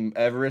climbing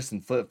Everest in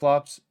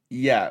flip-flops?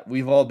 Yeah,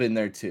 we've all been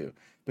there too.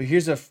 But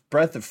here's a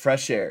breath of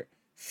fresh air.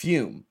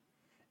 Fume.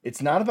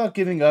 It's not about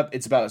giving up,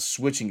 it's about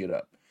switching it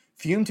up.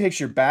 Fume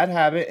takes your bad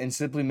habit and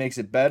simply makes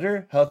it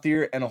better,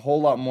 healthier, and a whole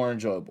lot more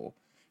enjoyable.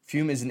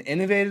 Fume is an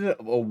innovative,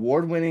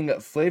 award-winning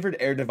flavored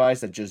air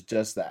device that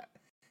does that.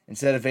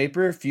 Instead of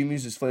vapor, Fume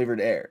uses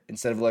flavored air.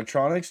 Instead of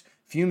electronics,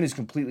 Fume is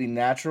completely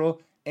natural.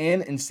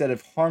 And instead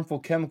of harmful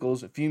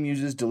chemicals, Fume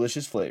uses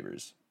delicious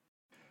flavors.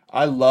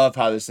 I love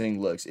how this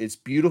thing looks. It's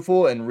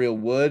beautiful and real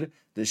wood.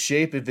 The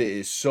shape of it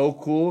is so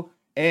cool,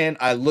 and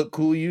I look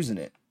cool using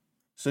it.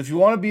 So if you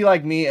want to be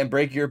like me and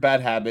break your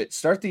bad habit,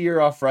 start the year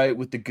off right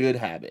with the good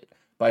habit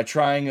by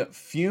trying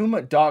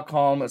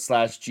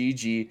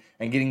fume.com/GG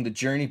and getting the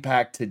journey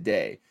pack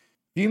today.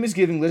 Fume is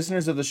giving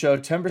listeners of the show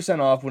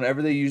 10% off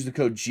whenever they use the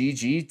code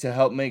GG to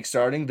help make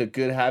starting the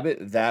good habit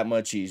that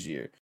much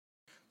easier.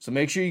 So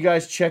make sure you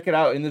guys check it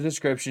out in the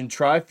description.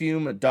 Try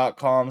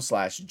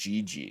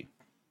fume.com/GG.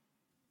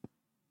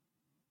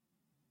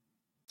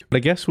 But I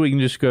guess we can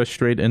just go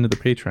straight into the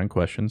Patreon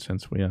question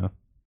since we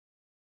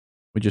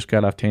just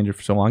got off tangent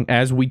for so long,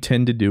 as we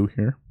tend to do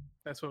here.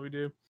 That's what we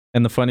do.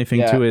 And the funny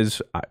thing too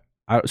is,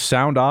 I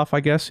sound off, I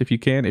guess, if you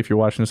can, if you're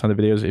watching this on the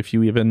videos, if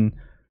you even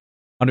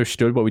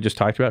understood what we just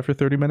talked about for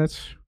 30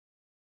 minutes.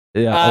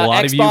 Yeah, a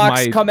lot Xbox of you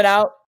might coming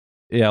out.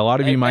 Yeah, a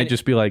lot of you might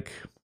just be like,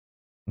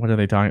 "What are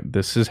they talking?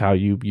 This is how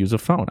you use a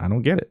phone. I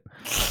don't get it."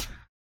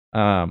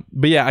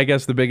 But yeah, I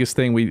guess the biggest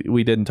thing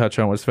we didn't touch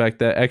on was the fact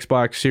that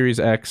Xbox Series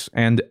X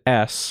and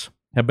S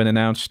have been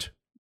announced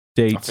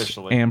dates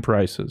Officially. and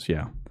prices.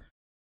 Yeah.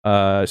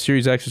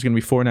 Series X is going to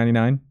be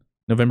 $499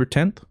 November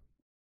 10th.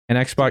 And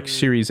Xbox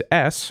Series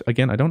S,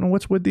 again, I don't know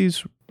what's with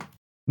these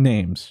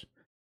names,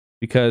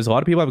 because a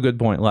lot of people have a good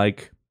point.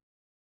 Like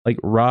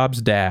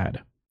Rob's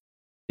dad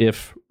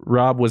if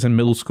Rob was in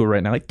middle school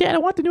right now, like, Dad, I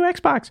want the new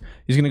Xbox.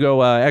 He's gonna go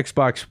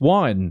Xbox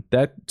One.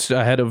 That's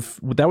ahead of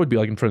that would be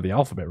like in front of the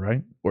alphabet,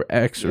 right? Or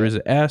X, or is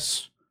it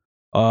S?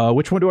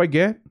 Which one do I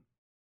get?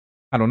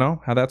 I don't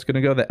know how that's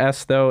gonna go. The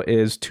S though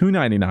is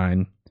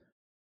 $299,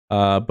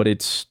 but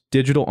it's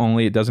digital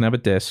only. It doesn't have a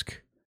disc,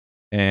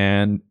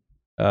 and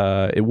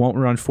it won't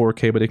run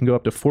 4K, but it can go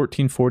up to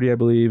 1440, I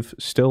believe.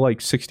 Still like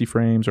 60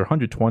 frames or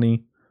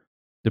 120,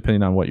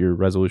 depending on what your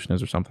resolution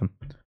is or something.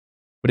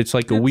 But it's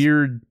like a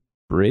weird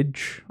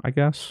bridge, I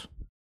guess.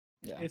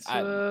 Yeah, it's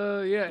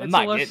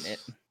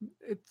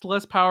it's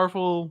less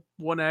powerful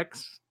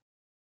 1X.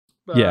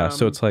 Yeah,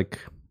 so it's like,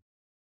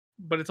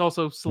 but it's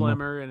also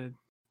slimmer, and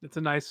it's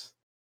a nice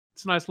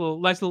little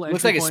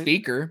looks like a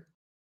speaker.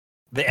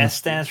 The S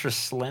stands for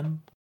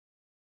slim.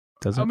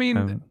 Does it? I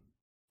mean,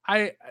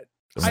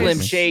 Slim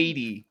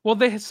Shady. Well,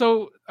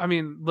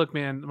 look,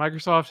 man,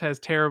 Microsoft has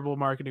terrible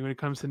marketing when it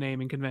comes to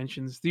naming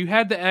conventions. You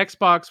had the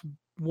Xbox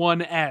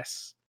One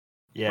S.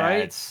 Yeah,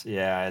 right? It's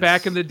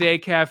back in the day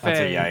cafe. That's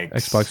a yikes.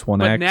 Xbox One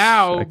but X.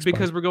 Now,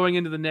 because we're going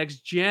into the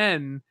next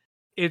gen,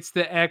 it's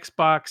the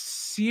Xbox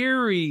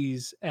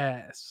Series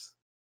S.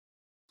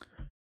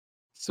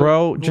 So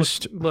bro,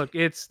 look,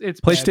 it's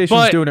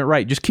PlayStation's doing it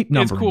right. Just keep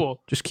numbering. It's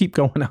cool. Just keep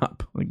going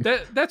up.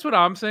 That's what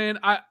I'm saying.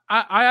 I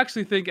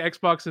actually think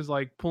Xbox is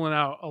like pulling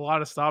out a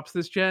lot of stops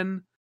this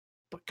gen,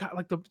 but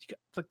God,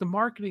 the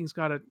marketing's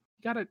got to.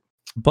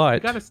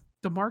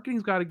 The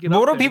marketing's got to get.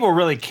 What do people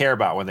really care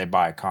about when they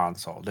buy a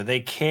console? Do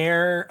they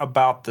care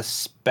about the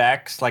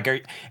specs? Like,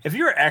 if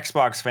you're an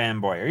Xbox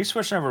fanboy, are you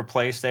switching over to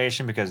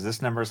PlayStation because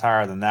this number is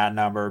higher than that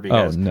number?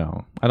 Because,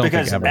 no, I don't.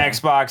 Because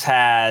Xbox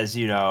has,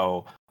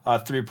 a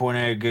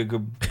 3.8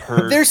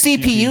 gigahertz. Their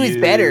CPU is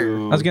better.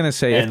 I was gonna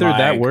say, if they're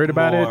that worried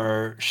about it,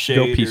 shaders,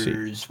 go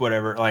PC.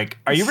 Whatever. Like,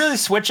 are you really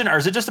switching, or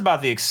is it just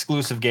about the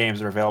exclusive games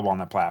that are available on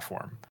that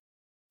platform?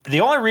 The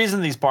only reason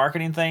these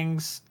marketing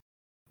things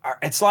are,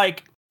 it's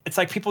like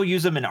people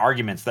use them in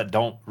arguments that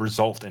don't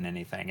result in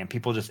anything, and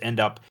people just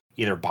end up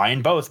either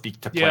buying both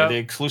to play the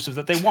exclusives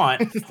that they want,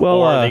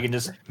 or they can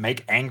just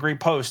make angry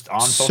posts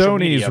on social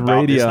media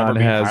about this number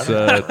being has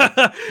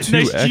two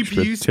nice extra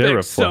GPU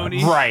specs,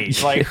 Sony.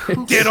 Right,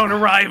 like dead on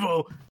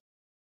arrival.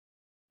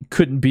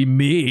 Couldn't be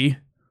me.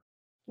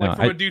 Like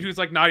from a dude who's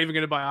like not even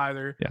going to buy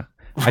either. Yeah,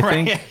 I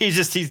think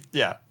he's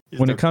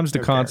when it comes to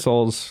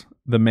consoles,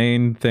 the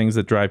main things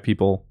that drive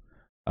people,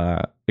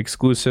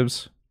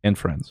 exclusives and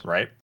friends.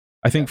 Right.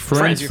 I think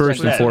friends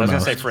first and foremost. I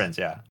was gonna say friends,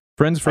 yeah.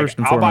 Friends first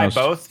and foremost.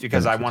 I'll buy both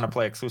because I want to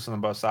play exclusive on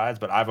both sides,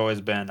 but I've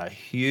always been a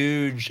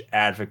huge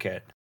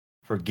advocate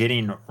for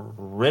getting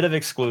rid of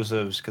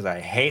exclusives because I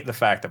hate the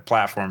fact that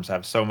platforms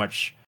have so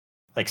much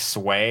like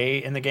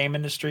sway in the game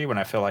industry when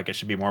I feel like it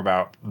should be more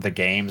about the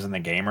games and the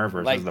gamer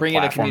versus like the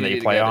platform that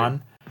you play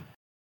on.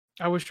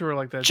 I wish you were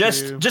like that.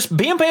 Just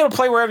being able to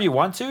play wherever you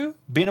want to,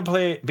 being able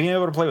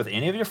to play with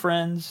any of your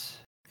friends.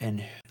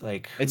 And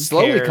like it's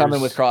slowly coming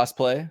with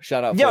crossplay.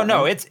 Shout out.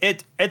 No, it's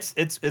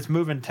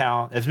moving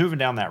down. It's moving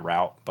down that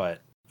route.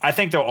 But I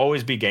think there'll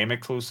always be game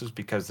exclusives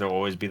because there'll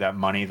always be that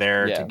money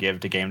there to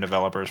give to game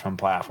developers from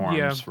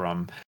platforms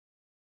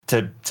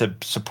to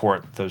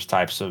support those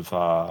types of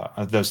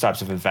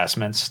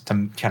investments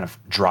to kind of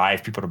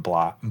drive people to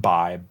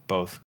buy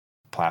both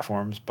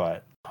platforms.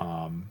 But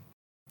all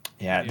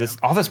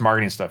this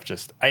marketing stuff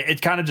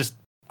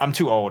I'm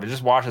too old. It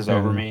just washes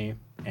over me,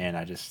 and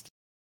I just.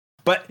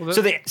 But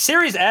so the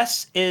Series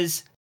S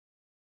is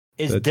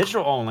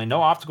digital only,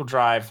 no optical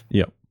drive.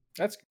 Yep.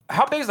 That's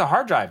how big is the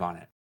hard drive on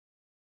it?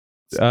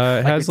 It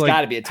has it's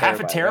got to be a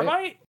half a terabyte.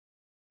 Right?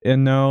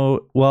 And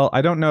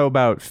I don't know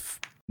about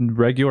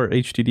regular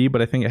HDD,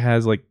 but I think it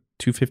has like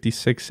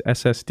 256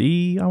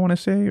 SSD. I want to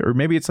say, or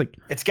maybe it's like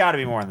it's got to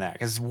be more than that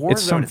because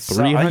Warzone it's some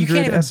 300 you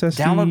can't even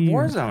SSD. download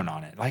Warzone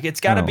on it. Like it's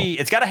got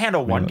to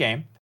handle one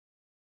game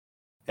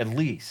at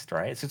least,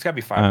 right? So it's got to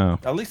be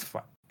 5. At least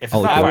 5. If it's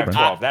not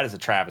 512, that is a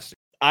travesty.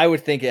 I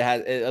would think it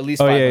has at least.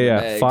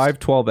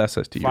 512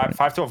 SSD.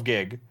 512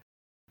 gig.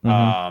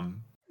 Mm-hmm.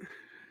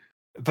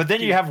 But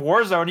then you have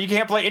Warzone. You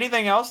can't play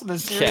anything else in the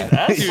Series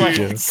S.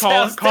 It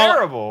sounds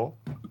terrible.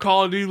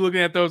 Call of Duty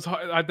looking at those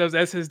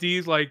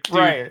SSDs like,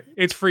 dude,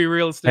 it's free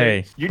real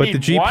estate. You but need the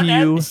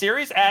GPU one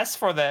Series S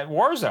for the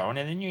Warzone,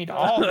 and then you need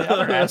all the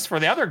other S for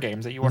the other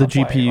games that you want to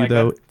play. The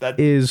GPU that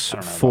is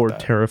 4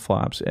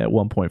 teraflops at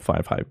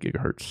 1.55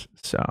 gigahertz.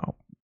 So,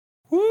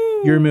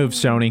 your move,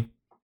 Sony.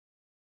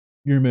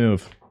 Your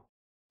move.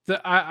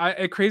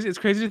 It's crazy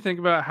to think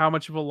about how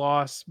much of a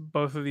loss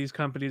both of these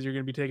companies are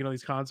going to be taking on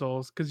these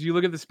consoles. Because you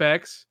look at the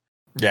specs.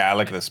 Yeah, I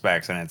look at the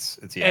specs, and it's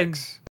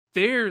yikes.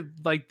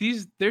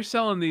 And they're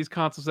selling these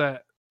consoles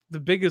at the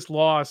biggest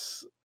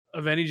loss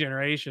of any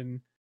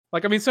generation.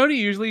 Like, I mean, Sony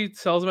usually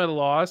sells them at a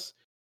loss,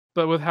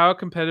 but with how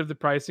competitive the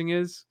pricing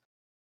is,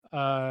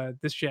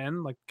 this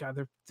gen, like, God,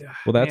 they're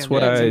well. That's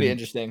gonna be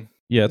interesting.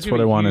 Yeah, that's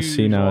what I want to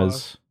see now.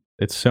 Is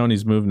it's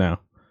Sony's move now.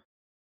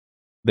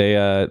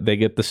 They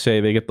get the say,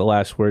 they get the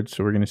last word.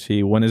 So we're gonna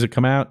see, when does it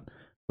come out?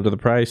 What are the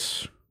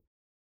price?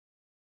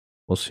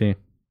 We'll see.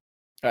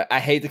 I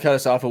hate to cut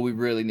us off, but we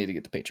really need to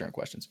get to Patreon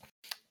questions.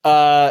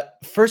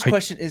 First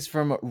question is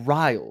from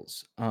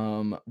Riles.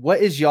 What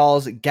is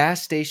y'all's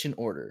gas station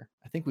order?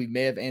 I think we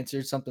may have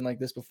answered something like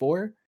this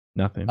before.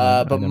 Nothing.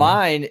 But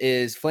mine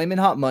is Flamin'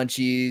 Hot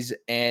Munchies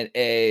and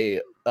a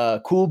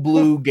Cool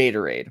Blue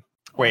Gatorade.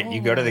 Wait,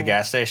 you go to the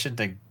gas station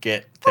to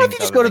get things? Well, if you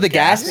just go to the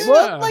gas station,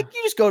 well, like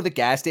you just go to the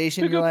gas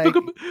station.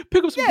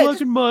 Pick up some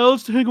Black and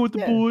Milds to hang out with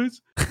the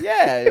boys.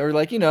 Yeah, or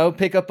like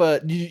pick up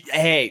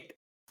hey,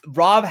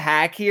 Rob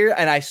Hack here,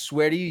 and I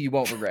swear to you, you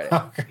won't regret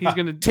it. He's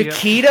gonna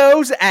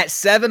taquitos at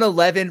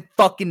 7-Eleven,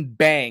 fucking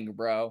bang,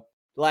 bro.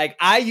 Like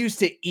I used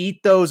to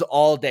eat those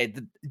all day.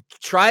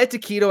 Try a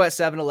taquito at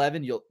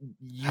 7-Eleven. You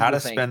How to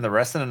spend the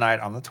rest of the night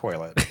on the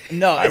toilet?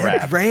 No,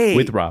 it's great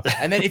with Rob.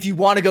 And then if you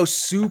want to go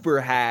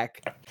super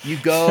hack, you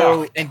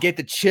go and get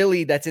the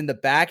chili that's in the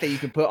back that you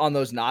can put on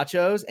those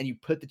nachos, and you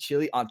put the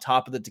chili on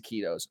top of the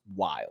taquitos.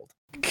 Wild.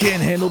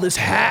 Can't handle this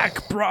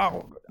hack,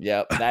 bro.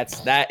 Yep,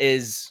 that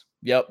is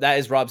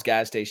Rob's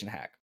gas station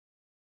hack.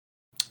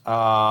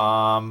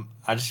 I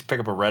just pick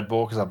up a Red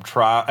Bull because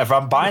if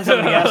I'm buying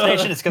something at the gas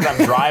station, it's because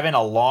I'm driving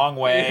a long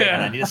way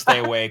and I need to stay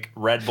awake.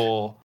 Red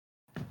Bull,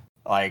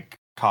 like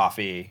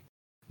coffee,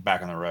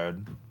 back on the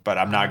road. But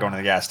I'm not going to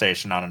the gas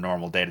station on a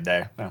normal day to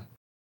day. No.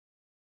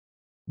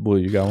 Blue,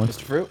 you got one?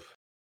 Mr. Fruit?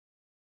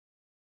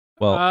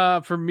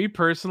 Well, for me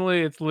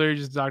personally, it's literally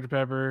just Dr.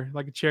 Pepper,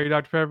 like a cherry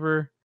Dr.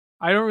 Pepper.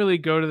 I don't really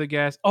go to the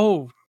gas.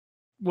 Oh,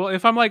 well,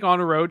 if I'm like on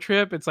a road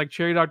trip, it's like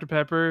cherry Dr.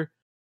 Pepper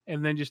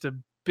and then just a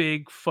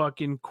big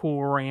fucking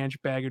Cool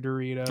Ranch bag of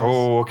Doritos.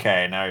 Oh,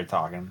 okay. Now you're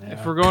talking. Yeah.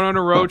 If we're going on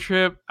a road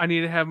trip, I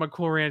need to have my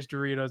Cool Ranch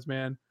Doritos,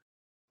 man.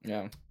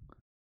 Yeah.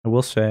 I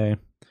will say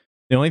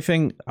the only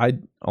thing I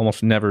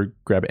almost never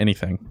grab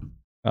anything.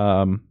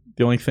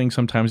 The only thing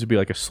sometimes would be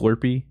like a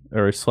Slurpee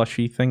or a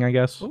slushy thing, I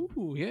guess.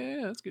 Oh,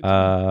 yeah, that's good.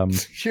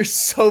 You're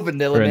so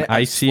vanilla. Or an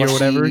icy or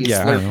whatever.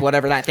 Yeah, Slurp,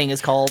 whatever that thing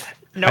is called.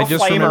 No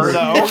flavor,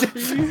 though.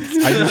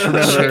 I just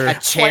remember a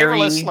cherry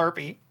flavorless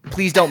Slurpee.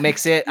 Please don't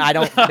mix it. I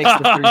don't mix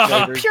the three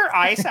flavors. Pure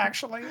ice,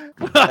 actually.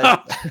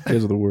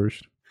 Those are the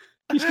worst.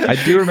 I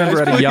do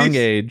remember at a young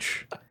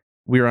age,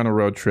 we were on a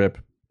road trip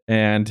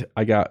and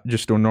I got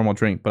just a normal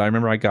drink, but I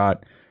remember I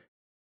got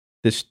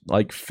this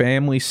like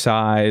family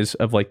size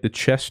of like the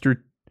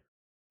Chester.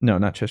 No,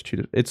 not Chester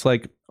Cheetos. It's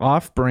like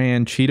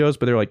off-brand Cheetos,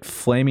 but they're like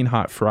flaming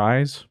hot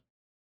fries.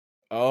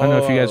 Oh, I don't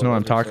know if you guys know what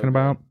I'm talking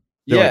about.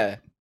 They're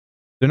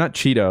they're not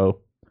Cheeto,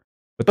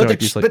 but they're like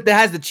these like. But that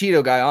has the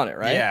Cheeto guy on it,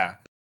 right? Yeah.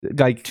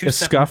 Like a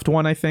scuffed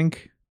one, I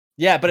think.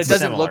 Yeah, but it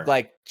doesn't look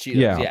like Cheetos.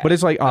 Yeah, but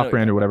it's like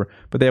off-brand or whatever.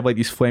 But they have like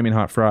these flaming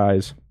hot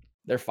fries.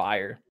 They're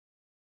fire.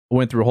 I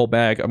went through a whole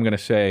bag. I'm gonna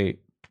say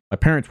my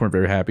parents weren't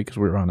very happy because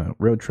we were on a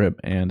road trip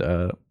and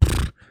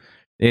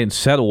they didn't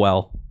settle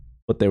well,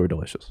 but they were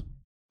delicious.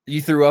 You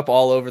threw up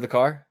all over the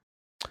car?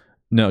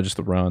 No, just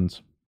the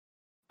runs.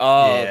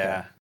 Oh, yeah.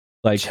 okay.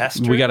 Like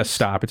Chester's? we got to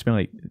stop. It's been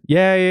like,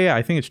 yeah.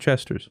 I think it's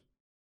Chester's.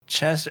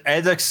 Chester.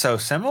 It looks so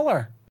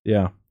similar.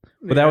 Yeah,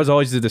 but that was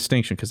always the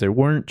distinction because they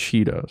weren't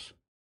Cheetos.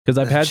 Because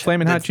I've had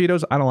flaming hot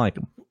Cheetos, I don't like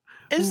them.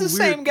 It's the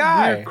same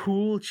guy. We're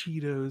cool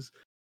Cheetos.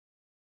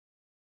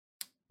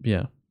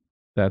 Yeah,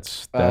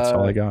 that's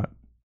all I got.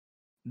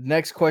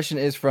 Next question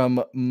is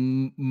from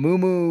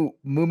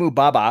Mumu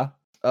Baba.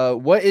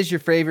 What is your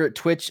favorite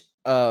Twitch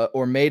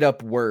or made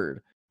up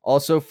word?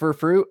 Also for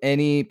Fruit,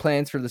 any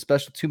plans for the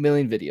special 2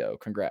 million video?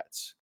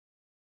 Congrats.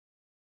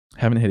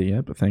 Haven't hit it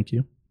yet, but thank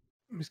you.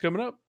 It's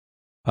coming up.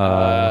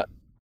 I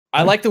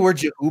like the word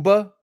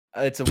Jehuba.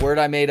 It's a word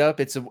I made up.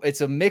 It's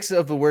a mix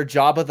of the word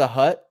Jabba the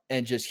Hutt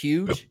and just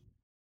huge,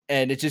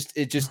 and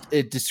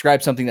it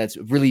describes something that's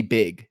really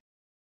big.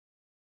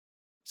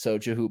 So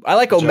Jehuba. I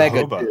like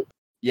Omega too.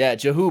 Yeah,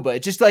 Jehuba.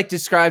 It just like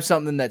describes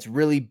something that's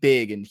really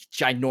big and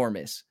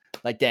ginormous.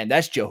 Like, damn,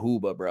 that's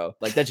Jehuba, bro.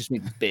 Like that just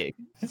means big.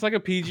 It's like a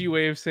PG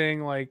way of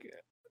saying like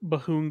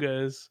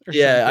bahungas. Or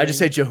yeah, something. I just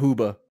say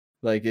Jehuba.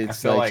 Like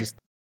it's like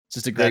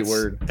just a great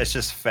word. It's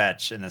just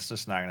fetch, and it's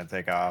just not going to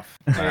take off.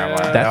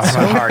 That's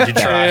so hard to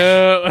try.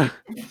 Yeah.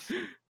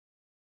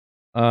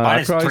 Mine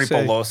is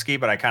Tripolowski,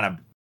 but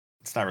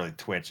it's not really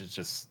Twitch. It's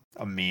just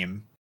a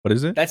meme. What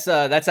is it? That's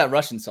that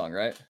Russian song,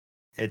 right?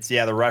 It's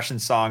the Russian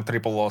song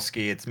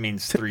Tripolowski. It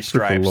means 3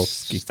 stripes.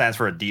 Stands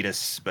for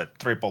Adidas, but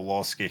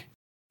Tripolowski.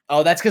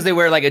 Oh, that's because they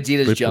wear like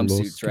Adidas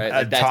jumpsuits, right?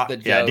 Like, that's the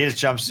joke. Adidas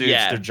jumpsuits.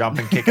 Yeah. They're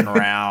jumping, kicking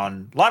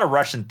around. A lot of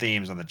Russian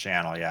themes on the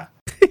channel. Yeah.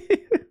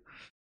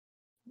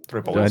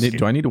 Do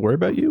I need to worry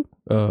about you?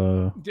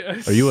 Are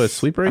you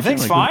asleep right now? I think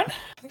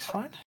it's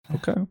fine.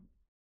 Okay.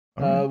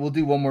 We'll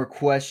do one more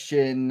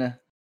question.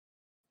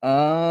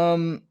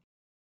 From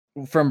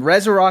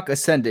Resurrock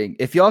Ascending,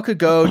 if y'all could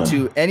go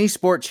to any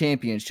sport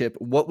championship,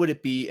 what would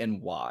it be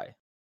and why?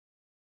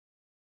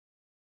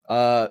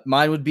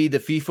 Mine would be the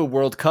FIFA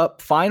World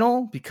Cup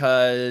final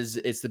because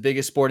it's the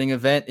biggest sporting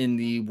event in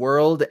the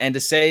world, and to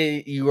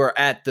say you are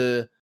at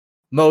the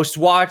most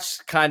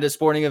watched kind of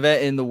sporting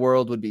event in the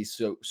world would be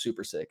so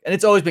super sick. And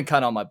it's always been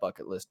kind of on my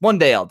bucket list. One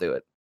day I'll do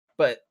it,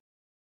 but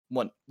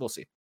we'll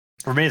see.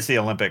 For me, it's the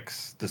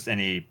Olympics. Just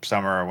any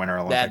summer or winter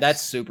Olympics.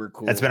 That's super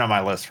cool. It's been on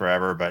my list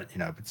forever, but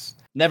it's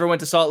never went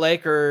to Salt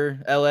Lake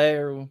or LA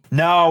or.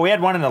 No, we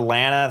had one in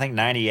Atlanta. I think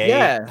 '98.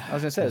 Yeah, I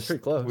was gonna say it's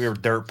pretty close. We were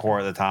dirt poor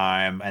at the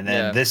time, and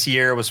then this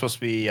year was supposed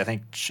to be, I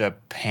think,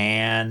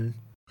 Japan.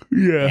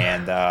 Yeah.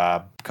 And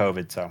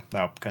COVID, so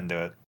no, couldn't do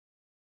it.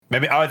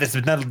 Maybe this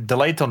is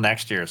delayed till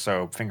next year,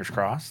 so fingers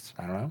crossed.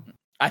 I don't know.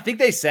 I think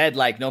they said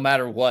no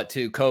matter what,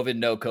 too, COVID,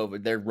 no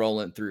COVID, they're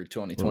rolling through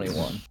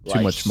 2021.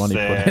 Too much money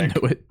put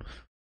into it.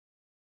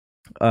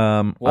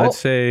 I'd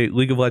say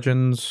League of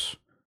Legends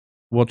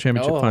World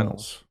Championship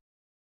Finals.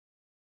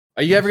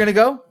 Are you ever gonna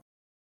go?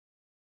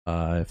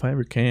 If I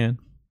ever can.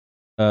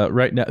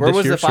 Right now, where this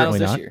was year, the finals certainly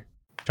this not. year?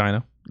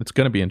 China. It's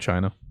gonna be in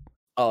China.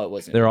 Oh, it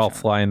wasn't. They're all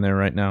flying there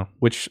right now,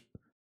 which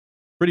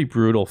pretty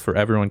brutal for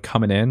everyone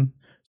coming in.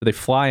 So they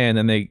fly in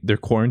and they're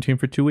quarantined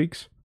for 2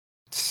 weeks.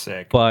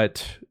 Sick.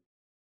 But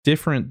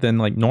different than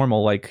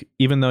normal,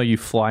 even though you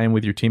fly in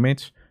with your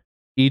teammates,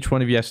 each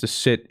one of you has to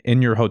sit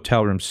in your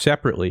hotel room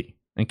separately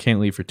and can't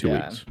leave for 2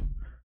 weeks.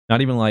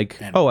 Not even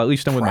at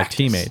least I'm with my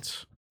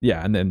teammates.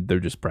 Yeah, and then they're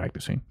just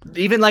practicing.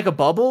 Even a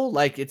bubble?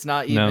 It's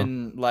not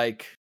even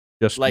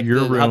just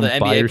your room how the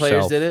by NBA yourself.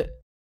 players did it?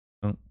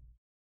 No.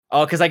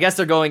 Oh, because I guess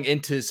they're going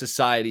into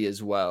society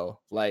as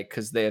well.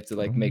 Because they have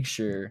to make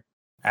sure.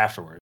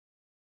 Afterwards.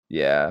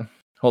 Yeah.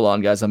 Hold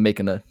on, guys. I'm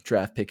making a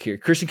draft pick here.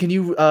 Christian, can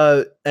you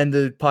end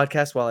the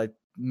podcast while I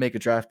make a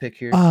draft pick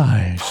here?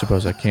 I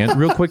suppose I can.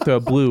 Real quick though,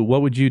 Blue,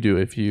 what would you do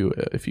if you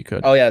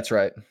could? Oh yeah, that's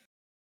right.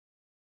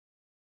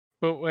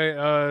 But wait,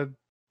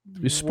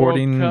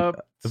 sporting World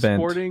Cup, event.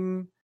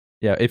 Sporting.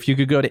 Yeah, if you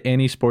could go to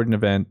any sporting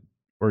event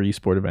or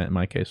esport event, in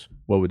my case,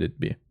 what would it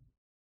be?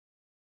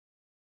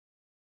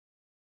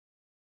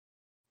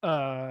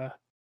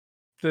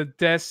 The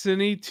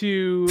Destiny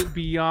 2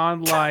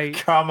 Beyond Light.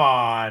 Come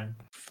on.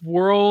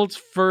 World's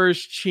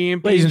first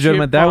championship. Ladies and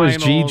gentlemen, that was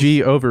finals.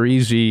 GG over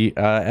Easy,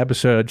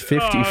 episode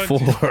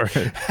 54.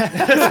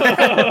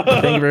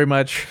 Thank you very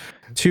much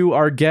to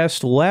our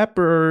guest,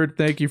 Leopard.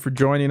 Thank you for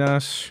joining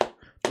us.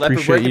 Leopard,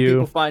 Appreciate where can you.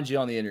 people find you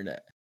on the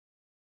internet?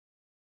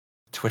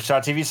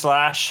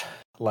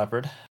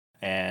 Twitch.tv/Leopard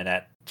and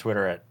at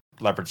Twitter at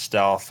Leopard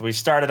Stealth. We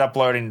started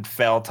uploading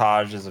fail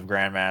Tages of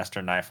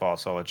Grandmaster Nightfall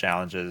solo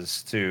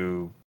challenges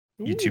to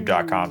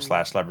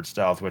youtube.com/Leopard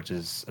Stealth, which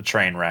is a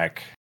train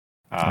wreck.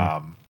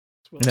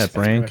 That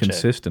brand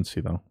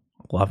consistency, though.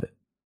 Love it.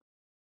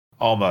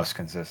 Almost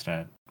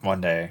consistent. One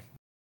day.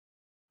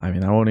 I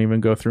mean, I won't even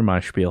go through my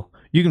spiel.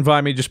 You can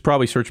find me. Just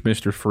probably search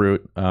Mr.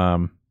 Fruit.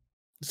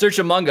 Search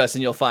Among Us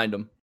and you'll find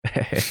him.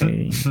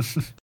 Hey.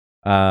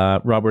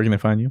 Rob, where can they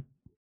find you?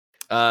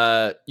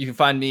 You can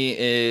find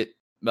me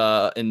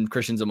in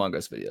Christian's Among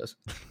Us videos.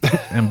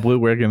 And Blue,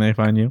 where can they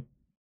find you?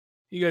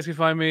 You guys can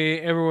find me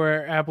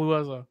everywhere at Blue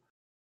Ezra.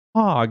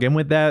 And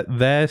with that,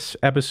 this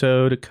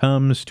episode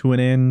comes to an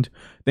end.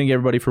 Thank you,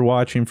 everybody, for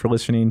watching, for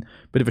listening.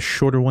 Bit of a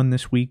shorter one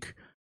this week,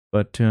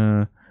 but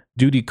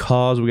duty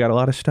calls. We got a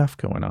lot of stuff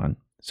going on.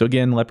 So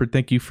again, Leopard,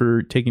 thank you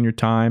for taking your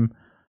time.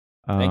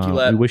 Thank you,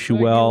 Lep. We wish you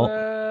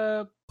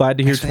well. Glad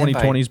to hear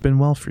 2020 has been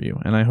well for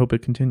you, and I hope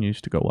it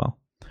continues to go well,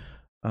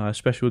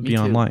 especially with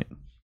Beyond Light.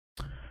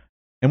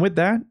 And with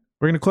that,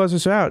 we're going to close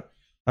this out.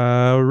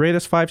 Rate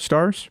us 5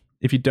 stars.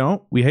 If you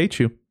don't, we hate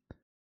you.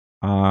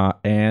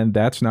 And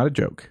that's not a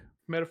joke.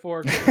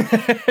 Metaphorically.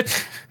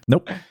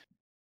 Nope.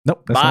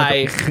 That's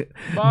Bye.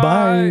 Not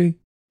Bye.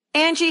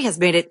 Angie has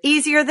made it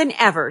easier than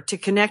ever to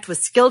connect with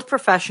skilled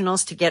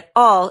professionals to get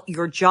all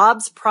your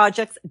jobs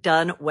projects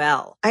done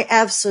well. I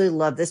absolutely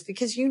love this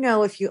because,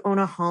 if you own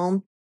a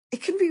home,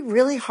 it can be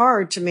really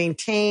hard to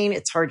maintain.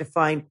 It's hard to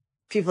find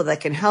people that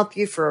can help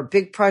you for a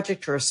big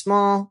project or a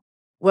small.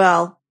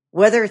 Well,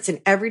 whether it's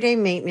in everyday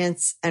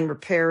maintenance and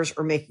repairs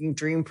or making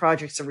dream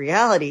projects a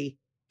reality,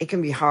 it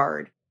can be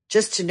hard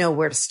just to know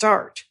where to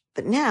start.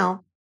 But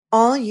now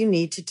all you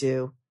need to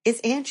do is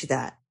Angie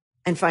that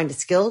and find a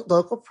skilled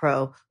local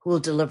pro who will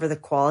deliver the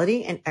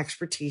quality and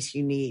expertise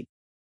you need.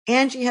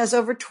 Angie has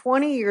over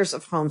 20 years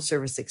of home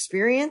service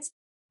experience,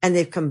 and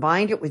they've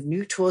combined it with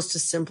new tools to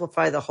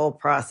simplify the whole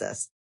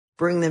process.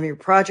 Bring them your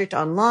project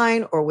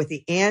online or with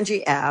the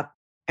Angie app,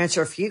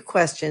 answer a few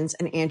questions,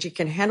 and Angie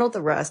can handle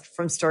the rest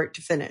from start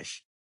to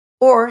finish.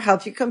 Or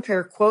help you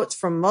compare quotes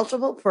from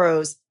multiple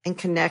pros and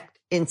connect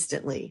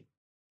instantly,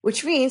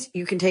 which means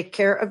you can take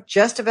care of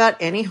just about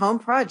any home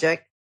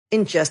project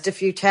in just a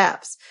few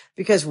taps.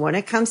 Because when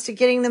it comes to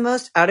getting the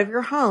most out of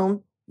your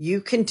home, you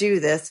can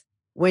do this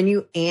when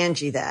you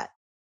Angie that.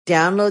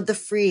 Download the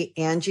free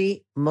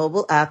Angie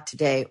mobile app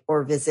today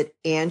or visit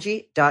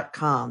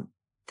Angie.com.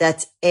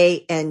 That's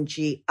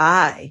ANGI.com.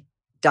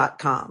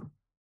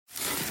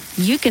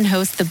 You can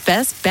host the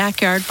best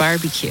backyard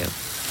barbecue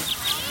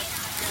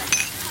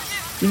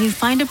when you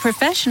find a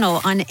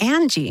professional on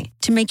Angie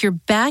to make your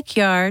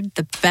backyard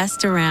the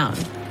best around.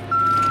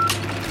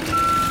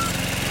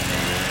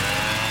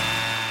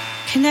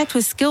 Connect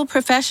with skilled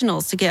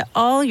professionals to get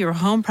all your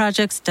home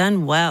projects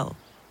done well.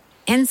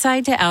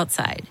 Inside to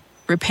outside,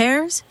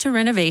 repairs to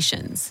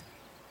renovations.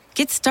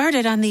 Get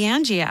started on the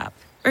Angie app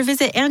or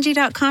visit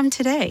Angie.com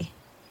today.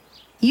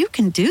 You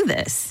can do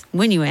this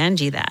when you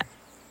Angie that.